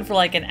everyone for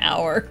like an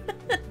hour.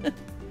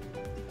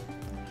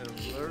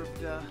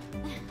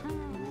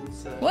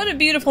 What a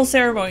beautiful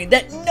ceremony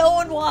that no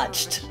one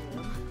watched!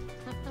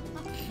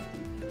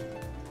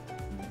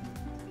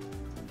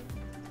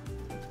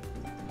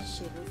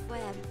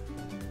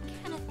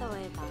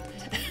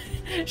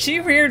 She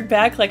reared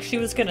back like she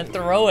was gonna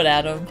throw it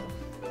at him.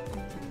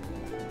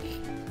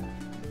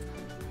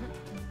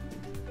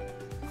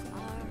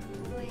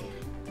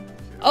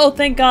 Oh,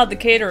 thank God the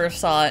caterer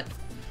saw it.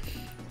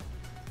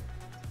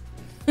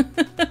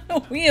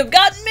 We have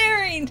gotten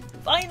married!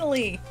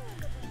 Finally!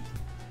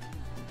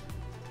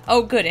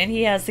 Oh good, and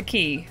he has the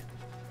key.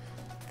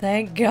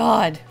 Thank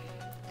God.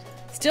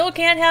 Still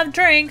can't have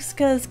drinks,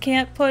 because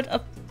can't put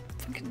a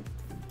fucking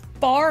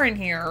bar in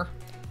here.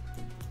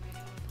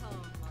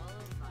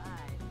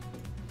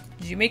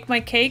 Did you make my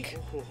cake?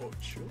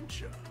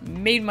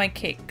 Made my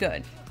cake,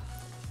 good.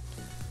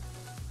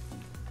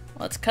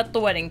 Let's cut the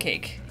wedding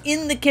cake.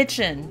 In the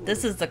kitchen!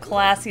 This is the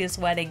classiest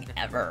wedding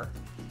ever.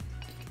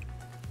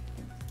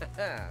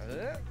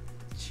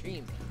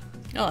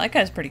 Oh, that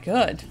guy's pretty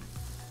good.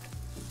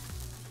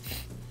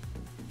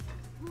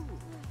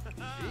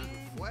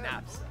 What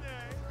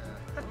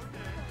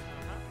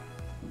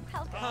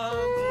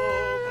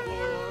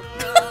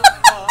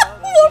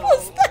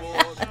was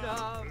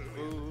that?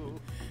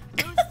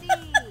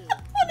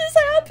 What is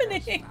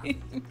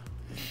happening?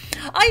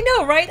 I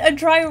know, right? A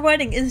dry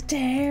wedding is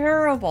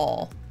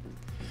terrible.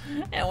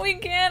 And we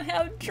can't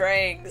have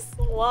drinks.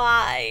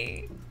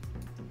 Why?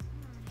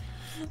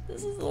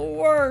 This is the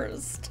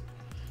worst.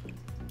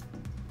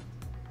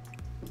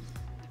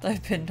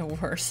 I've been to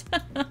worse.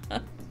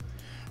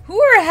 Who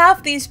are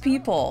half these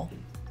people?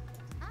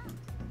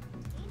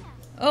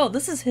 Oh,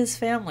 this is his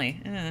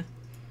family.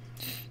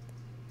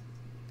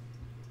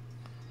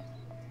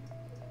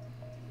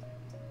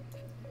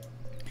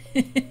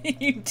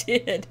 You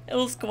did. It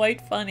was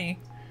quite funny.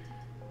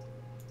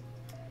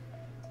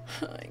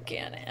 I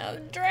can't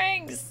have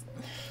drinks.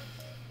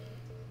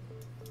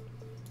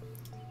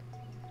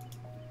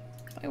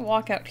 If I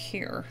walk out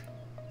here.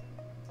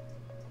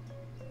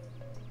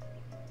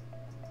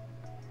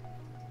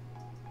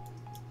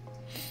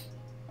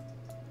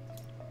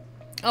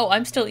 Oh,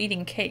 I'm still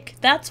eating cake.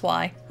 That's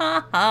why.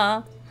 Ha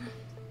ha.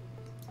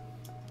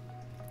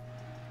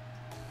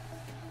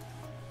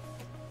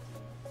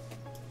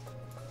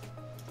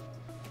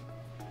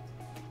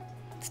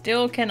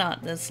 Still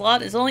cannot. The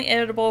slot is only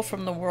editable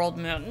from the world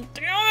map.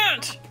 Damn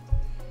it!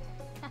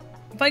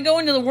 If I go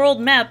into the world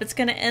map, it's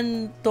gonna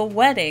end the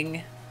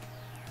wedding.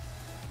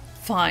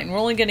 Fine, we're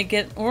only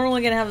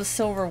gonna have a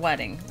silver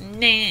wedding.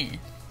 Nah.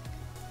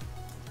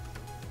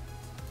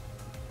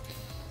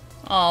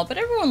 Oh, but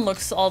everyone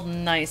looks all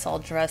nice, all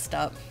dressed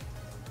up.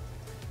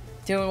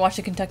 Did anyone watch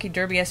the Kentucky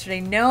Derby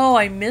yesterday? No,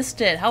 I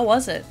missed it. How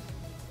was it?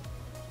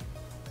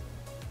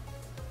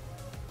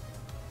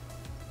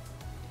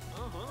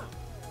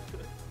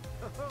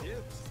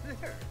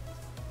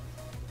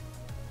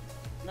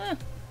 Eh,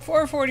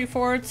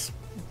 4:44. It's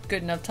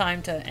good enough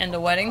time to end a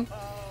wedding.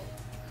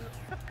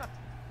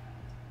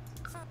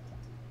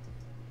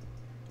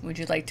 Would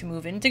you like to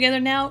move in together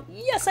now?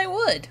 Yes, I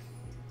would.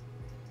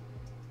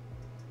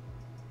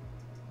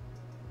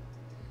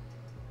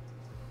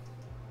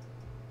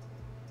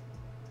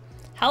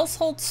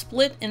 Household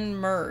split and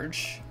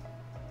merge.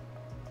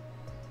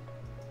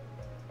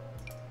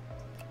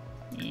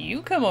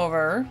 You come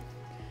over.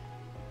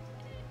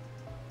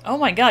 Oh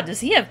my god, does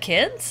he have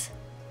kids?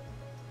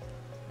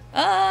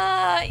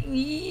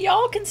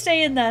 Y'all can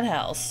stay in that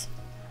house.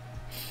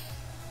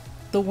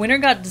 The winner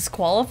got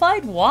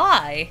disqualified?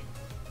 Why?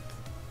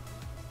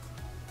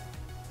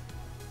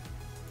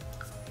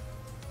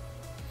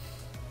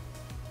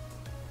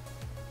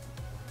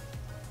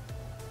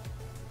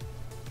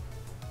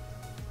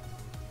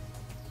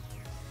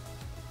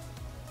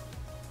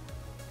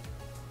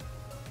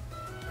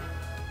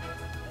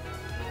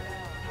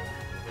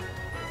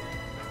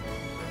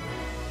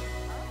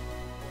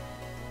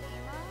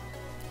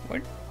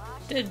 Where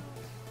did...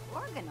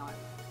 Organor.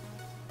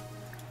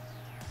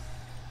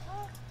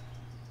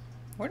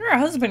 Where did our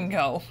husband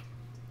go?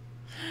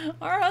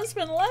 Our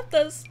husband left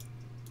us.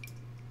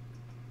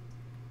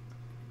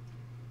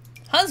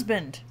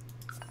 Husband!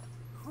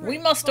 We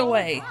must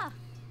away. Ah.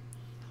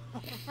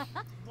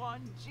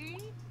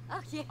 1G?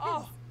 Oh, yes.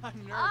 Oh, I'm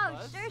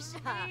Oh, nervous.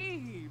 sure, sure.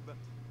 Babe.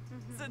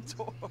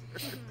 Zator.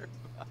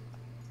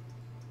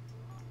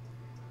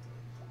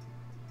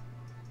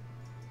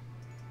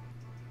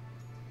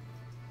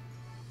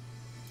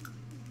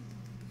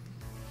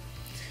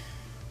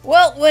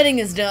 Well, wedding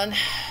is done.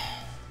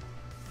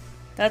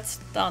 That's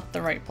not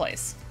the right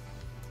place.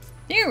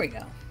 Here we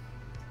go.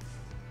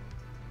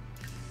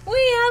 We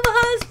have a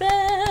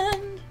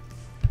husband!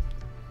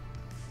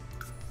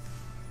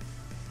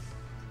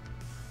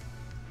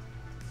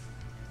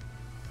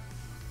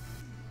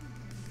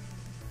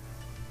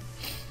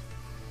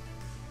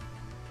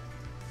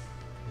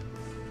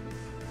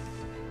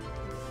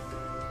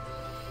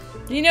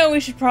 You know, we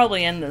should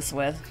probably end this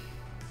with.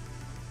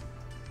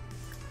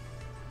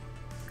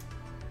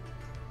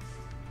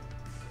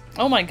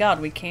 Oh my god,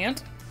 we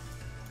can't?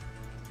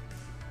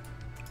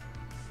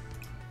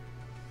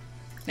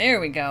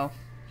 There we go.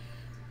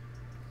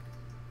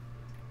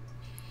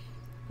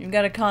 You've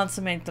got to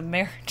consummate the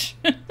marriage.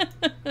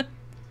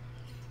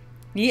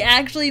 He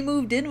actually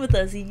moved in with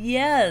us,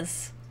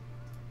 yes!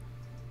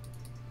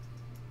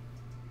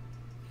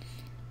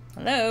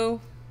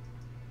 Hello?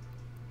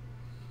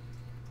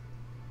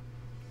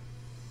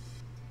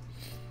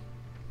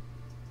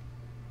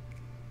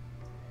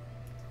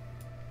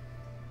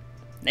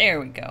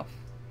 There we go.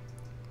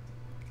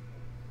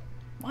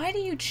 Why do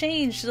you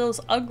change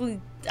those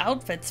ugly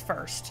outfits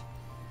first?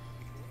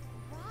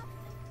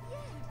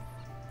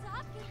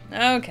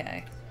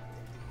 Okay.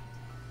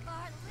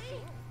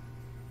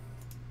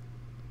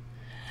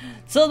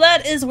 So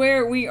that is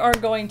where we are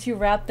going to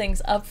wrap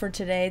things up for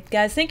today.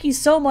 Guys, thank you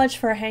so much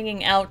for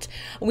hanging out.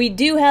 We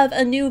do have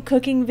a new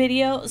cooking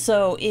video,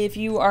 so if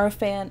you are a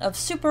fan of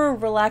super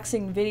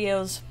relaxing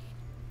videos,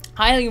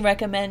 highly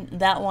recommend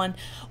that one.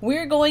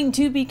 We're going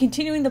to be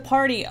continuing the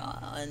party,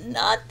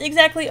 not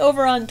exactly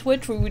over on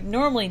Twitch we would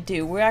normally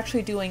do. We're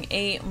actually doing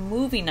a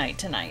movie night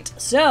tonight.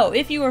 So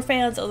if you are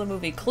fans of the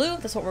movie Clue,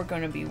 that's what we're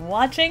going to be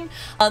watching.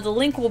 The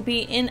link will be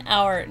in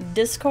our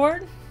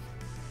Discord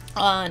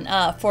on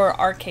for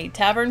Arcade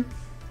Tavern.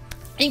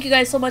 Thank you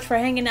guys so much for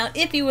hanging out.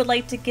 If you would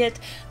like to get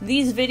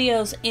these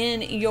videos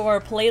in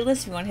your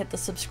playlist, if you want to hit the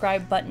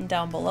subscribe button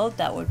down below,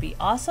 that would be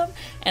awesome.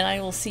 And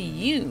I will see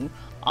you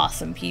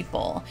awesome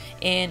people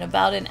in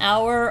about an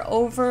hour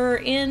over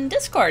in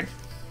Discord.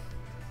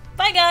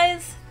 Bye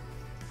guys!